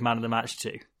get to give man of the match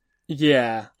to.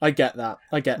 Yeah, I get that.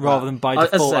 Rather than by I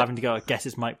default say- having to go, I guess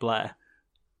it's Mike Blair.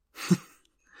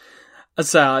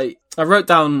 I wrote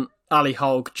down Ali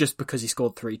Hogg just because he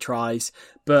scored 3 tries,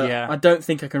 but Yeah. I don't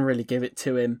think I can really give it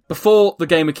to him. Before the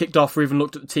game had kicked off or even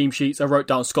looked at the team sheets, I wrote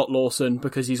down Scott Lawson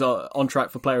because he's on track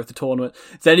for player of the tournament.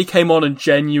 Then he came on and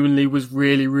genuinely was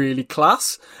really, really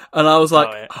class. And I was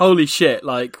like, holy shit,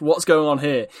 like, what's going on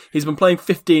here? He's been playing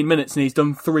 15 minutes and he's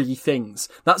done 3 things.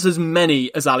 That's as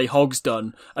many as Ali Hogg's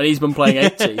done, and he's been playing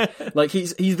 80. Like,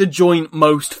 he's the joint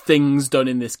most things done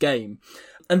in this game.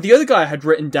 And the other guy I had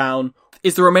written down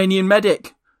is the Romanian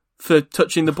medic for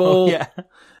touching the ball. Yeah.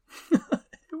 It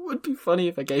would be funny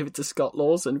if I gave it to Scott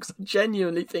Lawson, because I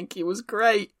genuinely think he was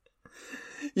great.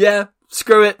 Yeah,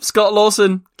 screw it. Scott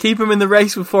Lawson. Keep him in the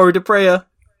race with Fori de Prea.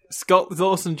 Scott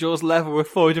Lawson draws level with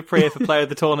Fori de Prea for player of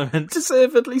the tournament.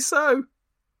 Deservedly so.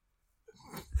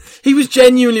 He was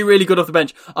genuinely really good off the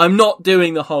bench. I'm not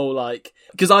doing the whole, like,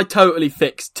 because I totally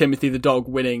fixed Timothy the Dog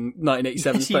winning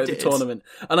 1987's player of the tournament.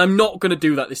 And I'm not going to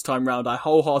do that this time round, I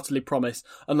wholeheartedly promise,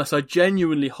 unless I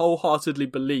genuinely, wholeheartedly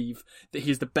believe that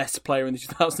he's the best player in the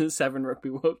 2007 Rugby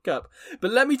World Cup.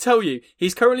 But let me tell you,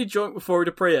 he's currently joint with Fori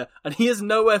de Prea, and he is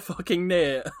nowhere fucking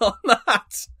near on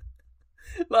that.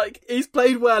 Like, he's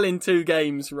played well in 2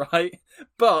 games, right?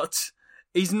 But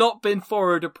he's not been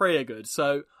Fori de Prea good,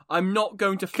 so I'm not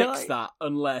going to fix that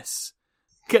unless...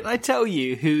 Can I tell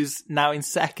you who's now in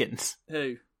second?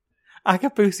 Who?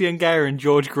 Akabusi Ungara and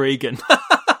George Gregan.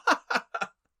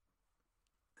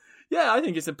 Yeah, I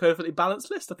think it's a perfectly balanced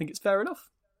list. I think it's fair enough.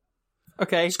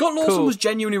 Okay, Scott Lawson was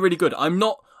genuinely really good. I'm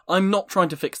not trying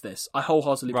to fix this. I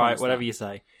wholeheartedly promise. Right, whatever that. you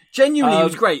say. Genuinely, he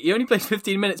was great. He only played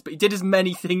 15 minutes, but he did as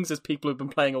many things as people who've been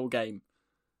playing all game.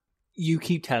 You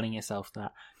keep telling yourself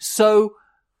that. So,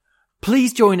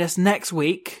 please join us next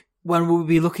week when we'll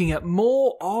be looking at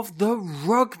more of the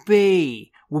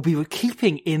rugby. We'll be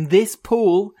keeping in this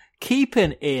pool,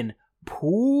 keeping in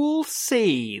Pool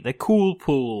C, the cool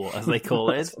pool, as they call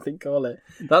it. That's what they call it.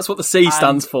 That's what the C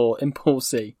stands for in Pool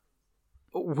C.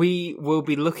 We will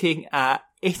be looking at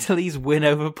Italy's win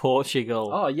over Portugal.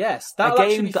 Oh, yes. A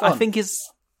game that I think is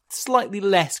slightly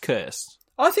less cursed.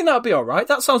 I think that would be alright.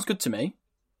 That sounds good to me.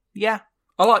 Yeah.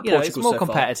 I like Portugal it's more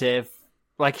competitive.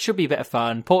 Like, it should be a bit of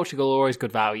fun. Portugal, always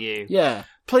good value. Yeah.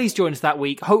 Please join us that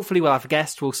week. Hopefully we'll have a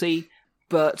guest, we'll see.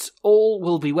 But all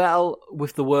will be well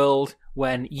with the world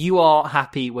when you are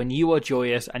happy, when you are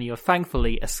joyous, and you have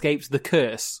thankfully escaped the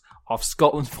curse of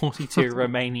Scotland 42,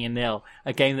 Romania 0.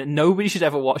 A game that nobody should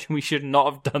ever watch and we should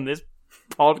not have done this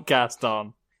podcast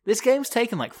on. This game's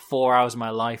taken like 4 hours of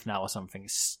my life now or something.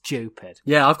 It's stupid.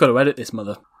 Yeah, I've got to edit this,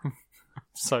 mother.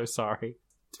 So sorry.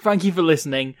 Thank you for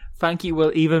listening. Thank you,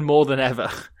 Will, even more than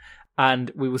ever. And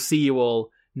we will see you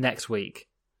all next week.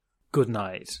 Good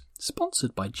night.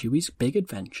 Sponsored by Dewey's Big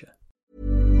Adventure.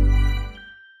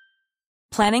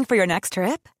 Planning for your next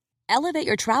trip? Elevate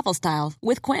your travel style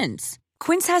with Quince.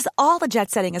 Quince has all the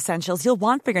jet-setting essentials you'll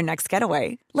want for your next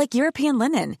getaway, like European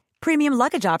linen, premium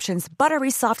luggage options, buttery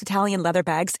soft Italian leather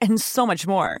bags, and so much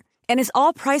more. And is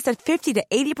all priced at 50 to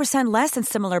 80% less than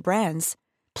similar brands.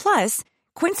 Plus,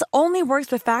 Quince only works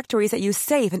with factories that use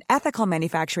safe and ethical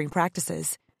manufacturing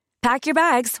practices. Pack your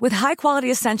bags with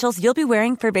high-quality essentials you'll be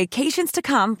wearing for vacations to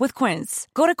come with Quince.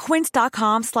 Go to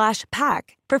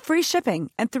quince.com/pack for free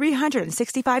shipping and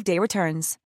 365-day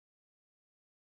returns.